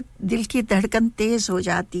چڑھتا ہے دل کی دھڑکن تیز ہو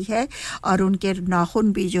جاتی ہے اور ان کے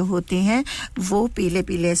ناخن بھی جو ہوتے ہیں وہ پیلے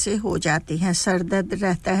پیلے سے ہو جاتے ہیں سر درد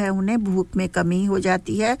رہتا ہے انہیں بھوک میں کمی ہو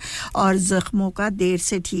جاتی ہے اور زخموں کا دیر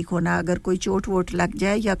سے ٹھیک ہونا اگر کوئی چوٹ ووٹ لگ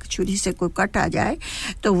جائے یا چھری سے کوئی کٹ آ جائے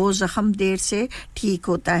تو وہ زخم دیر سے ٹھیک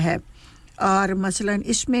ہوتا ہے اور مثلا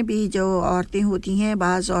اس میں بھی جو عورتیں ہوتی ہیں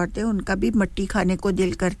بعض عورتیں ان کا بھی مٹی کھانے کو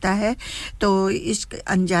دل کرتا ہے تو اس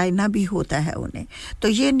انجائنا بھی ہوتا ہے انہیں تو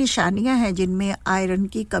یہ نشانیاں ہیں جن میں آئرن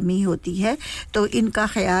کی کمی ہوتی ہے تو ان کا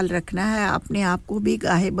خیال رکھنا ہے اپنے آپ کو بھی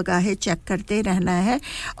گاہے بگاہے چیک کرتے رہنا ہے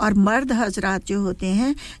اور مرد حضرات جو ہوتے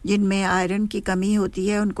ہیں جن میں آئرن کی کمی ہوتی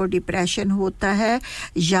ہے ان کو ڈپریشن ہوتا ہے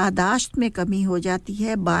یادداشت میں کمی ہو جاتی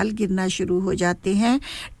ہے بال گرنا شروع ہو جاتے ہیں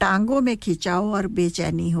ٹانگوں میں کھچاؤ اور بے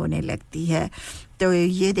چینی ہونے لگتی ہے تو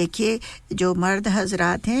یہ دیکھیے جو مرد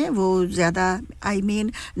حضرات ہیں وہ زیادہ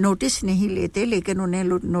نوٹس نہیں لیتے لیکن انہیں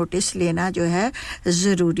نوٹس لینا جو ہے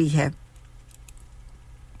ضروری ہے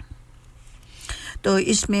تو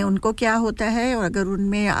اس میں ان کو کیا ہوتا ہے اور اگر ان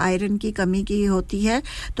میں آئرن کی کمی کی ہوتی ہے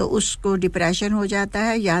تو اس کو ڈپریشن ہو جاتا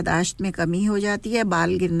ہے یادداشت میں کمی ہو جاتی ہے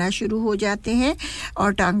بال گرنا شروع ہو جاتے ہیں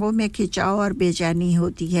اور ٹانگوں میں کھچاؤ اور بے چینی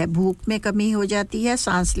ہوتی ہے بھوک میں کمی ہو جاتی ہے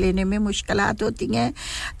سانس لینے میں مشکلات ہوتی ہیں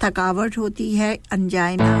تھکاوٹ ہوتی ہے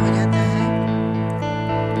انجائنا ہو جاتا ہے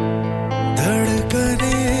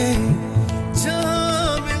دھڑکنیں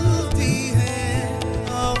جہاں ملتی ہیں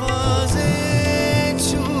آوازیں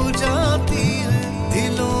چھو جاتی ہیں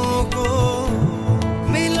دلوں کو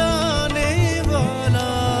ملانے والا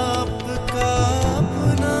آپ کا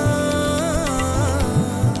اپنا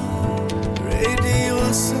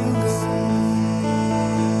ریڈیو سنگم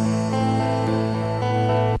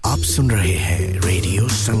آپ سن رہے ہیں ریڈیو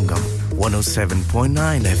سنگم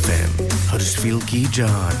 107.9 FM ہرسفیلڈ کی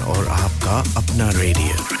جان اور آپ کا اپنا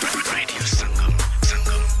ریڈیو سنگم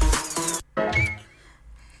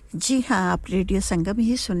جی ہاں آپ ریڈیو سنگم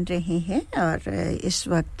ہی سن رہے ہیں اور اس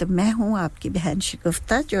وقت میں ہوں آپ کی بہن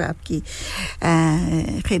شگفتہ جو آپ کی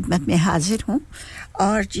خدمت میں حاضر ہوں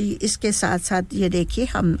اور جی اس کے ساتھ ساتھ یہ دیکھیے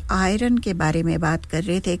ہم آئرن کے بارے میں بات کر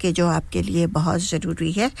رہے تھے کہ جو آپ کے لیے بہت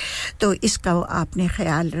ضروری ہے تو اس کا آپ نے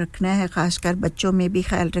خیال رکھنا ہے خاص کر بچوں میں بھی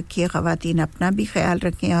خیال رکھیے خواتین اپنا بھی خیال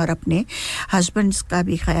رکھیں اور اپنے ہسبینڈز کا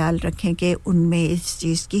بھی خیال رکھیں کہ ان میں اس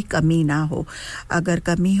چیز کی کمی نہ ہو اگر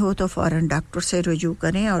کمی ہو تو فوراً ڈاکٹر سے رجوع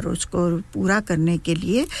کریں اور اس کو پورا کرنے کے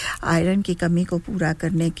لیے آئرن کی کمی کو پورا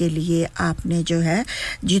کرنے کے لیے آپ نے جو ہے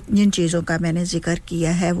جن چیزوں کا میں نے ذکر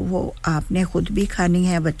کیا ہے وہ آپ نے خود بھی کھانی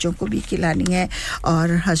ہے بچوں کو بھی کھلانی ہے اور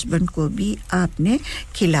ہسبینڈ کو بھی آپ نے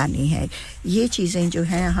کھلانی ہے یہ چیزیں جو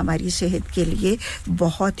ہیں ہماری صحت کے لیے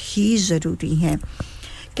بہت ہی ضروری ہیں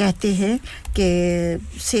کہتے ہیں کہ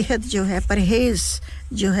صحت جو ہے پرہیز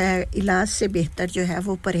جو ہے علاج سے بہتر جو ہے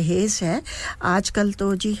وہ پرہیز ہے آج کل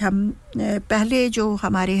تو جی ہم پہلے جو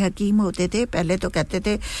ہمارے حکیم ہوتے تھے پہلے تو کہتے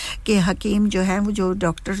تھے کہ حکیم جو ہیں وہ جو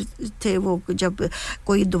ڈاکٹر تھے وہ جب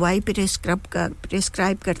کوئی دوائی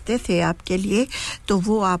پرسکرائب کرتے تھے آپ کے لیے تو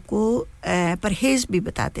وہ آپ کو پرہیز بھی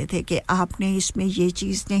بتاتے تھے کہ آپ نے اس میں یہ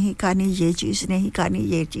چیز نہیں کھانی یہ چیز نہیں کھانی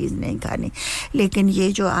یہ چیز نہیں کھانی لیکن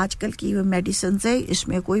یہ جو آج کل کی میڈیسنز ہے اس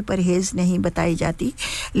میں کوئی پرہیز نہیں بتائی جاتی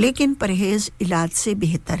لیکن پرہیز علاج سے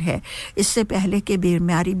बेहतर है इससे पहले कि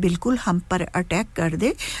बीमारी बिल्कुल हम पर अटैक कर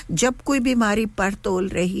दे जब कोई बीमारी पर तोल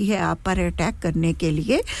रही है आप पर अटैक करने के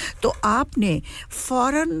लिए तो आपने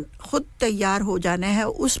फौरन खुद तैयार हो जाना है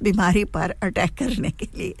उस बीमारी पर अटैक करने के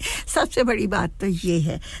लिए सबसे बड़ी बात तो ये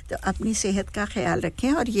है तो अपनी सेहत का ख्याल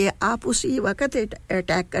रखें और ये आप उसी वक्त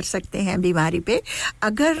अटैक कर सकते हैं बीमारी पे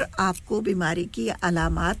अगर आपको बीमारी की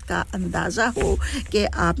अलामात का अंदाज़ा हो कि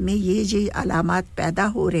आप में ये अलामात पैदा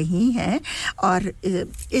हो रही हैं और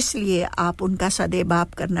इसलिए आप उनका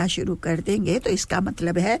सदेबाप करना शुरू कर देंगे तो इसका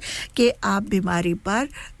मतलब है कि आप बीमारी पर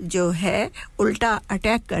जो है उल्टा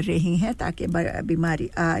अटैक कर रही हैं ताकि बीमारी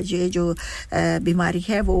ये जो बीमारी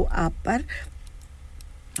है वो आप पर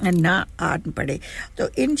ना आन पड़े तो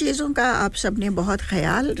इन चीज़ों का आप सब ने बहुत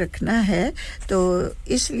ख्याल रखना है तो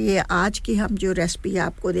इसलिए आज की हम जो रेसिपी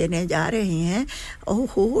आपको देने जा रहे हैं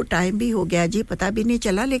ओहो टाइम भी हो गया जी पता भी नहीं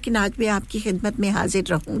चला लेकिन आज मैं आपकी खिदमत में हाजिर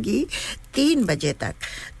रहूँगी 3 बजे तक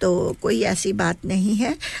तो कोई ऐसी बात नहीं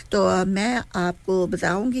है तो मैं आपको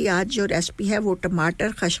बताऊंगी आज जो रेसिपी है वो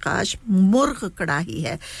टमाटर खशखाश मुर्ग कढ़ाई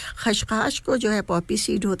है खशखाश को जो है पॉपी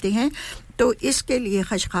सीड होते हैं तो इसके लिए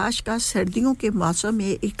खशखाश का सर्दियों के मौसम में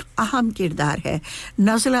एक अहम किरदार है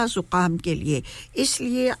नज़ला ज़ुकाम के लिए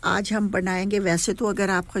इसलिए आज हम बनाएंगे वैसे तो अगर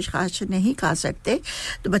आप खशखाश नहीं खा सकते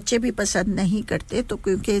तो बच्चे भी पसंद नहीं करते तो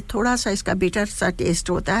क्योंकि थोड़ा सा इसका बिटर सा टेस्ट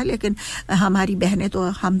होता है लेकिन हमारी बहनें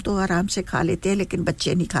तो हम तो आराम से खा लेते हैं लेकिन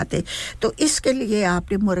बच्चे नहीं खाते तो इसके लिए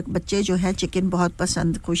आपने मुर्ग बच्चे जो हैं चिकन बहुत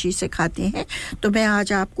पसंद खुशी से खाते हैं तो मैं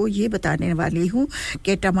आज आपको ये बताने वाली हूँ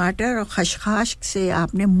कि टमाटर और खशखाश से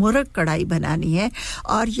आपने मुर्ग कढ़ाई बनानी है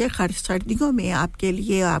और ये सर्दियों में आपके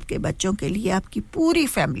लिए आपके बच्चों के लिए आपकी पूरी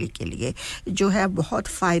फैमिली के लिए जो है बहुत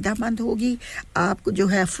फ़ायदेमंद होगी आपको जो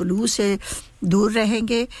है फ्लू से दूर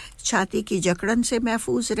रहेंगे छाती की जकड़न से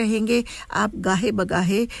महफूज रहेंगे आप गाहे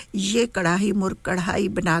बगाहे ये कढ़ाई मुर्ग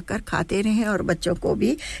कढ़ाई बनाकर खाते रहें और बच्चों को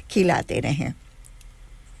भी खिलाते रहें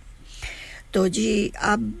तो जी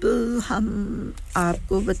अब हम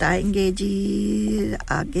आपको बताएंगे जी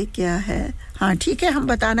आगे क्या है हाँ ठीक है हम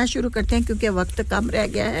बताना शुरू करते हैं क्योंकि वक्त कम रह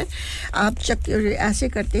गया है आप ऐसे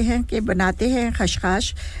करते हैं कि बनाते हैं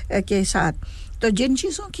खशखाश के साथ तो जिन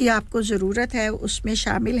चीज़ों की आपको ज़रूरत है उसमें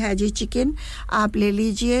शामिल है जी चिकन आप ले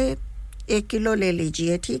लीजिए 1 किलो ले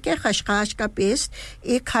लीजिए ठीक है खशखाश का पेस्ट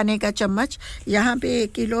 1 खाने का चम्मच यहाँ पे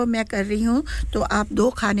 1 किलो मैं कर रही हूँ तो आप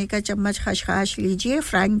 2 खाने का चम्मच खशखाश लीजिए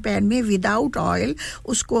फ्राइंग पैन में विदाउट ऑयल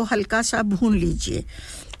उसको हल्का सा भून लीजिए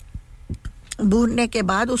भूनने के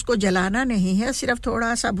बाद उसको जलाना नहीं है सिर्फ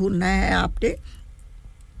थोड़ा सा भूनना है आपने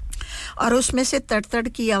और उसमें से तड़-तड़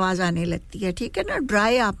की आवाज़ आने लगती है ठीक है ना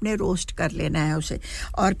ड्राई आपने रोस्ट कर लेना है उसे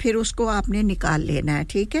और फिर उसको आपने निकाल लेना है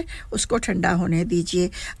ठीक है उसको ठंडा होने दीजिए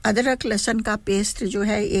अदरक लहसुन का पेस्ट जो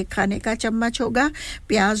है 1 खाने का चम्मच होगा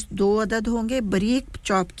प्याज 2 अदद होंगे बारीक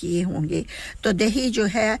चॉप किए होंगे तो दही जो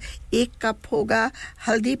है 1 कप होगा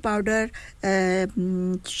हल्दी पाउडर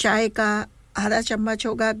चाय का आधा चम्मच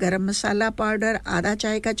होगा गरम मसाला पाउडर आधा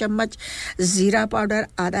चाय का चम्मच जीरा पाउडर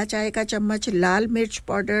आधा चाय का चम्मच लाल मिर्च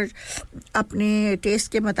पाउडर अपने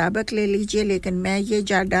टेस्ट के मुताबिक ले लीजिए लेकिन मैं ये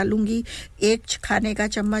जा डालूंगी 1 खाने का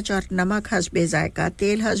चम्मच और नमक हस्बे जायका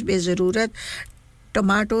तेल हस्बे ज़रूरत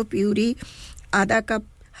टमाटो प्यूरी आधा कप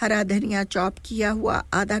हरा धनिया चॉप किया हुआ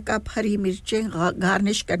आधा कप हरी मिर्चें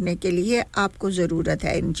गार्निश करने के लिए आपको ज़रूरत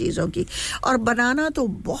है इन चीज़ों की और बनाना तो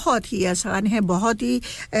बहुत ही आसान है बहुत ही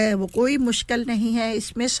वो कोई मुश्किल नहीं है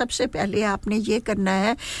इसमें सबसे पहले आपने ये करना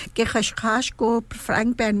है कि खशखाश को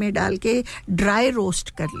फ्राइंग पैन में डाल के ड्राई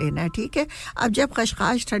रोस्ट कर लेना है ठीक है अब जब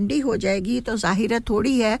खशखाश ठंडी हो जाएगी तो ज़ाहिर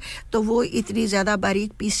थोड़ी है तो वो इतनी ज़्यादा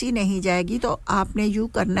बारीक पीसी नहीं जाएगी तो आपने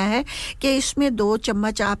यूँ करना है कि इसमें 2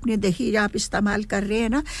 चम्मच आपने दही आप इस्तेमाल कर रहे हैं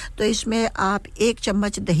ना तो इसमें आप 1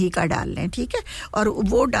 चम्मच दही का डाल लें ठीक है और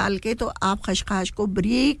वो डाल के तो आप खशखाश को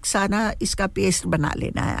बारीक साना इसका पेस्ट बना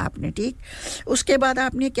लेना है आपने ठीक उसके बाद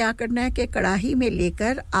आपने क्या करना है कि कढ़ाई में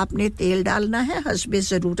लेकर आपने तेल डालना है हस्बे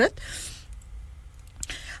ज़रूरत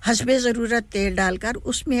तेल डालकर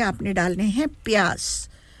उसमें आपने डालने हैं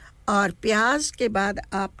प्याज और प्याज के बाद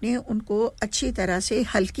आपने उनको अच्छी तरह से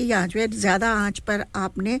हल्की आंच पे ज़्यादा आंच पर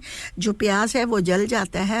आपने जो प्याज है वो जल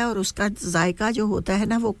जाता है और उसका जायका जो होता है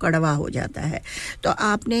ना वो कड़वा हो जाता है तो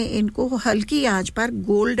आपने इनको हल्की आंच पर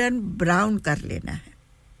गोल्डन ब्राउन कर लेना है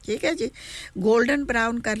ठीक है जी गोल्डन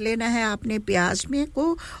ब्राउन कर लेना है आपने प्याज में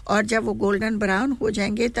को और जब वो गोल्डन ब्राउन हो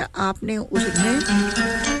जाएंगे तो आपने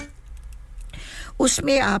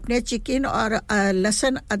उसमें आपने चिकन और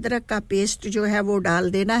लहसुन अदरक का पेस्ट जो है वो डाल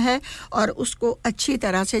देना है और उसको अच्छी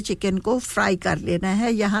तरह से चिकन को फ्राई कर लेना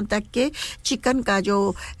है यहां तक कि चिकन का जो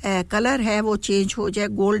कलर है वो चेंज हो जाए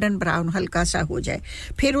गोल्डन ब्राउन हल्का सा हो जाए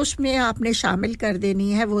फिर उसमें आपने शामिल कर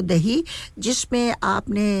देनी है वो दही जिसमें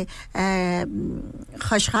आपने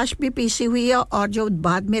खसखस भी पीसी हुई है और जो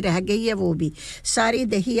बाद में रह गई है वो भी सारी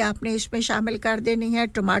दही आपने इसमें शामिल कर देनी है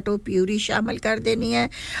टमाटो प्यूरी शामिल कर देनी है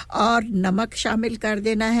और नमक शामिल कर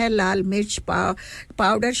देना है लाल मिर्च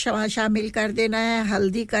पाउडर शामिल कर देना है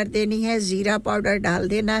हल्दी कर देनी है जीरा पाउडर डाल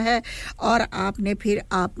देना है और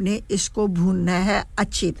आपने इसको भूनना है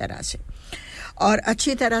अच्छी तरह से और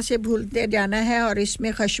अच्छी तरह से भूनते जाना है और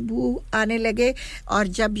इसमें खुशबू आने लगे और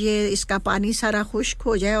जब ये इसका पानी सारा खुश्क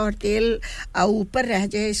हो जाए और तेल ऊपर रह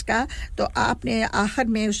जाए इसका तो आपने आखिर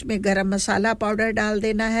में उसमें गरम मसाला पाउडर डाल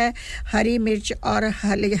देना है हरी मिर्च और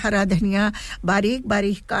हरा धनिया बारीक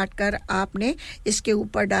बारीक काट कर आपने इसके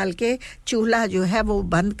ऊपर डाल के चूल्हा जो है वो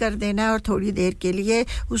बंद कर देना है और थोड़ी देर के लिए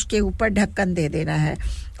उसके ऊपर ढक्कन दे देना है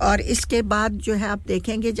और इसके बाद जो है आप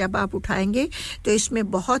देखेंगे जब आप उठाएंगे तो इसमें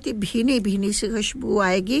बहुत ही भीनी सी खुशबू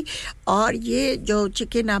आएगी और ये जो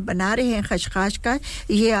चिकन आप बना रहे हैं खसखस का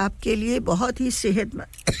ये आपके लिए बहुत ही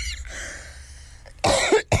सेहतमंद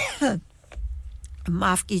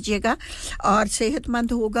माफ कीजिएगा और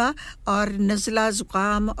सेहतमंद होगा और नज़ला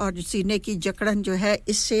जुकाम और सीने की जकड़न जो है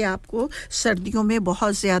इससे आपको सर्दियों में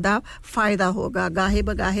बहुत ज़्यादा फ़ायदा होगा गाहे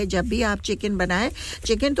बगाहे जब भी आप चिकन बनाएं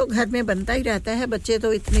चिकन तो घर में बनता ही रहता है बच्चे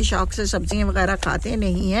तो इतने शौक से सब्जियां वगैरह खाते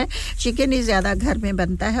नहीं हैं चिकन ही ज़्यादा घर में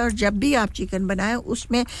बनता है और जब भी आप चिकन बनाएं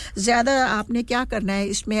उसमें ज़्यादा आपने क्या करना है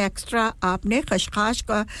इसमें एक्स्ट्रा आपने खसखस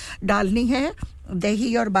का डालनी है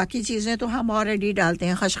दही और बाकी चीजें तो हम ऑलरेडी डालते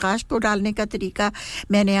हैं खसखस को डालने का तरीका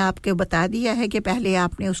मैंने आपको बता दिया है कि पहले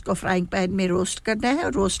आपने उसको फ्राइंग पैन में रोस्ट करना है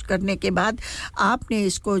और रोस्ट करने के बाद आपने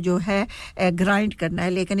इसको जो है ग्राइंड करना है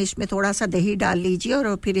लेकिन इसमें थोड़ा सा दही डाल लीजिए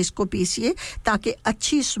और फिर इसको पीसिए ताकि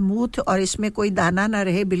अच्छी स्मूथ और इसमें कोई दाना ना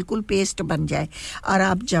रहे बिल्कुल पेस्ट बन जाए और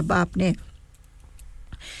आप जब आपने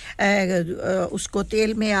उसको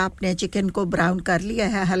तेल में आपने चिकन को ब्राउन कर लिया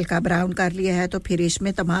है हल्का ब्राउन कर लिया है तो फिर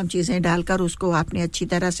इसमें तमाम चीजें डालकर उसको आपने अच्छी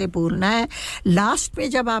तरह से भूनना है लास्ट में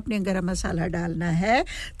जब आपने गरम मसाला डालना है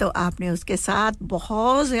तो आपने उसके साथ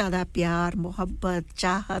बहुत ज़्यादा प्यार मोहब्बत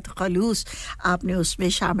चाहत खलूस आपने उसमें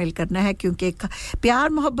शामिल करना है क्योंकि प्यार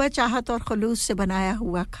मोहब्बत चाहत और खलूस से बनाया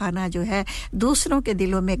हुआ खाना जो है दूसरों के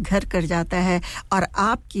दिलों में घर कर जाता है और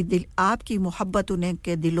आपकी मोहब्बत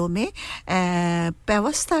उनके दिलों में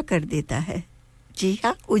व्यवस्था कर देता है जी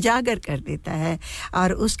हाँ उजागर कर देता है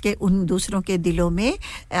और उसके उन दूसरों के दिलों में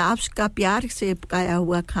आपका प्यार से पकाया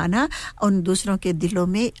हुआ खाना उन दूसरों के दिलों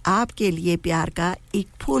में आपके लिए प्यार का एक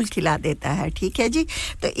फूल खिला देता है ठीक है जी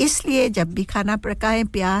तो इसलिए जब भी खाना पकाएं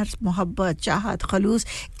प्यार मोहब्बत चाहत खलूस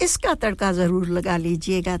इसका तड़का ज़रूर लगा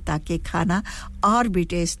लीजिएगा ताकि खाना और भी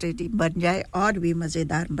टेस्टी बन जाए और भी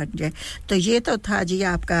मज़ेदार बन जाए तो ये तो था जी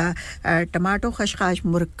आपका टमाटो खसखस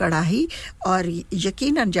मुर्ग कढ़ाई और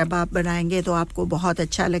यकीनन जब आप बनाएंगे तो आपको बहुत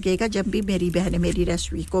अच्छा लगेगा जब भी मेरी बहनें मेरी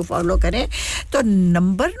रेसिपी को फॉलो करें तो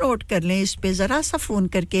नंबर नोट कर लें इस पे ज़रा सा फ़ोन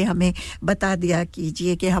करके हमें बता दिया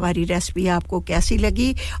कीजिए कि हमारी रेसिपी आपको कैसी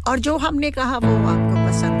लगी और जो हमने कहा वो आपको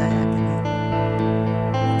पसंद आया कि नहीं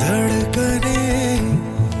धड़कने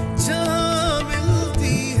जहाँ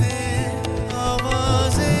मिलती है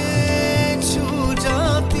आवाज़ें छू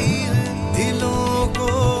जाती है दिलों को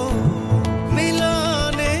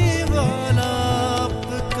मिलाने वाला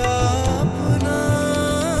आपका अपना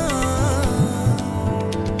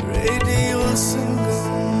रेडियो संगम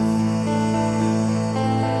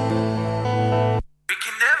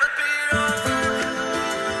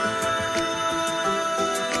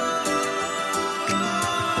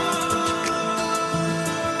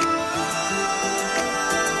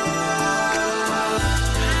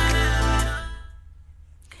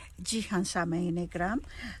जी हाँ सामईन इकराम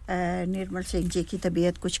निर्मल सिंह जी की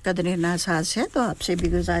तबीयत कुछ कदरे नासाज है तो आपसे भी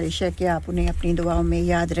गुजारिश है कि आप उन्हें अपनी दुआओं में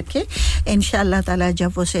याद रखें इंशाअल्लाह ताला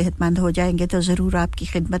जब वो सेहतमंद हो जाएंगे तो ज़रूर आपकी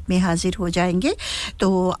खिदमत में हाजिर हो जाएंगे तो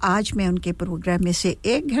आज मैं उनके प्रोग्राम में से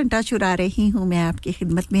 1 घंटा चुरा रही हूँ मैं आपकी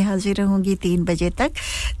खिदमत में हाजिर रहूँगी 3 बजे तक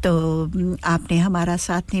तो आपने हमारा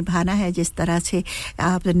साथ निभाना है जिस तरह से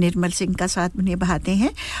आप निर्मल सिंह का साथ निभाते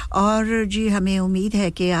हैं और जी हमें उम्मीद है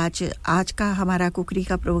कि आज का हमारा कुकरी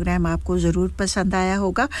का प्रोग्राम आप आपको ज़रूर पसंद आया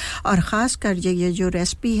होगा और ख़ास कर ये जो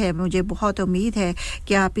रेसिपी है मुझे बहुत उम्मीद है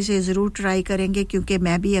कि आप इसे ज़रूर ट्राई करेंगे क्योंकि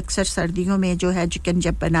मैं भी अक्सर सर्दियों में जो है चिकन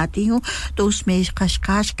जब बनाती हूँ तो उसमें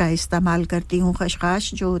खसखस का इस्तेमाल करती हूँ खसखस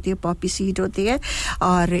जो होती है पॉपी सीड होती है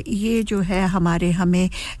और ये जो है हमें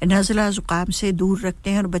नज़ला ज़ुकाम से दूर रखते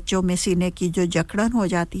हैं और बच्चों में सीने की जो जकड़न हो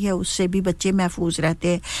जाती है उससे भी बच्चे महफूज रहते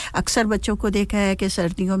हैं अक्सर बच्चों को देखा है कि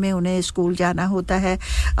सर्दियों में उन्हें स्कूल जाना होता है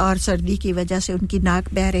और सर्दी की वजह से उनकी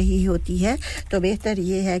नाक बह रही होती है तो बेहतर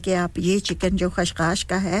ये है कि आप ये चिकन जो खसखस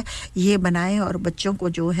का है ये बनाएं और बच्चों को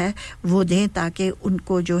जो है वो दें ताकि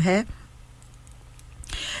उनको जो है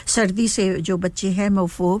सर्दी से जो बच्चे हैं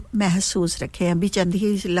वो महसूस रखें अभी चंद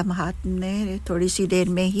ही लम्हात में थोड़ी सी देर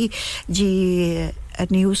में ही जी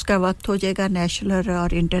न्यूज़ का वक्त हो जाएगा नेशनल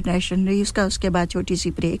और इंटरनेशनल न्यूज़ का उसके बाद छोटी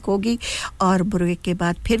सी ब्रेक होगी और ब्रेक के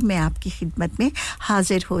बाद फिर मैं आपकी खिदमत में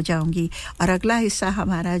हाजिर हो जाऊंगी और अगला हिस्सा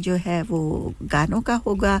हमारा जो है वो गानों का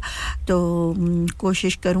होगा तो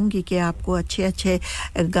कोशिश करूंगी कि आपको अच्छे-अच्छे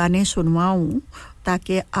गाने सुनवाऊं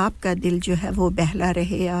ताकि आपका दिल जो है वो बहला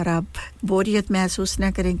रहे और आप बोरियत महसूस ना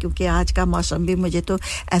करें क्योंकि आज का मौसम भी मुझे तो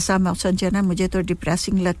ऐसा मौसम जो है मुझे तो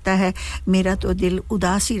डिप्रेसिंग लगता है मेरा तो दिल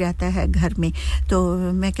उदास ही रहता है घर में तो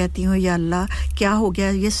मैं कहती हूँ या अल्लाह क्या हो गया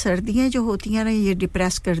ये सर्दियां जो होती हैं ना ये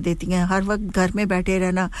डिप्रेस कर देती हैं हर वक्त घर में बैठे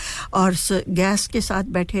रहना और गैस के साथ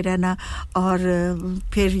बैठे रहना और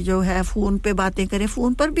फिर जो है फोन पे बातें करें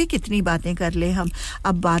फोन पर भी कितनी बातें कर ले हम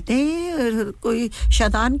अब बातें कोई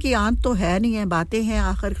शैतान की आंत तो है नहीं है बातें हैं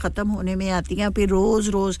आखिर खत्म होने में आती हैं फिर रोज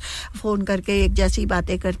फोन करके एक जैसी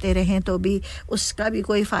बातें करते रहें तो भी उसका भी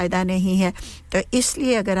कोई फायदा नहीं है तो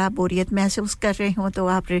इसलिए अगर आप बोरियत महसूस कर रहे हो तो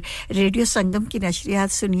आप रेडियो संगम की नशरियात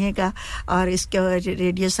सुनिएगा और इसके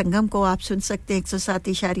रेडियो संगम को आप सुन सकते हैं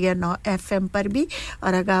 107.9 एफएम पर भी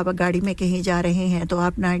और अगर आप गाड़ी में कहीं जा रहे हैं तो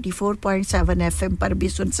आप 94.7 एफएम पर भी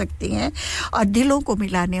सुन सकते हैं और दिलों को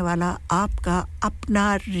मिलाने वाला आपका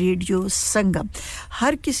अपना रेडियो संगम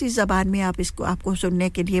हर किसी ज़बान में आप इसको आपको सुनने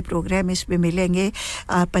के लिए प्रोग्राम इसमें मिलेंगे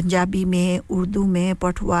पंजाबी में उर्दू में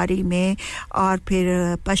पठवारी में और फिर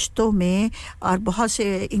पश्तो में और बहुत से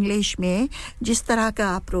इंग्लिश में जिस तरह का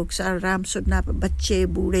आप प्रोग्राम सुनना बच्चे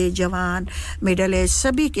बूढ़े जवान मिडिल एज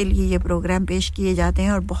सभी के लिए ये प्रोग्राम पेश किए जाते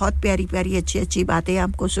हैं और बहुत प्यारी-प्यारी अच्छी-अच्छी बातें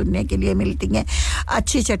आपको सुनने के लिए मिलती हैं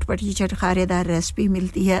अच्छी चटपटी चटखारेदार रेसिपी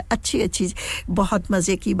मिलती है अच्छी-अच्छी बहुत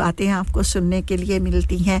मज़े की बातें आपको सुनने के लिए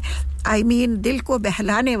मिलती हैं आई मीन दिल को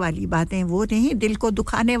बहलाने वाली बातें वो नहीं दिल को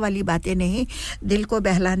दुखाने वाली बातें नहीं दिल को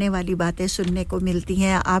बहलाने वाली बातें सुनने को मिलती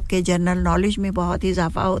हैं आपके जनरल नॉलेज में बहुत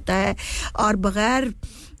इजाफा होता है और बगैर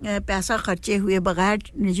पैसा खर्चे हुए बगैर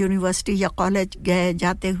यूनिवर्सिटी या कॉलेज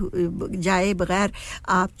जाए बगैर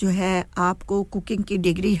आप जो है आपको कुकिंग की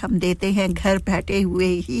डिग्री हम देते हैं घर बैठे हुए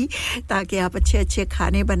ही ताकि आप अच्छे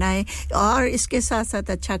खाने बनाएं और इसके साथ-साथ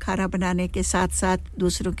अच्छा खाना बनाने के साथ-साथ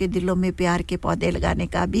दूसरों के दिलों में प्यार के पौधे लगाने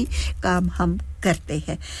का भी काम हम करते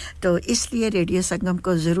हैं तो इसलिए रेडियो संगम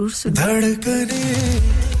को ज़रूर सुनिए धड़कनें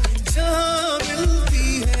जहां मिलती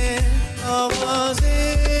है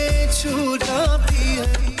आवाजें छू जाती है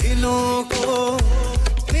दिलों को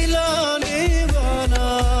मिलाने वाला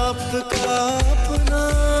आपका अपना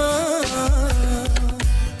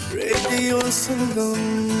radio Sangam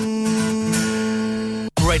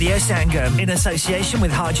Radio Sangam in association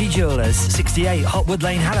with Haji Jewellers 68 Hotwood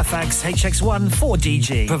Lane Halifax HX1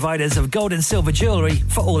 4DG providers of gold and silver jewellery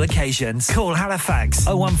for all occasions call Halifax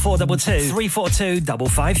 01422 342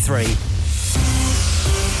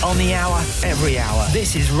 553 on the hour every hour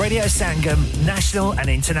this is Radio Sangam national and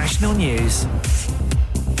international news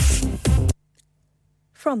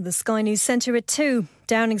From the Sky News Centre at 2,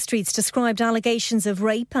 Downing Street's described allegations of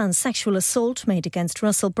rape and sexual assault made against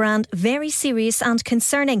Russell Brand very serious and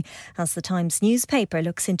concerning as the Times newspaper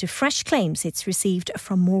looks into fresh claims it's received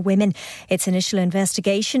from more women. Its initial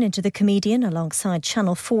investigation into the comedian alongside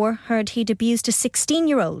Channel 4 heard he'd abused a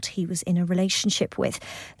 16-year-old he was in a relationship with.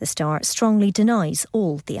 The star strongly denies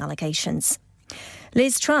all the allegations.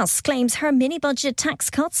 Liz Truss claims her mini-budget tax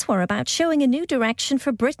cuts were about showing a new direction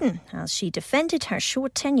for Britain as she defended her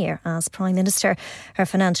short tenure as Prime Minister. Her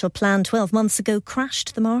financial plan 12 months ago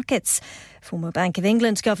crashed the markets. Former Bank of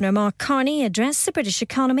England Governor Mark Carney addressed the British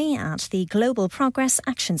economy at the Global Progress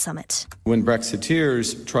Action Summit. When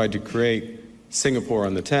Brexiteers tried to create Singapore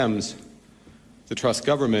on the Thames, the Truss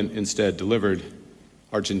government instead delivered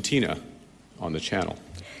Argentina on the Channel.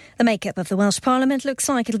 The makeup of the Welsh Parliament looks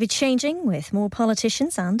like it'll be changing, with more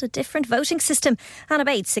politicians and a different voting system. Anna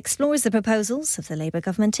Bates explores the proposals of the Labour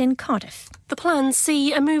government in Cardiff. The plans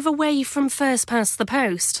see a move away from first past the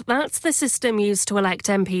post. That's the system used to elect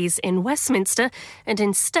MPs in Westminster, and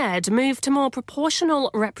instead move to more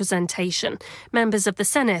proportional representation. Members of the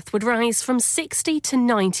Senedd would rise from 60 to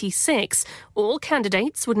 96. All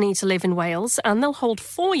candidates would need to live in Wales, and they'll hold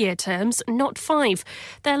 4-year terms, not 5.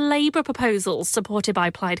 They're Labour proposals supported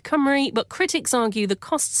by Plaid Cymru, but critics argue the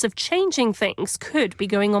costs of changing things could be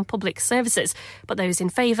going on public services. But those in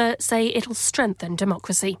favour say it'll strengthen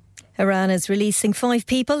democracy. Iran is releasing 5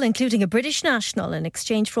 people, including a British national, in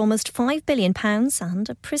exchange for almost £5 billion and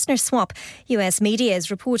a prisoner swap. US media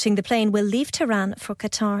is reporting the plane will leave Tehran for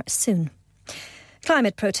Qatar soon.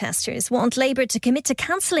 Climate protesters want Labour to commit to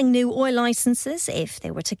cancelling new oil licences if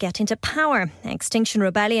they were to get into power. Extinction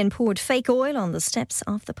Rebellion poured fake oil on the steps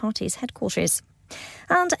of the party's headquarters.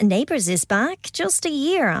 And Neighbours is back just a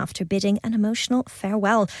year after bidding an emotional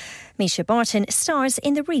farewell. Misha Barton stars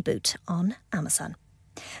in the reboot on Amazon.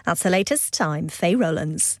 That's the latest. I'm Faye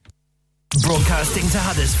Rowlands. Broadcasting to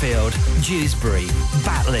Huddersfield, Dewsbury,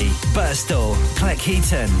 Batley, Birstall,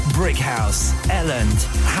 Cleckheaton, Brickhouse, Elland,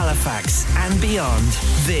 Halifax and beyond.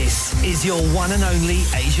 This is your one and only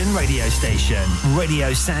Asian radio station.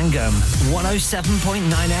 Radio Sangam,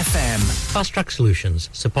 107.9 FM. Fast Track Solutions,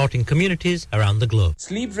 supporting communities around the globe.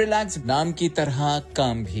 Sleep Relax नाम की तरह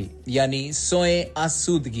काम भी, यानी सोए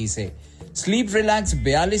आसूदगी से. Sleep relax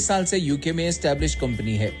 42 साल से यूके में एस्टैब्लिश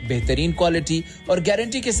कंपनी है बेहतरीन क्वालिटी और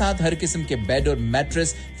गारंटी के साथ हर किस्म के बेड और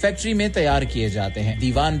मैट्रेस फैक्ट्री में तैयार किए जाते हैं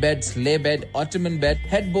divan bed sleigh bed ottoman bed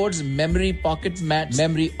headboards memory pocket mat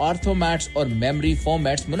memory ortho mats और मेमोरी फोम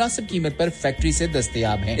मैट्स मुनासिब कीमत पर फैक्ट्री से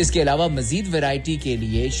दस्तयाब हैं इसके अलावा मजीद वैरायटी के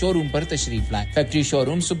लिए शोरूम पर तशरीफ लाएं फैक्ट्री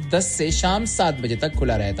शोरूम सुबह 10 से शाम 7 बजे तक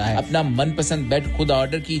खुला रहता है अपना मनपसंद बेड खुद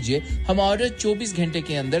ऑर्डर कीजिए हम ऑर्डर 24 घंटे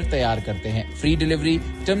के अंदर तैयार करते हैं free delivery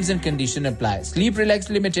terms and condition apply. Sleep Relax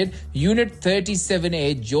Limited, Unit 37A,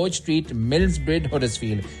 George Street, Millsbridge,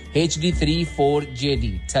 Huddersfield, HD34JD.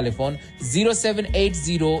 Telephone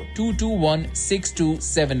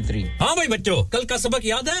 07802216273. हाँ भाई बच्चों, कल का सबक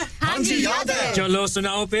याद है? हाँ जी याद है. चलो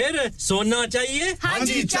सुनाओ फिर. सोना चाहिए? हाँ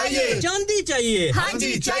जी चाहिए. चांदी चाहिए? हाँ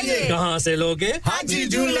जी चाहिए. कहाँ से लोगे? हाँ जी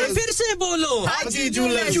जूलर्स. फिर से बोलो. हाँ जी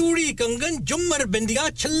जूलर्स. चूड़ी, कंगन, झुमर, बिंदिया,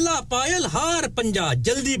 छल्ला, पायल, हार, पंजा.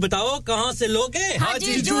 जल्दी बताओ कहाँ से लोगे? हाँ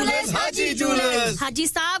जी जूलर्स. हाजी जूलर्स हाजी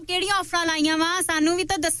साहब केड़ी ऑफर लाईया वा सानू भी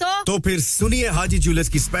तो दसो तो फिर सुनिए हाजी जूलर्स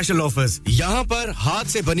की स्पेशल ऑफर्स यहाँ पर हाथ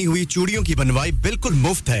से बनी हुई चूड़ियों की बनवाई बिल्कुल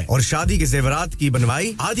मुफ्त है और शादी के जेवरात की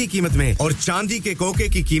बनवाई आधी कीमत में और चांदी के कोके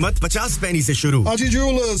की कीमत 50 पैसे से शुरू Haji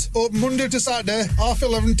jewellers open Monday to Saturday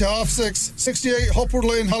 11:30 to 6:30 68 Hopwood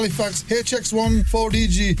Lane Halifax HX1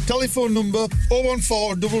 4DG telephone number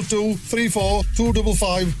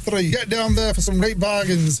 01422342553 get down there for some great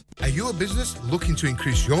bargains. Are you a business looking to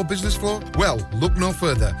increase your business flow? Well, look no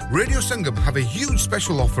further. Radio Sangam have a huge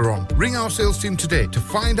special offer on. Ring our sales team today to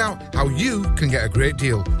find out how you can get a great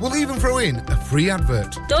deal. We'll even throw in a free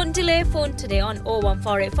advert. Don't delay, phone today on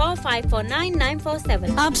 01484 549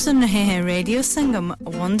 947. आप सुन रहे हैं radio Sangam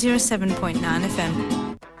 107.9 FM.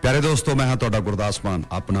 प्यारे दोस्तों मैं हां तोड़ा गुरदास मान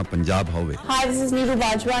अपना पंजाब होवे hi this is Neeru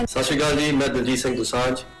Bajwa सत श्री अकाल जी मैं दलजीत सिंह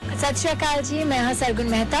दुसांझ सत श्री अकाल जी मैं हां सरगुन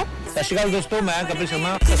मेहता सत श्री अकाल दोस्तों मैं कपिल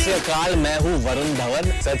शर्मा सत श्री अकाल मैं हूं वरुण धवन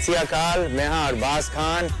सत श्री अकाल मैं हां अरबाज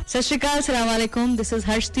खान सत श्री अकाल अस्सलाम वालेकुम this is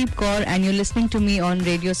Harshdeep Kaur and you are listening to me on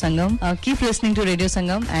radio Sangam keep listening to radio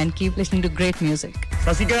Sangam and keep listening to great music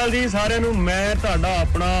सत श्री अकाल जी साਰਿਆਂ ਨੂੰ ਮੈਂ ਤੁਹਾਡਾ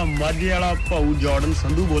ਆਪਣਾ ਮਾਝੇ ਵਾਲਾ ਭਾਊ ਜਾਰਡਨ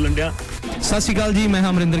ਸੰਧੂ ਬੋਲਣ ਡਿਆ सत श्री अकाल जी मैं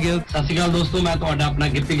अमरिंदर गिल सत श्री अकाल दोस्तों मैं ਤੁਹਾਡਾ ਆਪਣਾ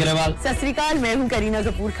ਗਿੱਪੀ ਗਰੇਵਾਲ सत श्री अकाल मैं हूं Kareena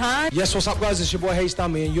Kapoor Khan Yes what's up guys it's your boy Hayes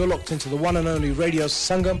Dami and you're locked into the one and only Radio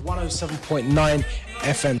Sangam 107.9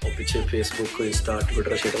 FM पीछे Facebook Insta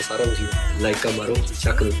Twitter शेयर सारा कुछ लाइक का मारो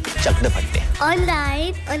चक दे फटते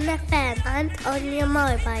online on FM and on your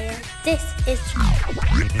mobile this is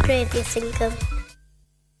Radio Sangam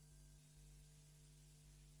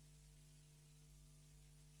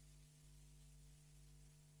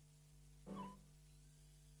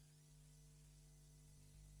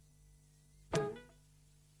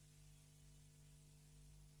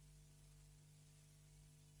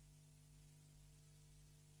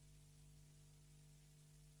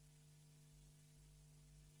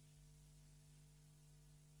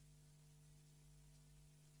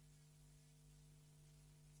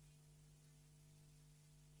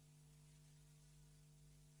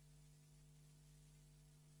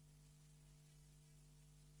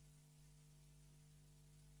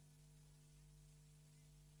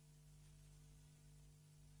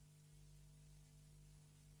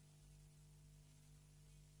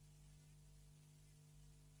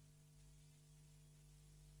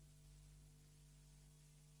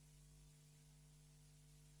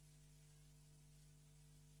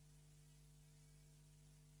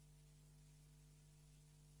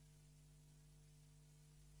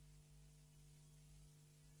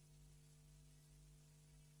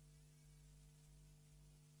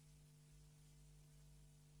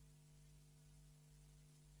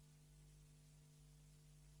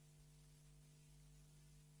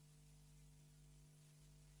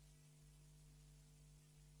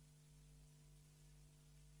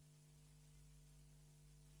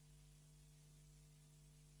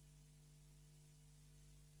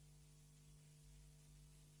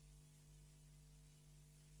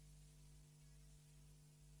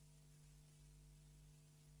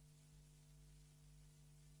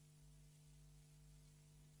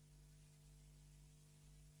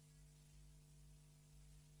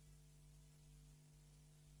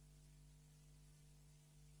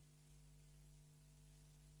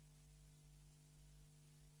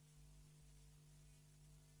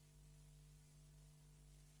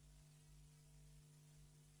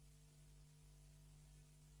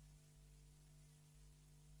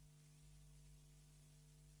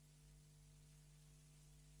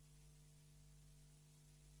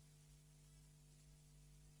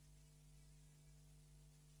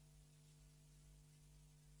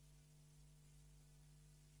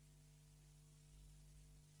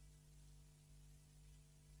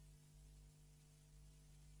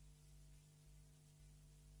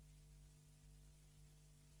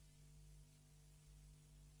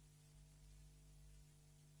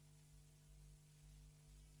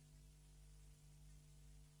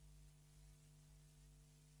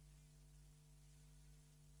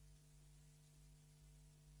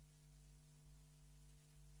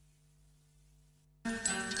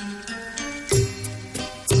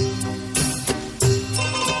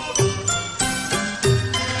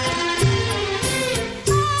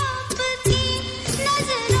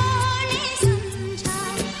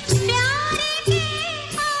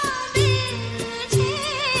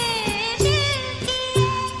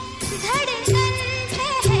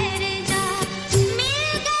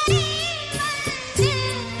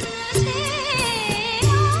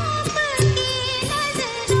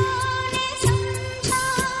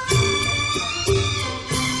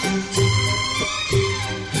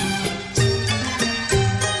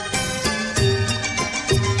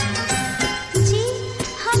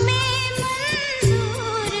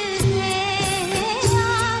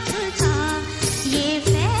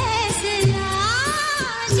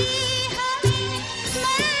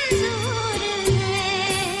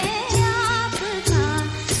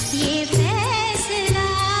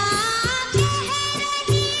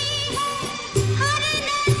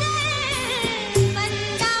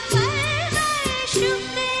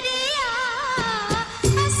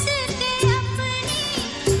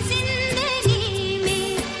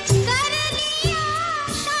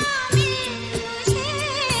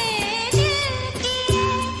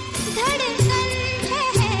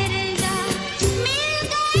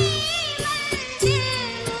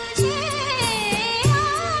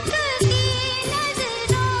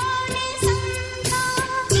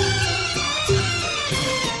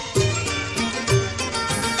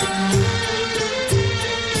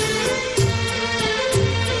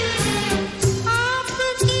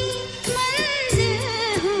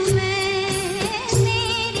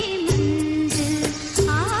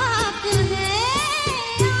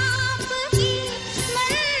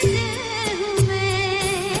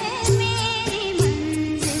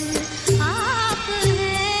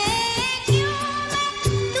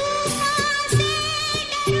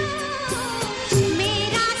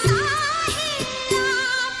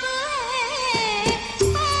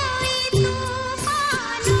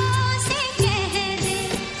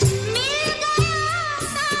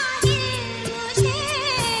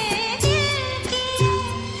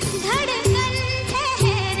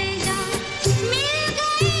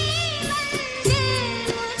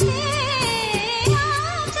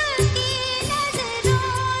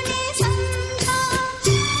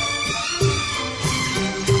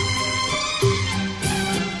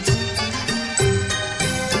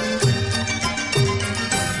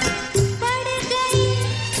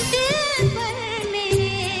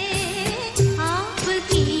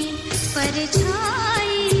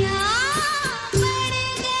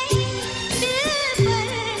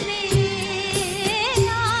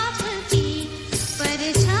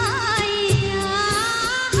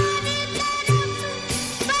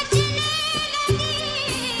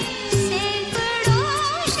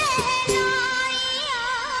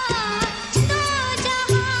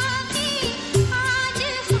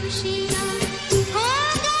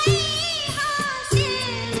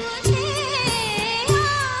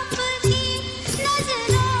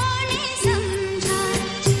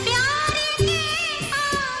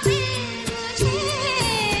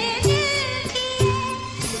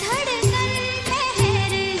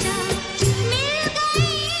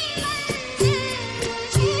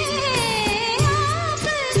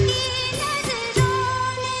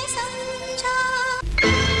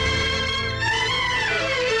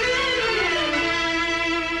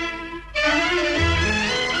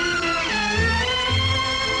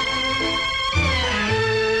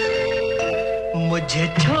मुझे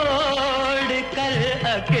छोड़ कर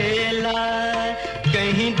अकेला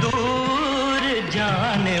कहीं दूर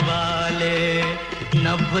जाने वाले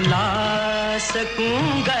न भुला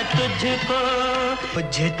सकूंगा तुझको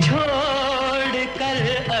मुझे छोड़ कर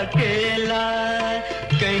अकेला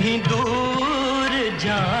कहीं दूर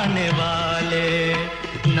जाने वाले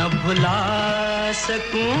न भुला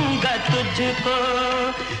सकूंगा तुझको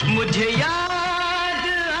मुझे याद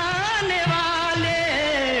आने वाले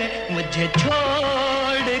मुझे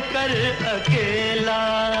छोड़ कर अकेला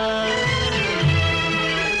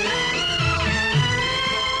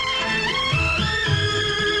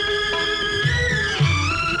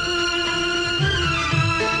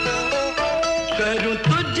करूं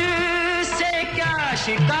तुझसे क्या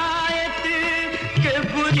शिकायत कि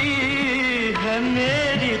बुरी है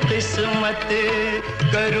मेरी किस्मत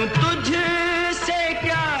करूं तुझसे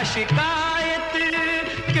क्या शिकायत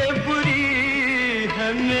कि बुरी है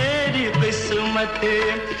मेरी किस्मत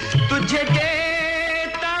तुझे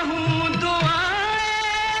देता हूं दुआएं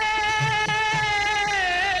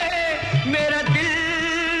मेरा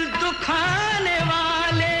दिल दुखाने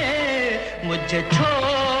वाले मुझे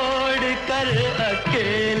छोड़ कर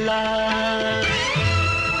अकेला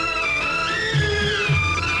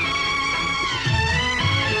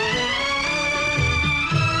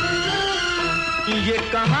ये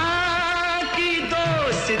कहाँ की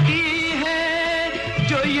दोस्ती है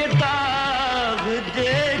जो ये दाग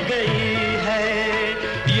दे गई है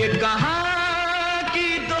ये कहाँ की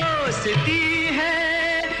दोस्ती है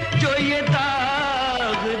जो ये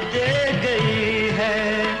दाग दे गई है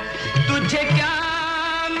तुझे क्या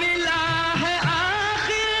मिला है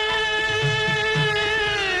आखिर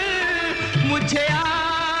मुझे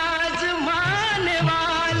आज़माने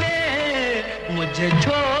वाले मुझे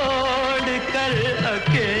छोड़ कर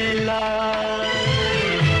अकेला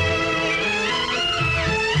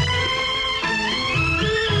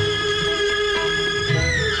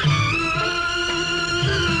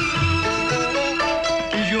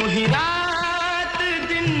यूं ही रात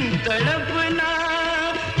दिन तड़पना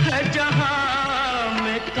है जहां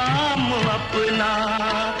में काम अपना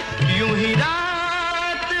यूं ही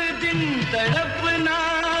रात दिन तड़पना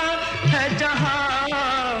है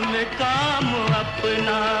जहां में काम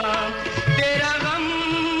अपना तेरा गम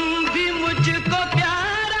भी मुझको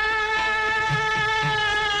प्यारा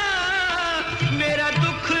मेरा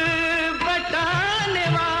दुख बटाने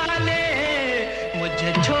वाले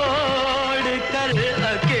मुझे छोड़ कर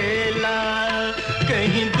अकेला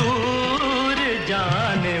कहीं दूर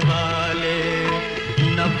जाने वाले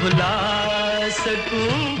न भुला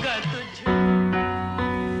सकूंगा तुझे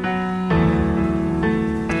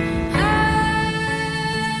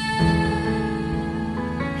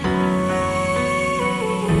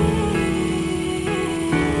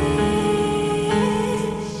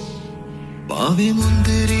पावे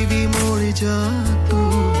मुंदरी भी मोड़ जा तू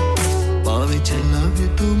पावे चला भी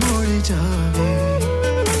तू मोड़ जावे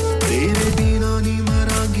तेरे बिना नी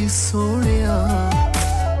मरांगी सोनिया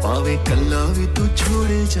पावे कल्ला भी तू छोड़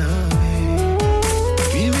जावे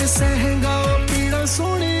किवें सहेगा पीड़ा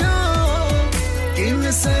सोनिया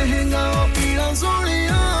किवें सहेगा पीड़ा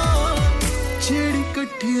सोनिया जेड़ी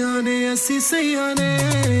कट्ठियां ने असी सैया ने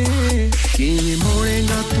किवें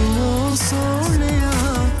मोड़ेगा तू सोनिया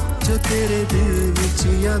जो तेरे दिल विच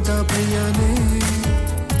यादां पईयां ने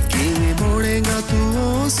किवें मोड़ेगा तू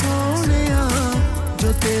सोनिया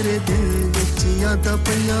जो तेरे दिल विच यादां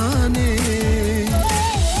पईयां ने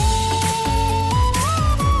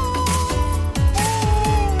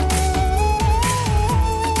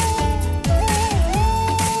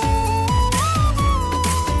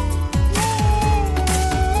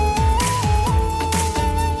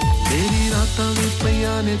मेरी रातां भी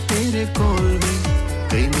पईयां ने तेरे कोल वे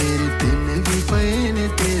कई मेरे दिन भी पए ने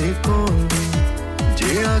तेरे कोल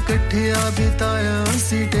जेड़ा कट्ठिया बिताया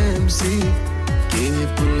सी टाइम सी किवें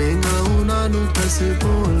भुलेगा उन्हां नूं दस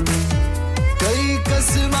बोल कई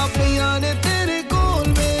कसमां पईयां ने तेरे कोल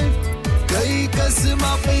वे कई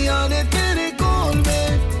कसमां पईयां ने तेरे कोल वे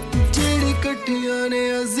जेड़ी कट्ठियां ने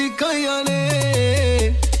असी खाइयां ने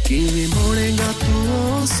किवें मोड़ेगा तू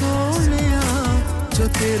सोनिया जो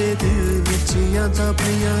तेरे दिल विच यादां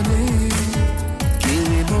पईयां ने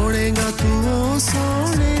किवें मोड़ेगा तू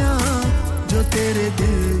सोनिया जो तेरे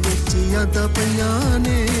दिल विच यादां पईयां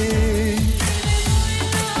ने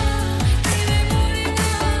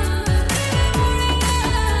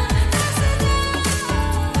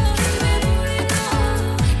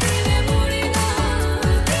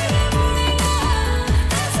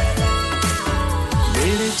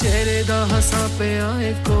मेरे चेहरे दा हसा पे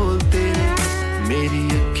आए कोल तेरे मेरी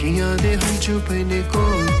अखियां दे हंझू पने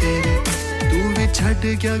कोल तेरे तू भी ਛੱਡ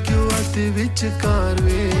ਗਿਆ ਕਿਉਂ ਆਤੇ ਵਿੱਚ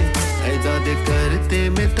ਕਾਰਵੇ ਐਦਾ ਦੇ ਕਰਤੇ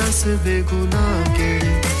ਮੈਂ ਦਸ ਬੇਗੁਨਾਹ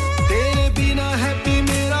ਕਿਹੜੇ ਤੇਰੇ ਬਿਨਾ ਹੈਪੀ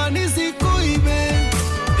ਮੇਰਾ ਨਹੀਂ ਸੀ ਕੋਈ ਵੇ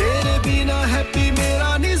ਤੇਰੇ ਬਿਨਾ ਹੈਪੀ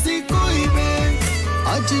ਮੇਰਾ ਨਹੀਂ ਸੀ ਕੋਈ ਵੇ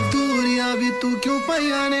ਅੱਜ ਦੂਰੀਆਂ ਵੀ ਤੂੰ ਕਿਉਂ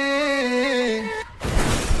ਪਾਈਆਂ ਨੇ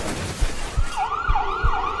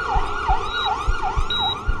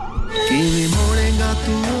ਕਿਵੇਂ ਮੋੜੇਗਾ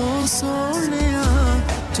ਤੂੰ ਸੋਹਣਿਆ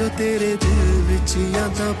ਜੋ ਤੇਰੇ ਦਿਲ ਵਿੱਚ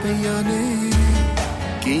ਯਾਦਾਂ ਪਈਆਂ ਨੇ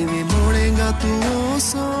ਕਿਵੇਂ ਮੋੜੇਗਾ ਤੂੰ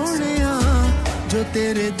ਸੋਹਣਿਆ ਜੋ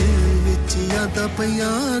ਤੇਰੇ ਦਿਲ ਵਿੱਚ ਯਾਦਾਂ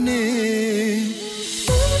ਪਈਆਂ ਨੇ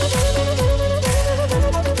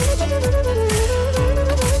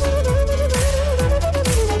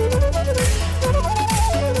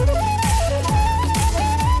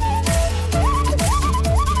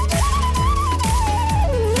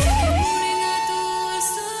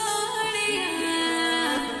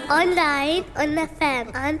Online, on the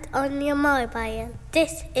FM, and on your mobile.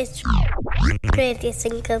 This is Radio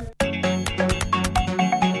Sangam.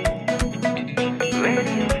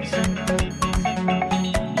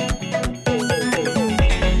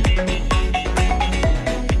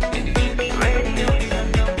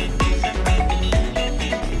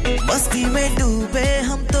 मस्ती में डूबे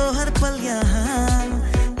हम तो हर पल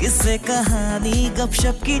यहाँ किस्से कहानी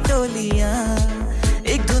गपशप की टोलियाँ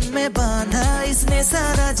एक धुन में बांधा इसने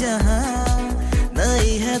सारा जहां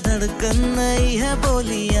नई है धड़कन नई है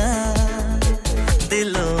बोलियां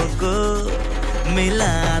दिलों को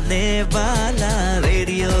मिलाने वाला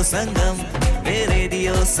रेडियो संगम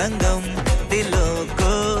दिलों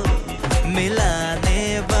को मिलाने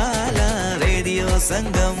वाला रेडियो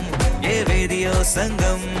संगम ये रेडियो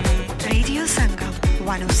संगम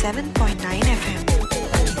 107.9 FM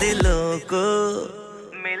दिलों को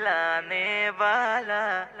मिलाने वाला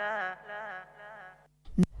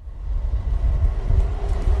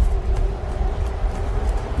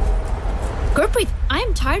Gurpreet, I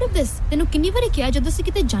am tired of this. ਤੈਨੂੰ ਕਿੰਨੀ ਵਾਰੀ ਕਿਹਾ ਜਦੋਂ ਅਸੀਂ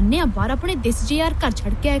ਕਿਤੇ ਜਾਂਦੇ ਆ ਬਾਹਰ ਆਪਣੇ ਦੇਸ ਜੀ ਯਾਰ ਘਰ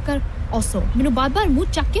ਛੱਡ ਕੇ ਆਇਆ ਕਰ. Also, ਮੈਨੂੰ ਬਾਰ-ਬਾਰ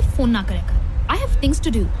ਮੂੰਹ ਚੱਕ ਕੇ ਫੋਨ ਨਾ ਕਰਿਆ ਕਰ. I have things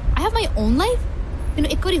to do. I have my own life.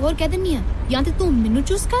 ਤੈਨੂੰ ਇੱਕ ਵਾਰੀ ਹੋਰ ਕਹਿ ਦਿੰਨੀ ਆ, ਜਾਂ ਤੇ ਤੂੰ ਮੈਨੂੰ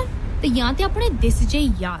ਚੂਜ਼ ਕਰ ਤੇ ਜਾਂ ਤੇ ਆਪਣੇ ਦੇਸ ਜੀ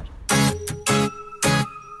ਯਾਰ.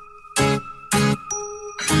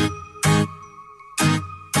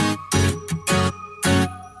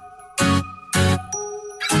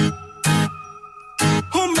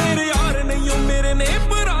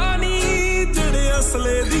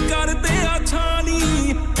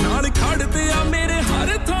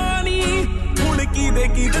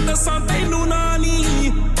 ਦੱਸਾਂ ਤੈਨੂੰ ਨਾਨੀ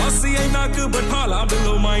ਬਸ ਇੰਨਾ ਕੁ ਬਿਠਾ ਲਾ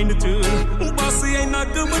ਬਿਲੋ ਮਾਈਂਡ 'ਚ ਬਸ ਇੰਨਾ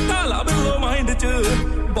ਕੁ ਬਿਠਾ ਲਾ ਬਿਲੋ ਮਾਈਂਡ 'ਚ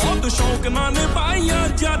ਬਹੁਤ ਸ਼ੌਕ ਨਾਲ ਨਿਭਾਈਆਂ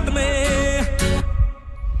ਜੱਟ ਨੇ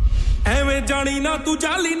ਐਵੇਂ ਜਾਣੀ ਨਾ ਤੂੰ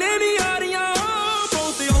ਜਾਲੀ ਨੇ ਨਹੀਂ ਆਰੀਆਂ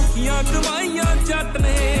ਬਹੁਤ ਔਖੀਆਂ ਕਮਾਈਆਂ ਜੱਟ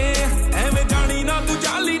ਨੇ ਐਵੇਂ ਜਾਣੀ ਨਾ ਤੂੰ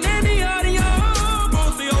ਜਾਲੀ ਨੇ ਨਹੀਂ ਆਰੀਆਂ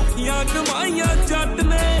ਬਹੁਤ ਔਖੀਆਂ ਕਮਾਈਆਂ ਜੱਟ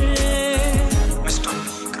ਨੇ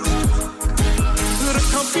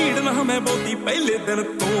ਰੱਖਾਂ ਭੀੜ ਨਾ ਮੈਂ ਬਹੁਤੀ ਪਹਿਲੇ ਦਿਨ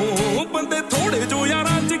ਤੋਂ ਬੰਦੇ ਥੋੜੇ ਜੋ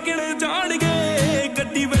ਯਾਰਾਂ 'ਚ ਕਿਹੜੇ ਜਾਣਗੇ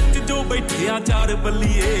ਗੱਡੀ ਵਿੱਚ ਜੋ ਬੈਠਿਆ ਚਾਰ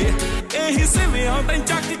ਬੱਲੀਏ ਇਹੀ ਸਿਵਿਆਂ ਤਾਂ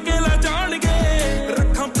ਚੱਕ ਕੇ ਲੈ ਜਾਣਗੇ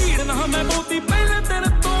ਰੱਖਾਂ ਭੀੜ ਨਾ ਮੈਂ ਬਹੁਤੀ ਪਹਿਲੇ ਦਿਨ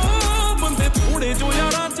ਤੋਂ ਬੰਦੇ ਥੋੜੇ ਜੋ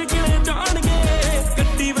ਯਾਰਾਂ 'ਚ ਕਿਹੜੇ ਜਾਣਗੇ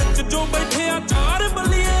ਗੱਡੀ ਵਿੱਚ ਜੋ ਬੈਠਿਆ ਚਾਰ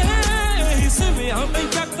ਬੱਲੀਏ ਇਹੀ ਸਿਵਿਆਂ ਤਾਂ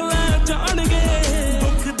ਚੱਕ ਲੈ ਜਾਣਗੇ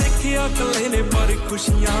ਦੁੱਖ ਦੇਖਿਆ ਕੱਲੇ ਨੇ ਪਰ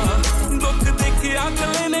ਖੁਸ਼ੀਆਂ ਦੁੱਖ ਦੇਖਿਆ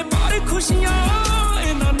ਕੱਲੇ ਨੇ ਪਰ ਖੁਸ਼ੀਆਂ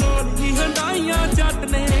ਇਹਨਾਂ ਨਾਲ ਹੀ ਹੰਡਾਈਆਂ ਜੱਟ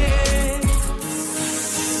ਨੇ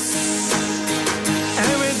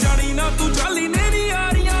ਐਵੇਂ ਜਾਣੀ ਨਾ ਤੂੰ ਜਾਲੀ ਨੇ ਨਹੀਂ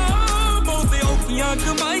ਆਰੀਆਂ ਬਹੁਤ ਔਖੀਆਂ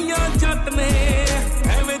ਕਮਾਈਆਂ ਜੱਟ ਨੇ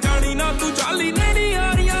ਐਵੇਂ ਜਾਣੀ ਨਾ ਤੂੰ ਜਾਲੀ ਨੇ ਨਹੀਂ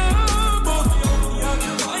ਆਰੀਆਂ ਬਹੁਤ ਔਖੀਆਂ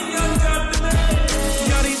ਕਮਾਈਆਂ ਜੱਟ ਨੇ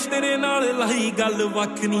ਯਾਰੀ ਤੇਰੇ ਨਾਲ ਲਾਈ ਗੱਲ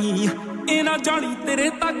ਵੱਖ ਨਹੀਂ ਇਹ ਨਾ ਜਾਣੀ ਤੇਰੇ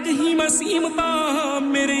ਤੱਕ ਹੀ ਮੈਂ ਸੀਮਤਾਂ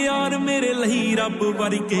ਮੇਰੇ ਯਾਰ ਮੇਰੇ ਲਈ ਰੱਬ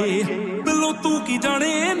ਵਰਗੇ ਬਿੱਲੋ ਤੂੰ ਕੀ ਜਾਣੇ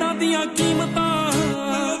ਇਹਨਾਂ ਦੀਆਂ ਕੀਮਤਾਂ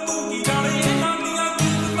ਤੂੰ ਕੀ ਜਾਣੇ ਇਹਨਾਂ ਦੀਆਂ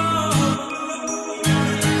ਕੀਮਤਾਂ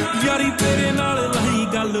ਯਾਰੀ ਤੇਰੇ ਨਾਲ ਲਾਈ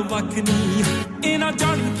ਗੱਲ ਵੱਖ ਨਹੀਂ ਇਹ ਨਾ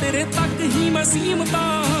ਜਾਣੀ ਤੇਰੇ ਤੱਕ ਹੀ ਮੈਂ ਸੀਮਤਾਂ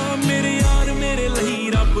ਮੇਰੇ ਯਾਰ ਮੇਰੇ ਲਈ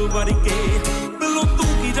ਰੱਬ ਵਰਗੇ ਬਿੱਲੋ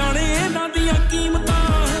ਤੂੰ ਕੀ ਜਾਣੇ ਇਹਨਾਂ ਦੀਆਂ ਕੀਮਤਾਂ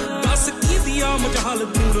ਦੱਸ ਕੀ ਦੀਆਂ ਮਜਾਲ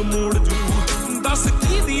ਤੂੰ ਮੋੜ ਜੂ ਦੱਸ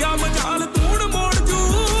ਕੀ ਦੀਆਂ ਮਜਾਲ ਤੂੜ ਮੋੜ ਜੂ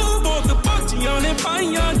ਬਹੁਤ ਪਾਚੀਆਂ ਨੇ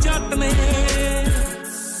ਪਾਈਆਂ ਜੱਟ ਨੇ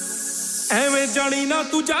ਐਵੇਂ ਜਾਣੀ ਨਾ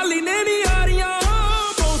ਤੂੰ ਜਾਲੀ ਨੇ ਨਹੀਂ ਆਰੀਆਂ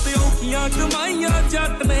ਬਹੁਤ ਔਖੀਆਂ ਕਮਾਈਆਂ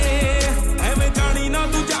ਜੱਟ ਨੇ ਐਵੇਂ ਜਾਣੀ ਨਾ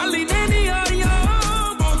ਤੂੰ ਜਾਲੀ ਨੇ ਨਹੀਂ ਆਰੀਆਂ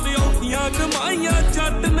ਬਹੁਤ ਔਖੀਆਂ ਕਮਾਈਆਂ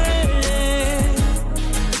ਜੱਟ ਨੇ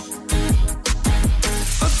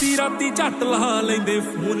ਅੱਧੀ ਰਾਤੀ ਝੱਟ ਲਾ ਲੈਂਦੇ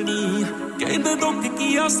ਫੋਨ ਨੀ ਕਹਿੰਦੇ ਦੁੱਖ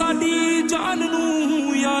ਕੀ ਆ ਸਾਡੀ ਜਾਨ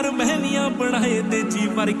ਨੂੰ ਯਾਰ ਮਹਿਲੀਆਂ ਬਣਾਏ ਤੇ ਜੀ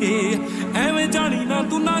ਵਰਗੇ ਐਵੇਂ ਜਾਣੀ ਨਾ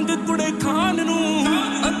ਤੂੰ ਨੰਗ ਕੁੜੇ ਖਾਨ ਨੂੰ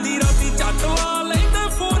ਅੱਧੀ ਰਾਤੀ ਚੱਟਵਾ ਲੈਂਦੇ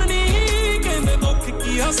ਫੋਨ ਨਹੀਂ ਕਹਿੰਦੇ ਦੁੱਖ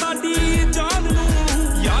ਕੀ ਆ ਸਾਡੀ ਜਾਨ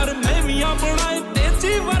ਨੂੰ ਯਾਰ ਮੈਂ ਵੀ ਆਪਣਾ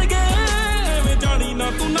ਤੇਜੀ ਵਰਗੇ ਐਵੇਂ ਜਾਣੀ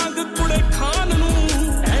ਨਾ ਤੂੰ ਨੰਗ ਕੁੜੇ ਖਾਨ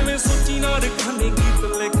ਨੂੰ ਐਵੇਂ ਸੋਚੀ ਨਾ ਰਖਾਨੇ ਗੀਤ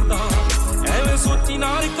ਲਿਖਦਾ ਐਵੇਂ ਸੋਚੀ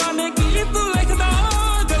ਨਾ ਰਖਾਨੇ ਗੀਤ ਲਿਖਦਾ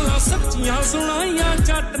ਗੱਲਾਂ ਸੱਚੀਆਂ ਸੁਣਾਈਆਂ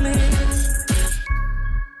ਜੱਟ ਨੇ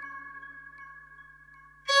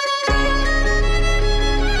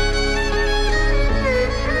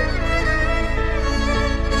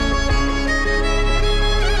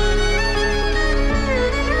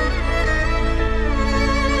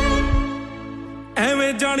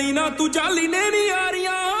ਐਵੇਂ ਜਾਣੀ ਨਾ ਤੂੰ ਜਾਲੀ ਨੇ ਨਹੀਂ ਆ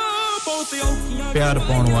ਰੀਆਂ ਬਹੁਤ ਔਖੀਆਂ ਪਿਆਰ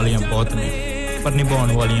ਪਾਉਣ ਵਾਲੀਆਂ ਬਹੁਤ ਨੇ ਪਰ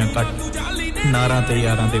ਨਿਭਾਉਣ ਵਾਲੀਆਂ ਘੱਟ ਨਾਰਾਂ ਤੇ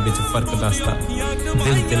ਯਾਰਾਂ ਦੇ ਵਿੱਚ ਫਰਕ ਦੱਸਦਾ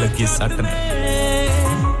ਦਿਲ ਤੇ ਲੱਗੀ ਸੱਟ ਨੇ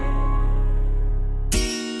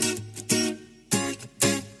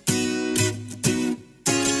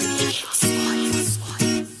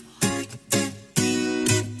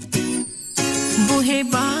ਬੂਹੇ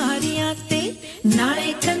ਬਾਰੀਆਂ ਤੇ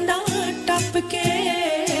ਨਾਲੇ ਕੰਧਾਂ ਟੱਪ ਕੇ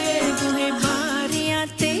ਬੂਹੇ ਬਾਰੀਆਂ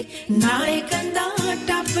ਤੇ ਨਾਲੇ ਕੰਧਾਂ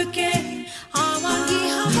ਟੱਪ ਕੇ ਆਵਾਂਗੀ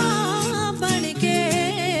ਹਵਾ ਬਣ ਕੇ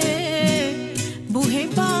ਬੂਹੇ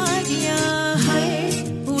ਬਾਰੀਆਂ ਹਾਏ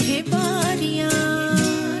ਬੂਹੇ ਬਾਰੀਆਂ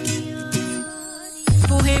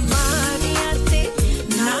ਤੇ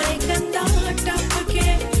ਨਾਲੇ ਕੰਧਾਂ ਟੱਪ ਕੇ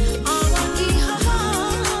ਆਵਾਂਗੀ ਹਵਾ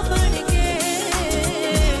ਬਣ ਕੇ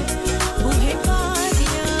ਬੂਹੇ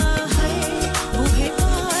ਬਾਰੀਆਂ ਹਾਏ ਬੂਹੇ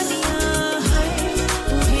ਬਾਰੀਆਂ ਹਾਏ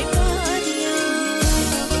ਬੂਹੇ ਬਾਰੀਆਂ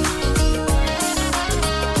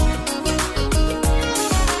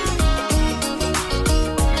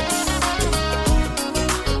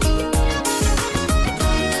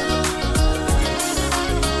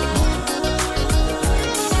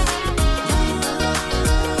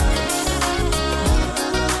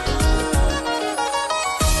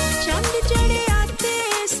ਚੰਦ ਚੜਿਆ ਤੇ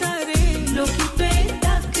ਸਾਰੇ ਲੋਕੀ ਪੇ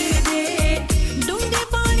ਤੱਕਦੇ ਡੂੰਘੇ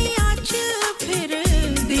ਪਾਣੀਆਂ 'ਚ ਫਿਰ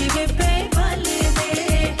ਦੀਵੇ ਪੇ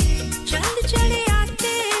ਬਲਦੇ ਚੰਦ ਚੜਿਆ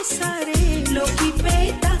ਤੇ ਸਾਰੇ ਲੋਕੀ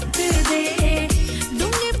ਪੇ ਤੱਕਦੇ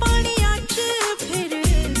ਡੂੰਘੇ ਪਾਣੀਆਂ 'ਚ ਫਿਰ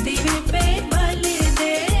ਦੀਵੇ ਪੇ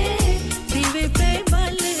ਬਲਦੇ ਦੀਵੇ ਪੇ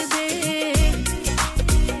ਬਲਦੇ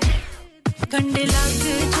ਕੰਡੇ ਲੱਗ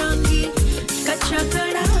ਜਾਂਗੀ ਕੱਚਾ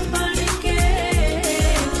ਕੜਾ ਬਣ ਕੇ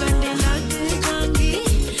ਕੰਡੇ ਲੱਗ ਜਾਂਗੀ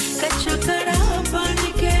ਕੱਚਾ ਕੜਾ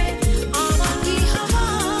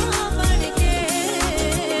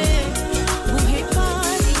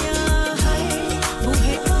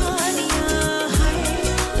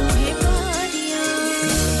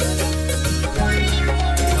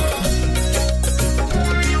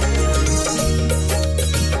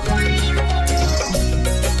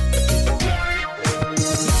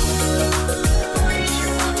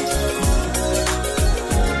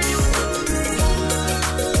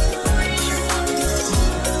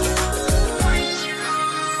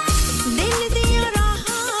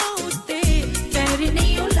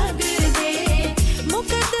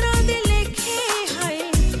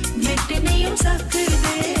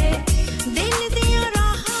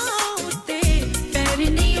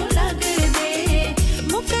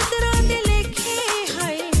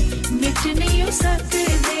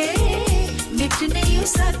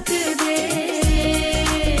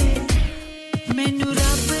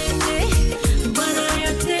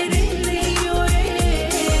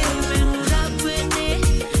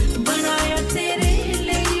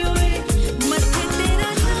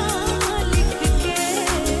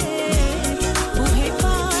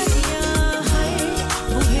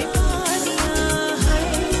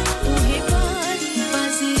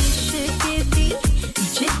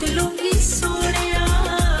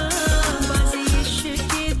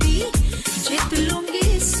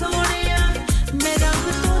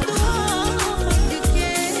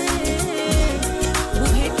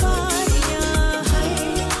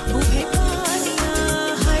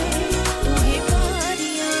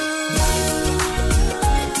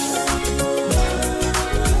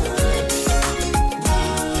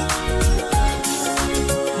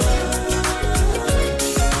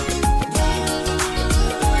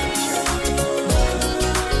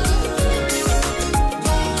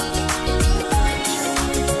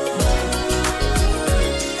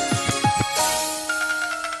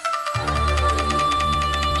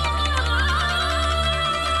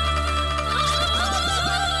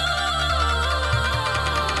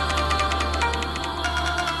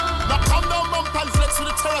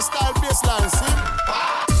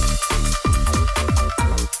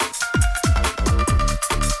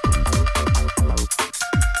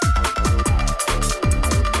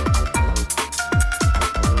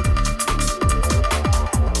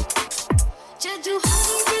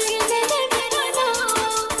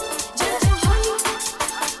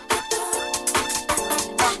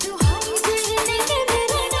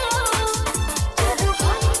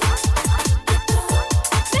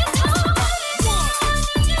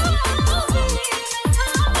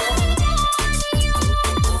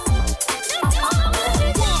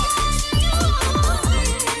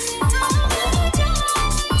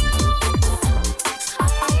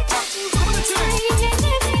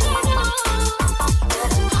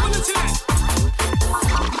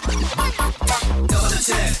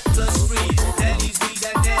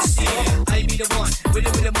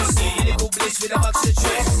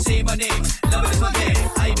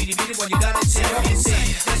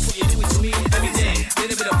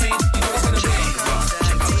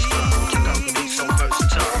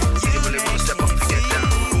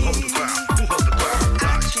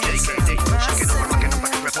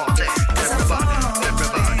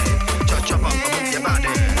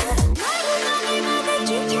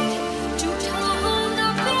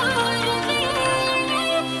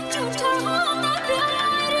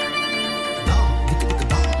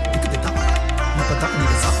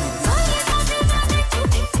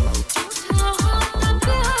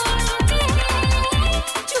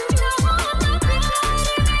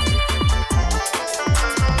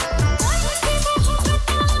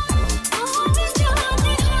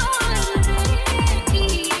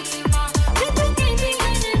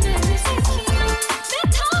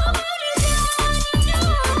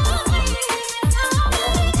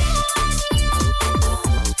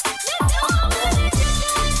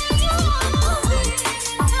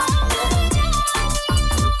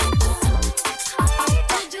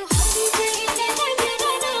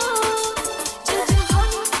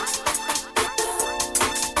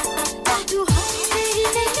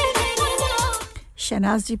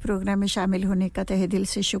शहनाज जी प्रोग्राम में शामिल होने का तहे दिल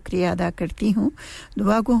से शुक्रिया अदा करती हूं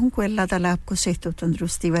दुआ गो हूं कि अल्लाह ताला आपको सेहत और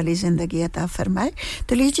तंदुरुस्ती वाली ज़िंदगी अता फरमाए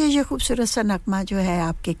तो लीजिए ये खूबसूरत सा नगमा जो है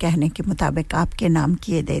आपके कहने के मुताबिक आपके नाम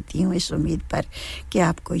किए देती हूं इस उम्मीद पर कि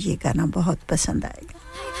आपको ये गाना बहुत पसंद आएगा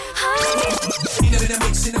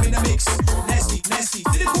In a mix, nasty, nasty,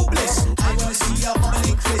 lyrical bliss. I wanna see y'all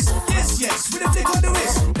bubbling Chris. Yes, with a flick on the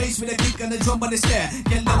wrist, bass with a kick and the drum on the snare.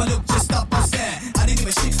 Get never look, just stop and stare. I didn't give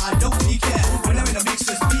a shit, I don't really care. When I'm in a mix,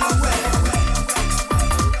 just be aware.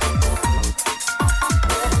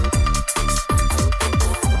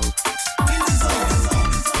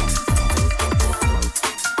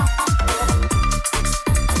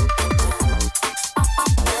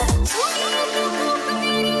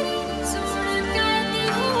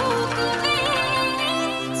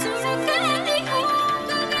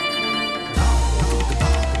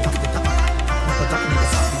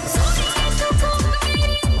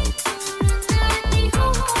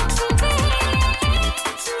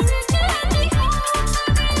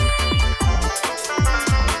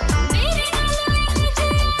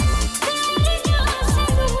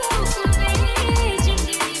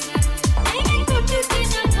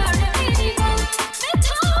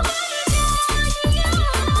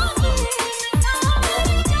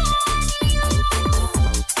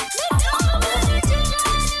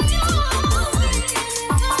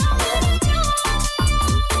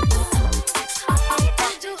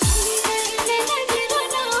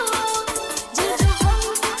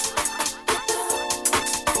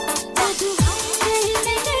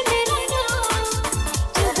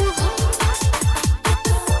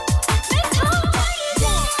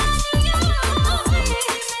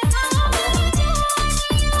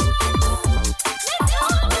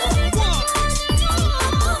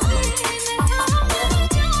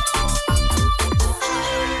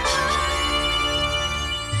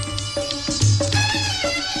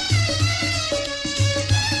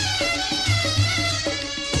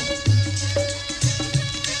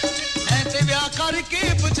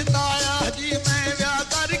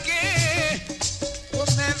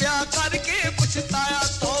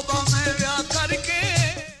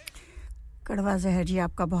 ज़हर जी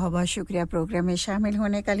आपका बहुत-बहुत शुक्रिया programme में शामिल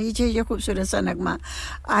होने का लीजिए ये खूबसूरत सा नगमा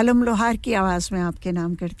आलम लोहार की आवाज में आपके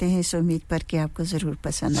नाम करते हैं इस उम्मीद पर कि आपको जरूर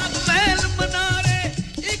पसंद आए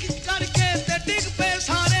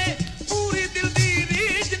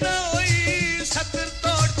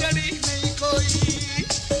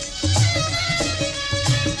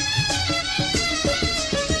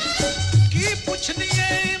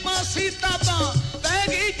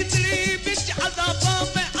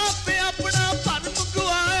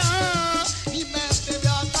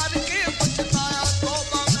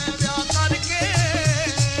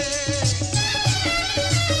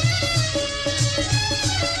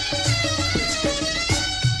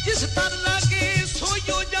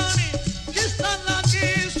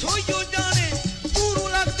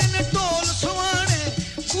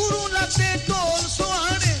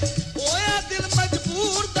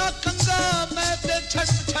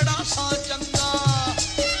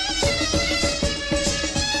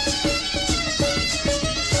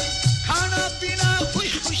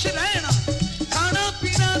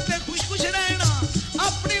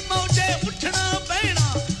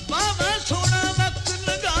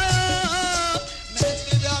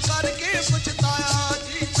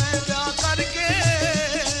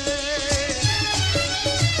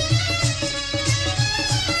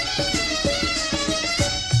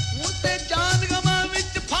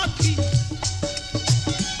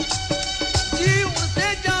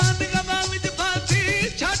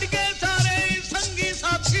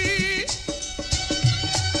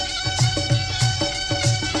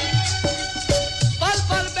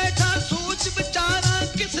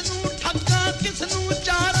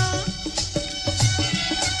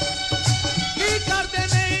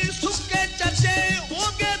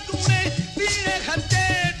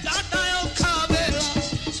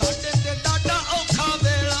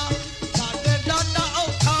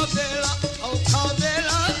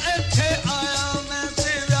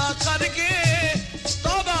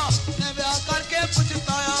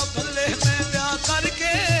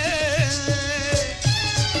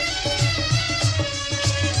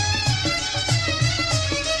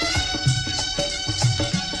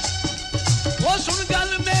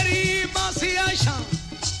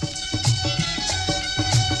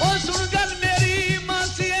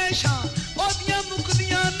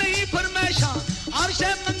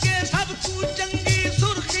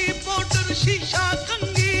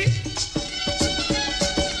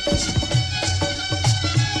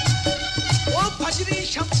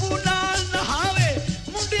शंपू नाल नहावे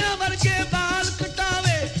मुंडियां वर्गे बाल कटा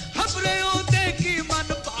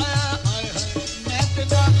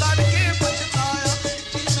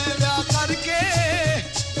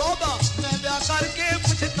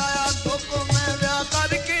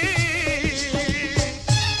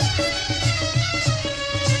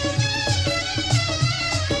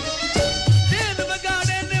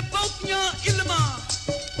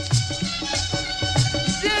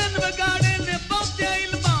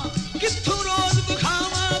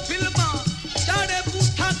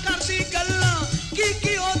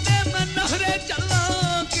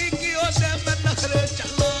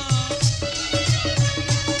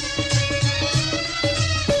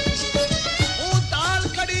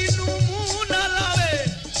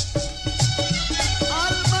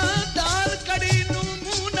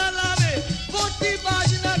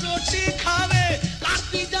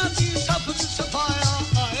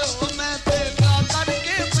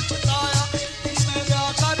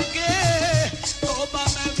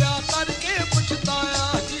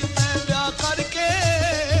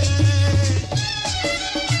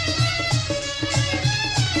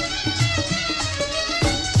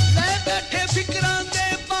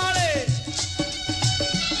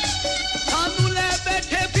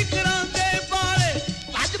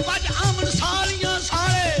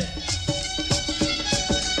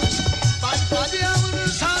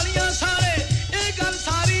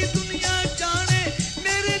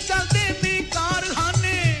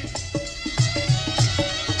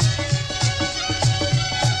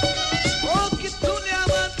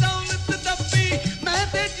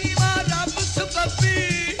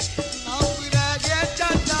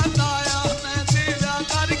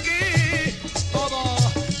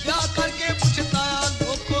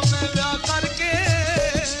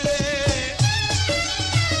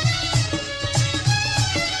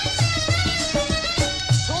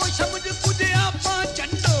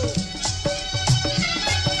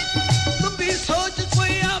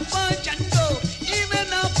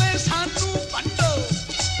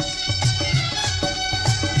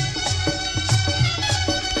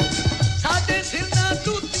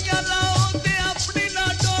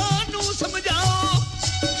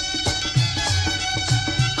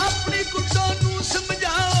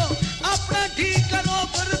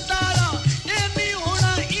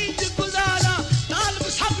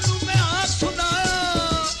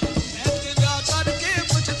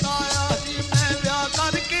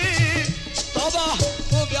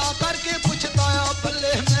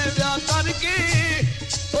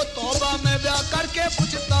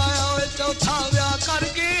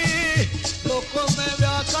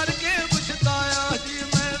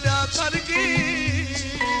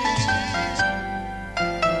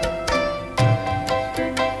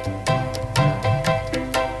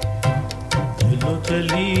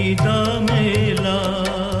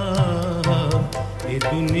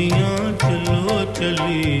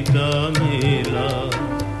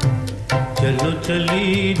चलो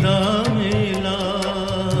चली दा मेला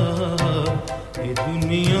ये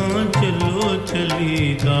दुनिया चलो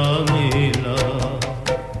चली दा मेला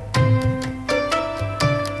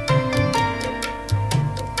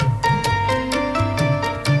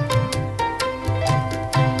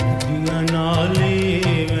नदियां नाले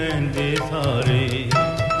वहंदे सारे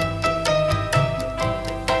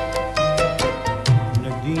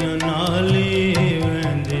नदियां नाले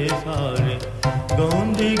वहंदे सारे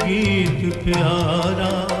गाउंदे गीत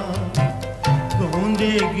प्यारा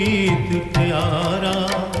गाउंदे गीत प्यारा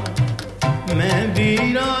मैं भी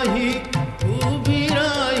राही तू भी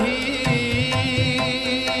राही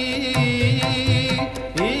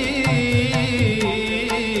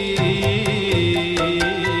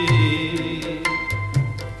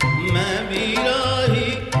मैं भी राही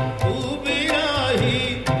तू भी राही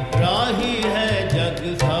राही है जग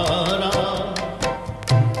सारा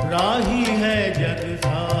राही है जग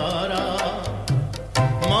सारा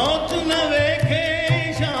मौत न वेखे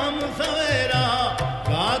शाम सवेरा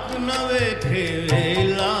रात न वेखे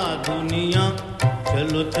वेला दुनिया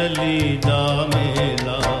चलो चली दा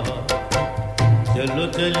मेला चलो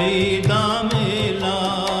चली दा मेला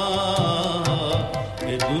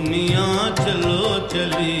ये दुनिया चलो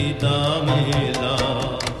चली दा मेला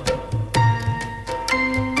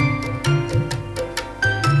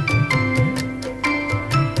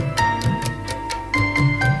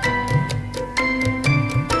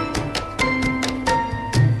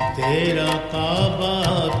तेरा काबा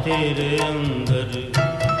तेरे अंदर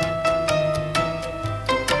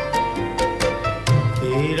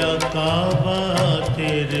तेरा काबा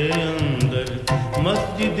तेरे अंदर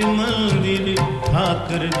मस्जिद मंदिर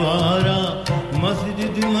ठाकर द्वारा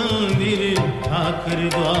मस्जिद मंदिर ठाकर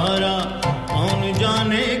द्वारा कौन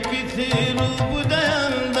जाने किस रूप दे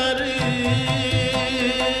अंदर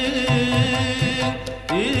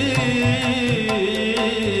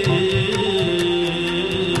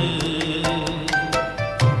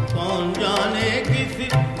कौन जाने किस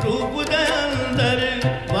रूप दे अंदर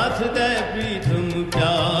वसदे प्रीतम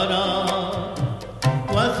प्यारा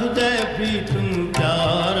वसदे प्रीतम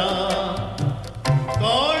प्यारा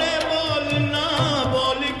कोड़े बोलना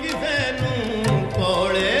बोल किसे नू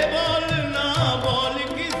कोड़े बोलना बोल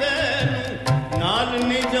किसे नू नाल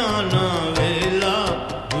नहीं जाना वेला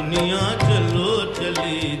दुनिया चलो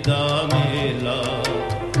चली दा मेला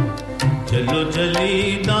चलो चली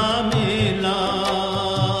दा मेला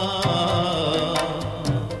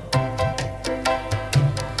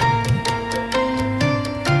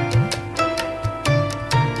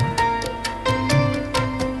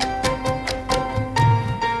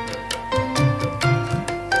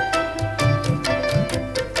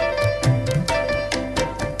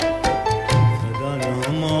सदा ना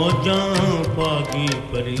मौजां पागी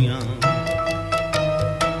परियां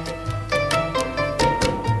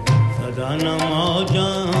सदा न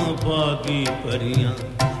मौजां पागी परियां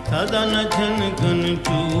सदा न छनकन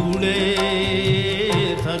चूड़े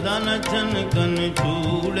सदा न छनकन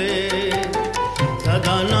चूड़े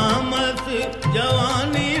सदा न मस्त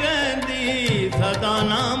जवानी रहंदी सदा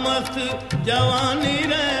न मस्त जवानी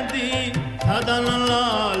रहंदी सदा न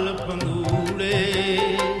लाल पंगूड़े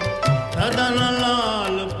सदा न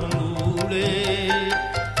लाल पंगूड़े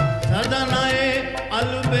सदा न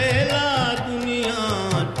अलबेला दुनिया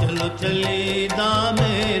चलो चली दा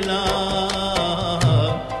मेला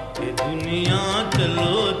ये दुनिया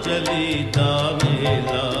चलो चली दा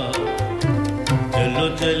मेला चलो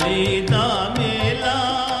चली दा मेला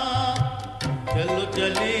चलो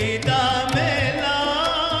चली दा मेला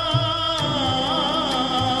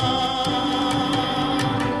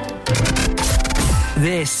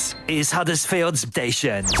This is Huddersfield's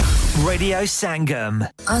station, Radio Sangam.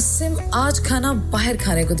 Asim आज खाना बाहर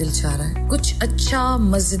खाने को दिल चाह रहा है कुछ अच्छा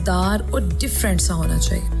मजेदार और डिफरेंट सा होना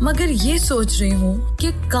चाहिए मगर ये सोच रही हूँ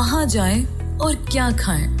कि कहाँ जाएं और क्या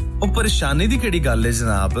खाएं ओ परेशानी दी केड़ी गल है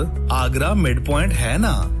जनाब आगरा मिड पॉइंट है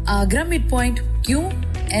ना आगरा मिड पॉइंट क्यों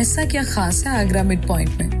ऐसा क्या खास है आगरा मिड पॉइंट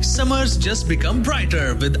में Summers just become brighter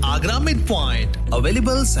with Agra Midpoint.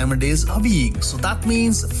 Available 7 days a week. So that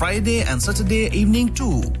means Friday and Saturday evening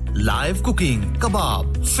too. Live cooking, kebab,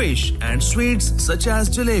 fish and sweets such as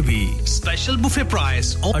jalebi. Special buffet price.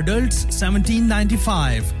 Adults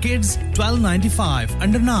 $17.95, kids $12.95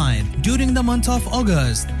 under 9 during the month of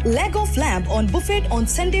August. Leg of lamb on buffet on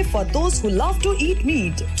Sunday for those who love to eat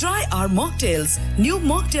meat. Try our mocktails. New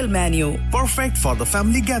mocktail menu. Perfect for the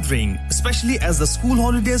family gathering, especially as the school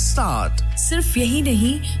holidays start. सिर्फ यही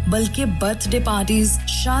नहीं बल्कि birthday parties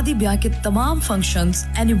शादी ब्याह के तमाम functions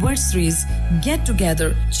anniversaries get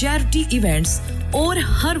together charity events और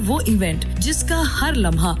हर वो इवेंट जिसका हर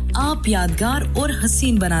लम्हा आप यादगार और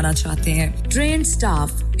हसीन बनाना चाहते हैं ट्रेन्ड स्टाफ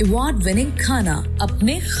अवार्ड विनिंग खाना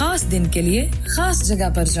अपने खास दिन के लिए खास जगह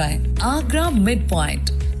पर जाएं Agra mid point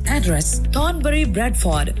Address Thornbury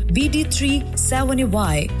Bradford BD3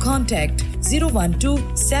 7Y Contact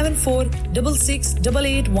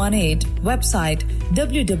 01274668818 Website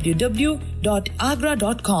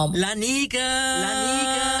www.agra.com Lanika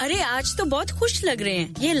अरे आज तो बहुत खुश लग रहे हैं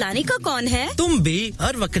ये लानिका कौन है तुम भी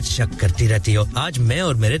हर वक्त शक करती रहती हो आज मैं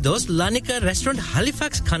और मेरे दोस्त लानिका रेस्टोरेंट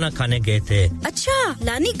हैलिफैक्स खाना खाने गए थे अच्छा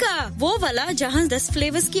लानिका वो वाला जहां 10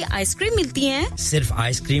 फ्लेवर्स की आइसक्रीम मिलती हैं सिर्फ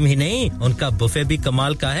आइसक्रीम ही नहीं उनका बुफे भी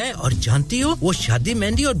कमाल का है और जानती हो वो शादी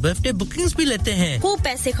मेहंदी और बर्थडे बुकिंग्स भी लेते हैं खूब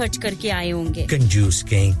पैसे खर्च करके आए होंगे कंजूस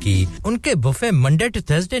कहीं की उनके buffet Monday to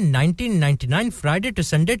Thursday 1999 Friday to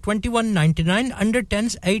Sunday 2199 under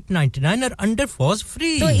 10s 899 और अंडर 4s फ्री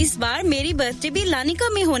तो इस बार मेरी बर्थडे भी लानिका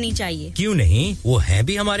में होनी चाहिए क्यों नहीं वो है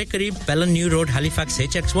भी हमारे करीब पेलन new road Halifax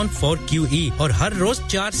HX1 4QE और हर रोज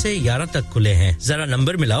 4 से 11 तक खुले हैं जरा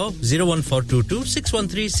नंबर मिलाओ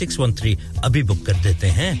 01422613613 अभी बुक कर देते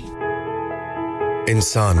हैं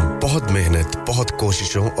इंसान बहुत मेहनत बहुत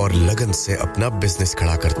कोशिशों और लगन से अपना बिजनेस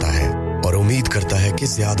खड़ा करता है और उम्मीद करता है कि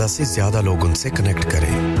ज्यादा से ज्यादा लोग उनसे कनेक्ट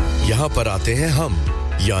करें यहाँ पर आते हैं हम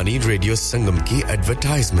यानी रेडियो संगम की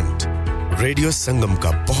एडवर्टाइजमेंट रेडियो संगम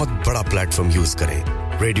का बहुत बड़ा प्लेटफॉर्म यूज करें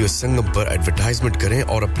रेडियो संगम पर एडवर्टाइजमेंट करें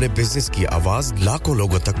और अपने बिजनेस की आवाज लाखों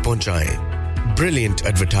लोगों तक पहुंचाएं Brilliant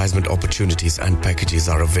advertisement opportunities and packages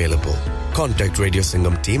are available. Contact Radio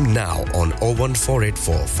Sangam team now on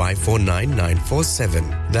 01484 549 947.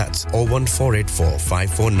 That's 01484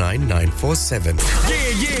 549 947. Yeah.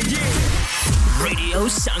 Radio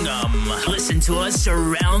Sangam. Listen to us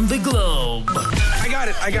around the globe. I got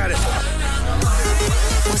it.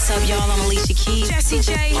 What's up, y'all? I'm Alicia Keys. Jessie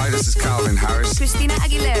J. Hi, this is Calvin Harris. Christina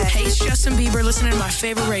Aguilera. Hey, it's Justin Bieber listening to my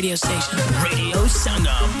favorite radio station. Radio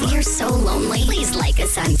Sangam. You're so lonely. Please like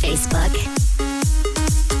us on Facebook.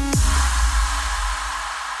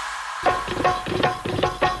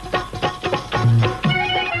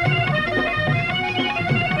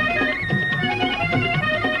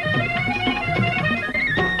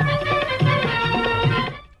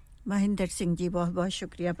 Mahendra Singh ji बहुत-बहुत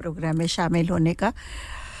शुक्रिया programme में शामिल होने का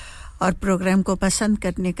और programme को पसंद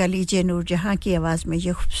करने का लीजिए नूरजहां की आवाज में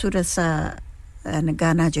ये खूबसूरत सा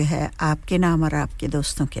गाना जो है आपके नाम और आपके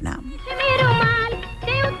दोस्तों के नाम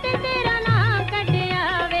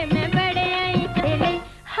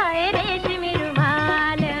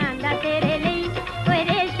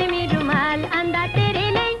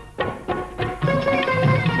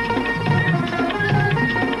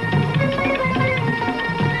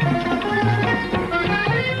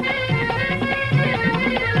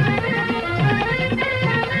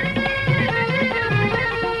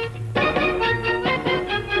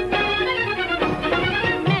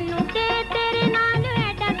तेरे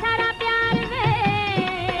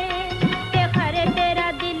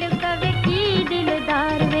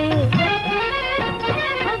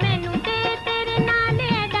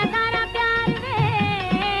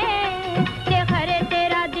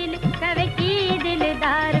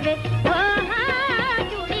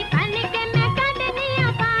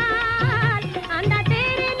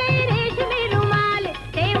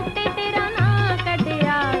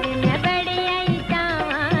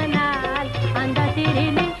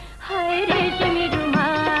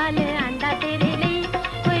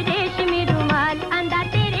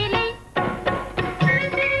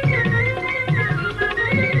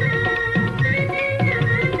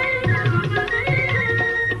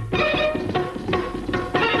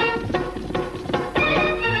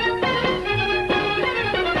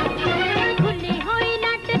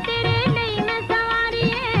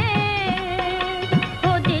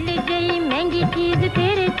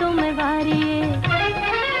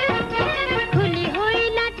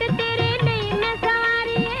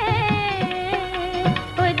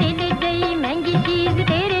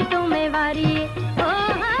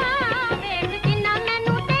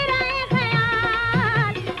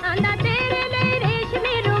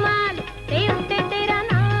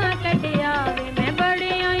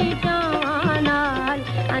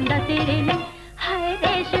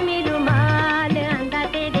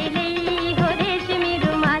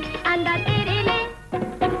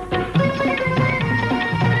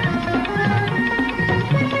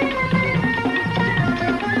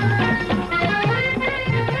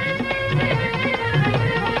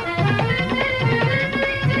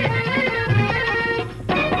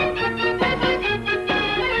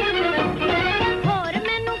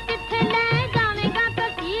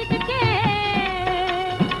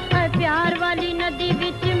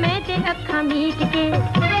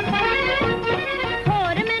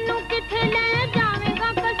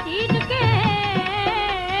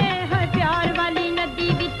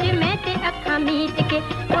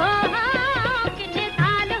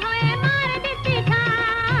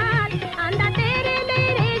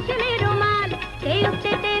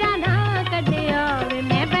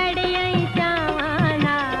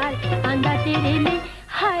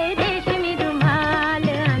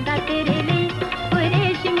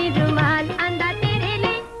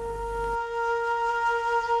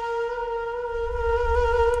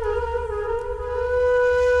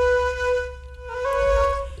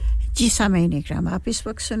जी सामईन इकराम आप इस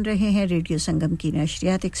वक्त सुन रहे हैं रेडियो संगम की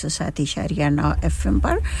नशरियात 107.9 एफएम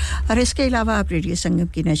पर और इसके अलावा आप रेडियो संगम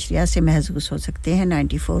की नशरियात से महसूस हो सकते हैं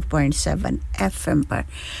 94.7 एफएम पर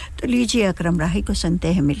तो लीजिए अकरम राही को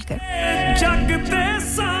सुनते हैं मिलकर जगते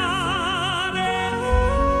सारे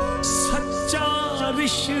सच्चा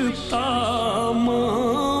रिश्ता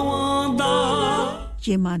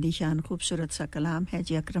ये मादी शान खूबसूरत सा कलाम है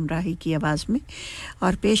जी अकरम राही की आवाज़ में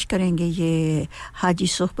और पेश करेंगे ये हाजी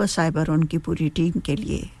सोहबत साहिब और उनकी पूरी टीम के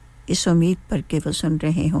लिए इस उम्मीद पर कि वो सुन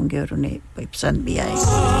रहे होंगे और उन्हें पसंद भी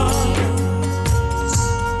आएगा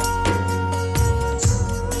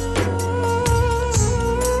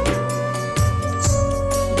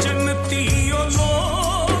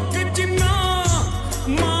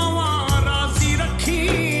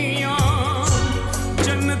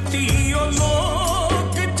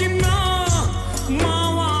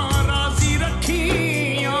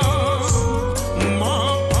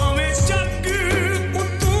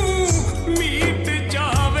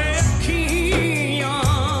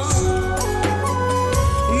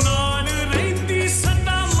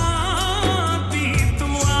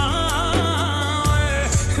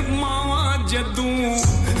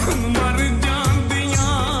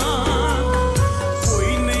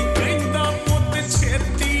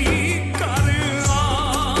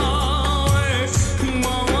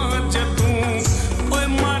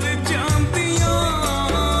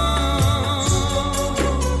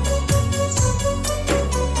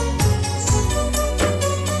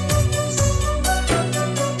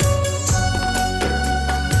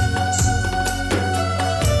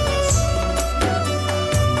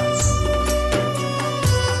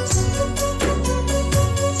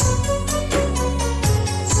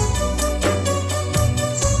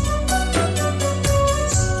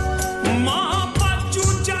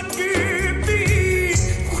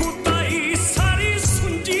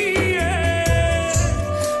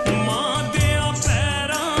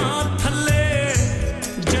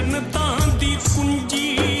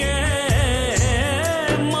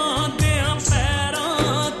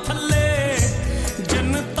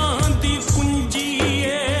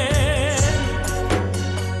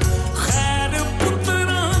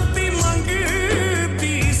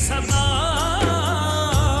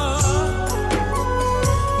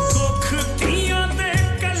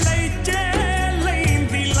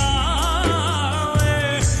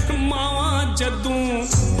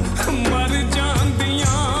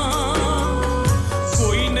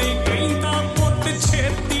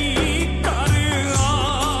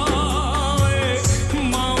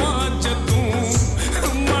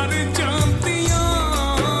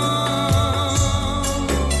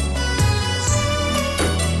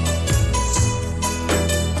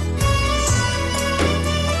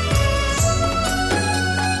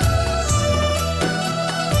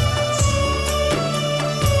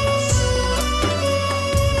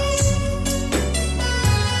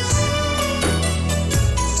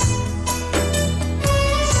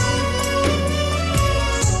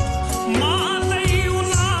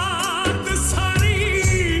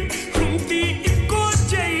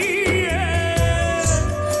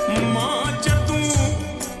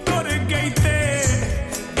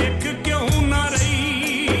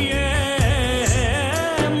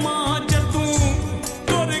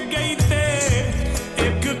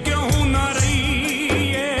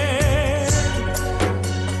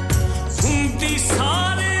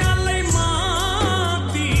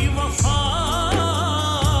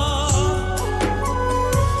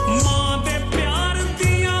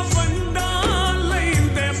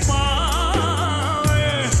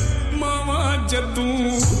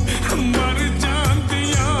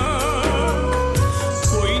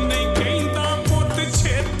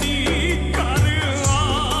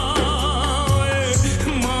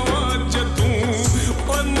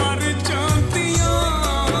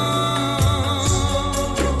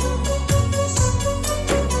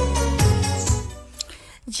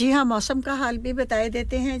जी हाँ मौसम का हाल भी बताए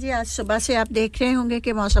देते हैं जी आज सुबह से आप देख रहे होंगे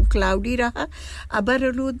कि मौसम क्लाउडी रहा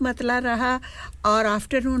अबरआलूद मतला रहा और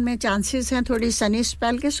आफ्टरनून में चांसेस हैं थोड़ी सनी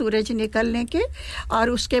स्पेल के सूरज निकलने के और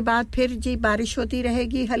उसके बाद फिर जी बारिश होती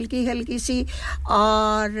रहेगी हल्की हल्की सी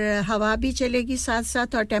और हवा भी चलेगी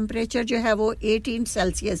साथ-साथ और टेंपरेचर जो है वो 18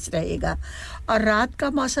 सेल्सियस रहेगा और रात का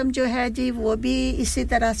मौसम जो है जी वो भी इसी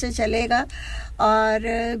तरह से चलेगा और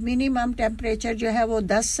मिनिमम टेंपरेचर जो है वो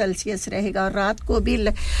 10 सेल्सियस रहेगा और रात को भी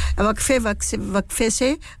वक्फे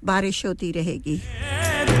से बारिश होती रहेगी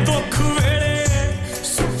दुख वेले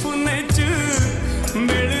सुपने च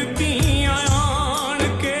मिलती आन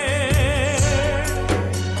के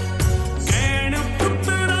कहन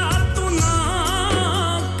पुत्रा तू ना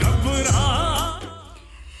घबरा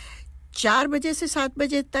 4 बजे से 7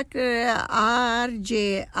 बजे तक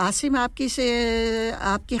आरजे आसिम आपकी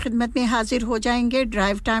खिदमत में हाजिर हो जाएंगे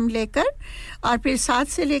ड्राइव टाइम लेकर और फिर 7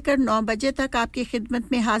 से लेकर 9 बजे तक आपकी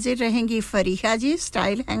खिदमत में हाजिर रहेंगी फरीहा जी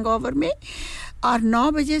स्टाइल हैंगओवर में और 9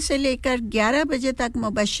 बजे से लेकर 11 बजे तक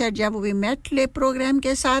मुबशर जब वी मेट ले प्रोग्राम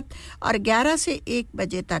के साथ और 11 से 1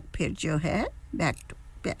 बजे तक फिर जो है बैक टू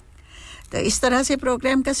बैक तो इस तरह से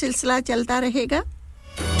प्रोग्राम का सिलसिला चलता रहेगा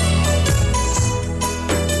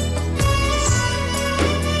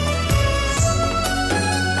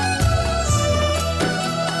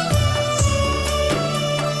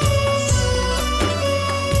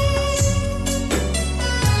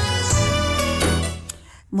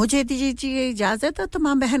मुझे दीजिए इजाजत और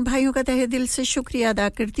तमाम बहन भाइयों का तहे दिल से शुक्रिया अदा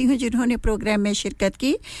करती हूं जिन्होंने प्रोग्राम में शिरकत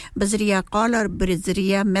की बजरिया कॉल और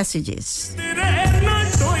बजरिया मैसेजेस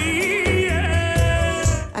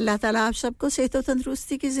अल्लाह ताला आप सबको सेहत और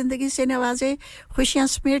तंदुरुस्ती की जिंदगी से नवाजे खुशियां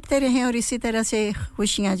समेटते रहें और इसी तरह से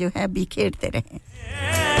खुशियां जो है बिखेरते रहें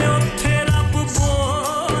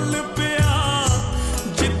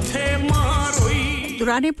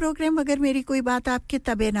दुराने प्रोग्राम अगर मेरी कोई बात आपके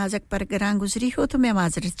तबे नाज़क पर गरां गुजरी हो तो मैं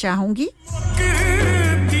माजरत चाहूंगी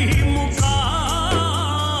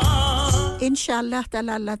इंशाअल्लाह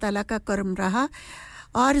ताला अल्लाह ताला का करम रहा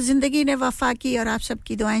और जिंदगी ने वफा की और आप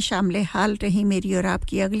सबकी दुआएं शामिल हाल रही मेरी और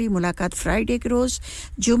आपकी अगली मुलाकात फ्राइडे के रोज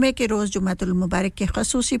जुमे के रोज जुमातुल मुबारक के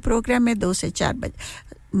ख़ुसूसी प्रोग्राम में 2 से 4 बजे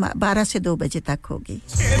 12 से 2 बजे तक होगी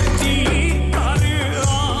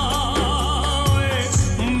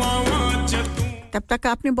तब तक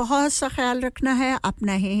आपने बहुत सा ख्याल रखना है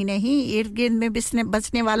अपना ही नहीं इर्द-गिर्द में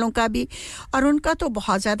बसने वालों का भी और उनका तो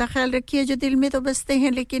बहुत ज्यादा ख्याल रखिए जो दिल में तो बसते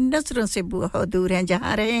हैं लेकिन नजरों से बहुत दूर हैं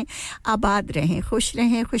जहां रहें आबाद रहें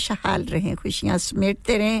खुशहाल रहें खुशियां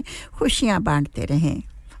समेटते रहें खुशियां बांटते रहें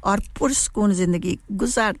और पुरसुकून जिंदगी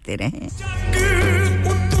गुजारते रहें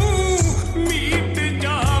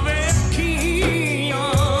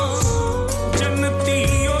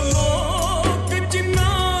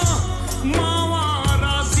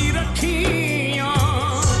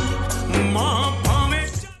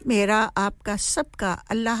मेरा आपका सबका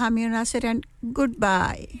अल्लाह हामी Nasir and good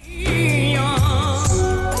bye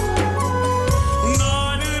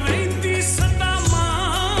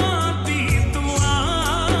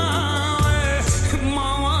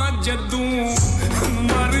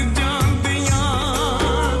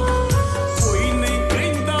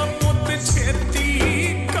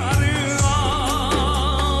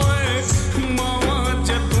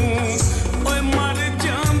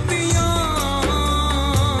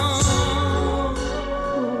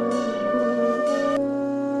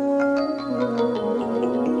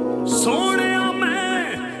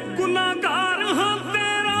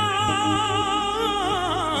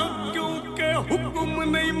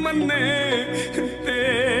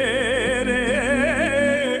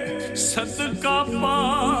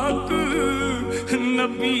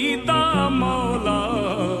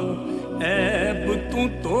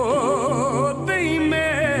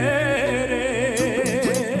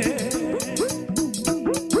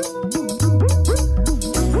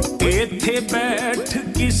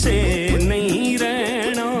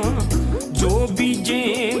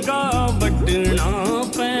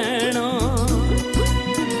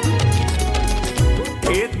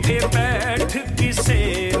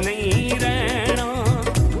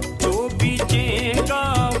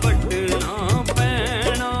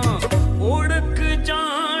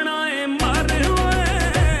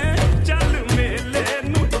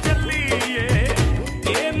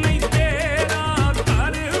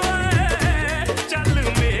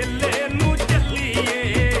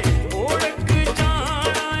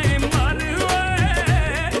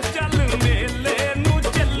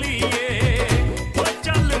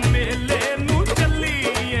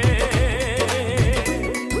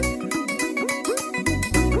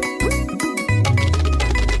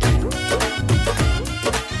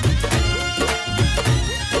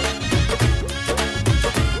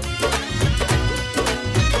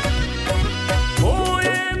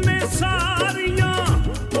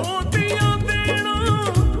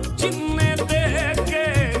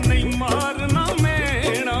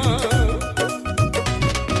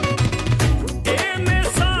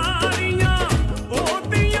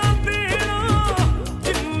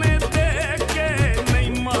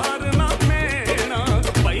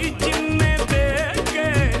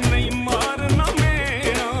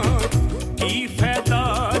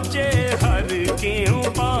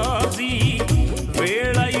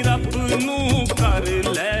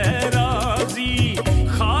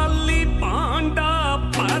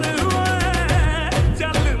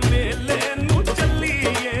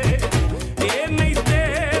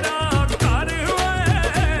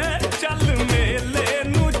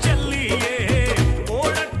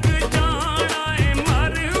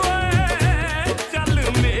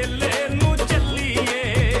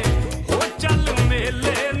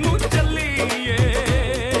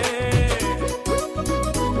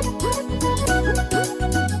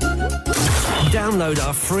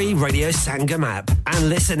our free Radio Sangam app and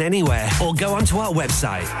listen anywhere or go onto our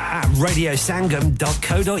website at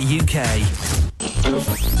radiosangam.co.uk.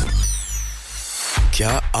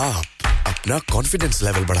 क्या आप अपना कॉन्फिडेंस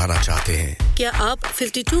लेवल बढ़ाना चाहते हैं? क्या आप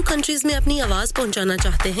 52 कंट्रीज में अपनी आवाज पहुंचाना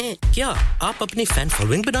चाहते हैं? क्या आप अपनी फैन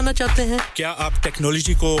फॉलोइंग बनाना चाहते हैं? क्या आप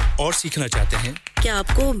टेक्नोलॉजी को और सीखना चाहते हैं? क्या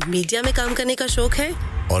आपको मीडिया में काम करने का शौक है?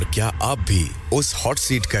 और क्या आप भी उस हॉट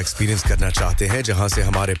सीट का एक्सपीरियंस करना चाहते हैं जहां से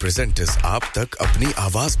हमारे प्रेजेंटर्स आप तक अपनी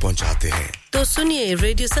आवाज पहुंचाते हैं? तो सुनिए,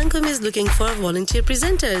 Radio Sangam is looking for volunteer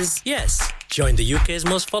presenters. Yes, join the UK's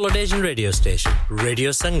most followed Asian radio station, Radio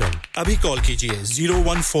Sangam. अभी कॉल कीजिए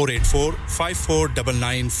 01484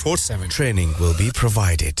 549947. Training will be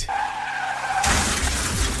provided.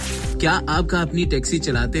 क्या आपका अपनी टैक्सी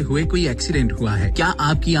चलाते हुए कोई एक्सीडेंट हुआ है? क्या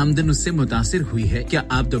आपकी आमदन उससे मुतासिर हुई है? क्या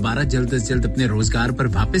आप दोबारा जल्द से जल्द अपने रोजगार पर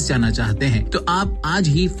वापस जाना चाहते हैं? तो आप आज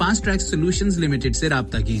ही फास्ट ट्रैक सॉल्यूशंस लिमिटेड से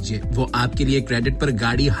राब्ता कीजिए। वो आपके लिए क्रेडिट पर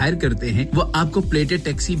गाड़ी हायर करते हैं। वो आपको प्लेटेड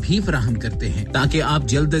टैक्सी भी फराहम करते हैं ताकि आप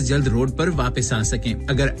जल्द से जल्द रोड पर वापस आ सकें।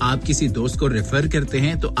 अगर आप किसी दोस्त को रेफर करते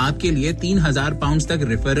हैं तो आपके लिए 3000 पाउंड तक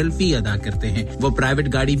रेफरल फी अदा करते हैं। वो प्राइवेट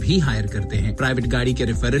गाड़ी भी हायर करते हैं। प्राइवेट गाड़ी के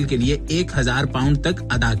रेफरल के लिए 1000 पाउंड तक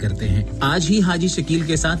अदा करते हैं। आज ही हाजी शकील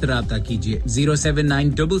के साथ राब्ता कीजिए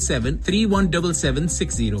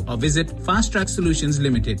 07977317760 और visit fast track solutions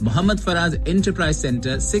limited, Mohammad Faraz enterprise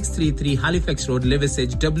centre, 633 Halifax road, Liversedge,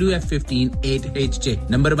 WF15 8HJ।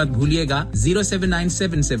 Number मत भूलिएगा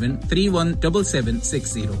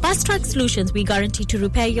 07977317760. Fast Track Solutions, we guarantee to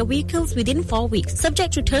repair your vehicles within 4 weeks,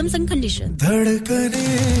 subject to terms and conditions. धड़कने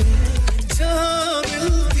जहाँ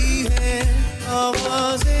मिलती है,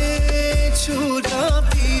 आवाज़ें छू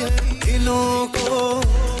जाती है, दिलों को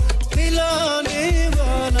मिलाने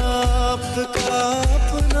वाला आपका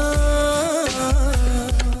अपना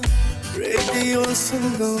radio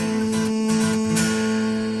Sangam.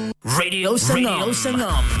 Radio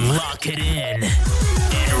Sangam. Lock it in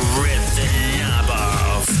and rip the knob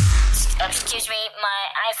off. Excuse me, my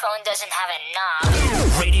iPhone doesn't have a knob.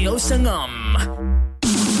 Radio Sangam.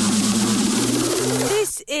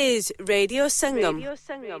 This is Radio Sangam.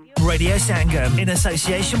 Radio Sangam in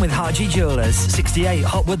association with Haji Jewellers, 68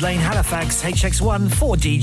 Hotwood Lane, Halifax, HX1 4DG.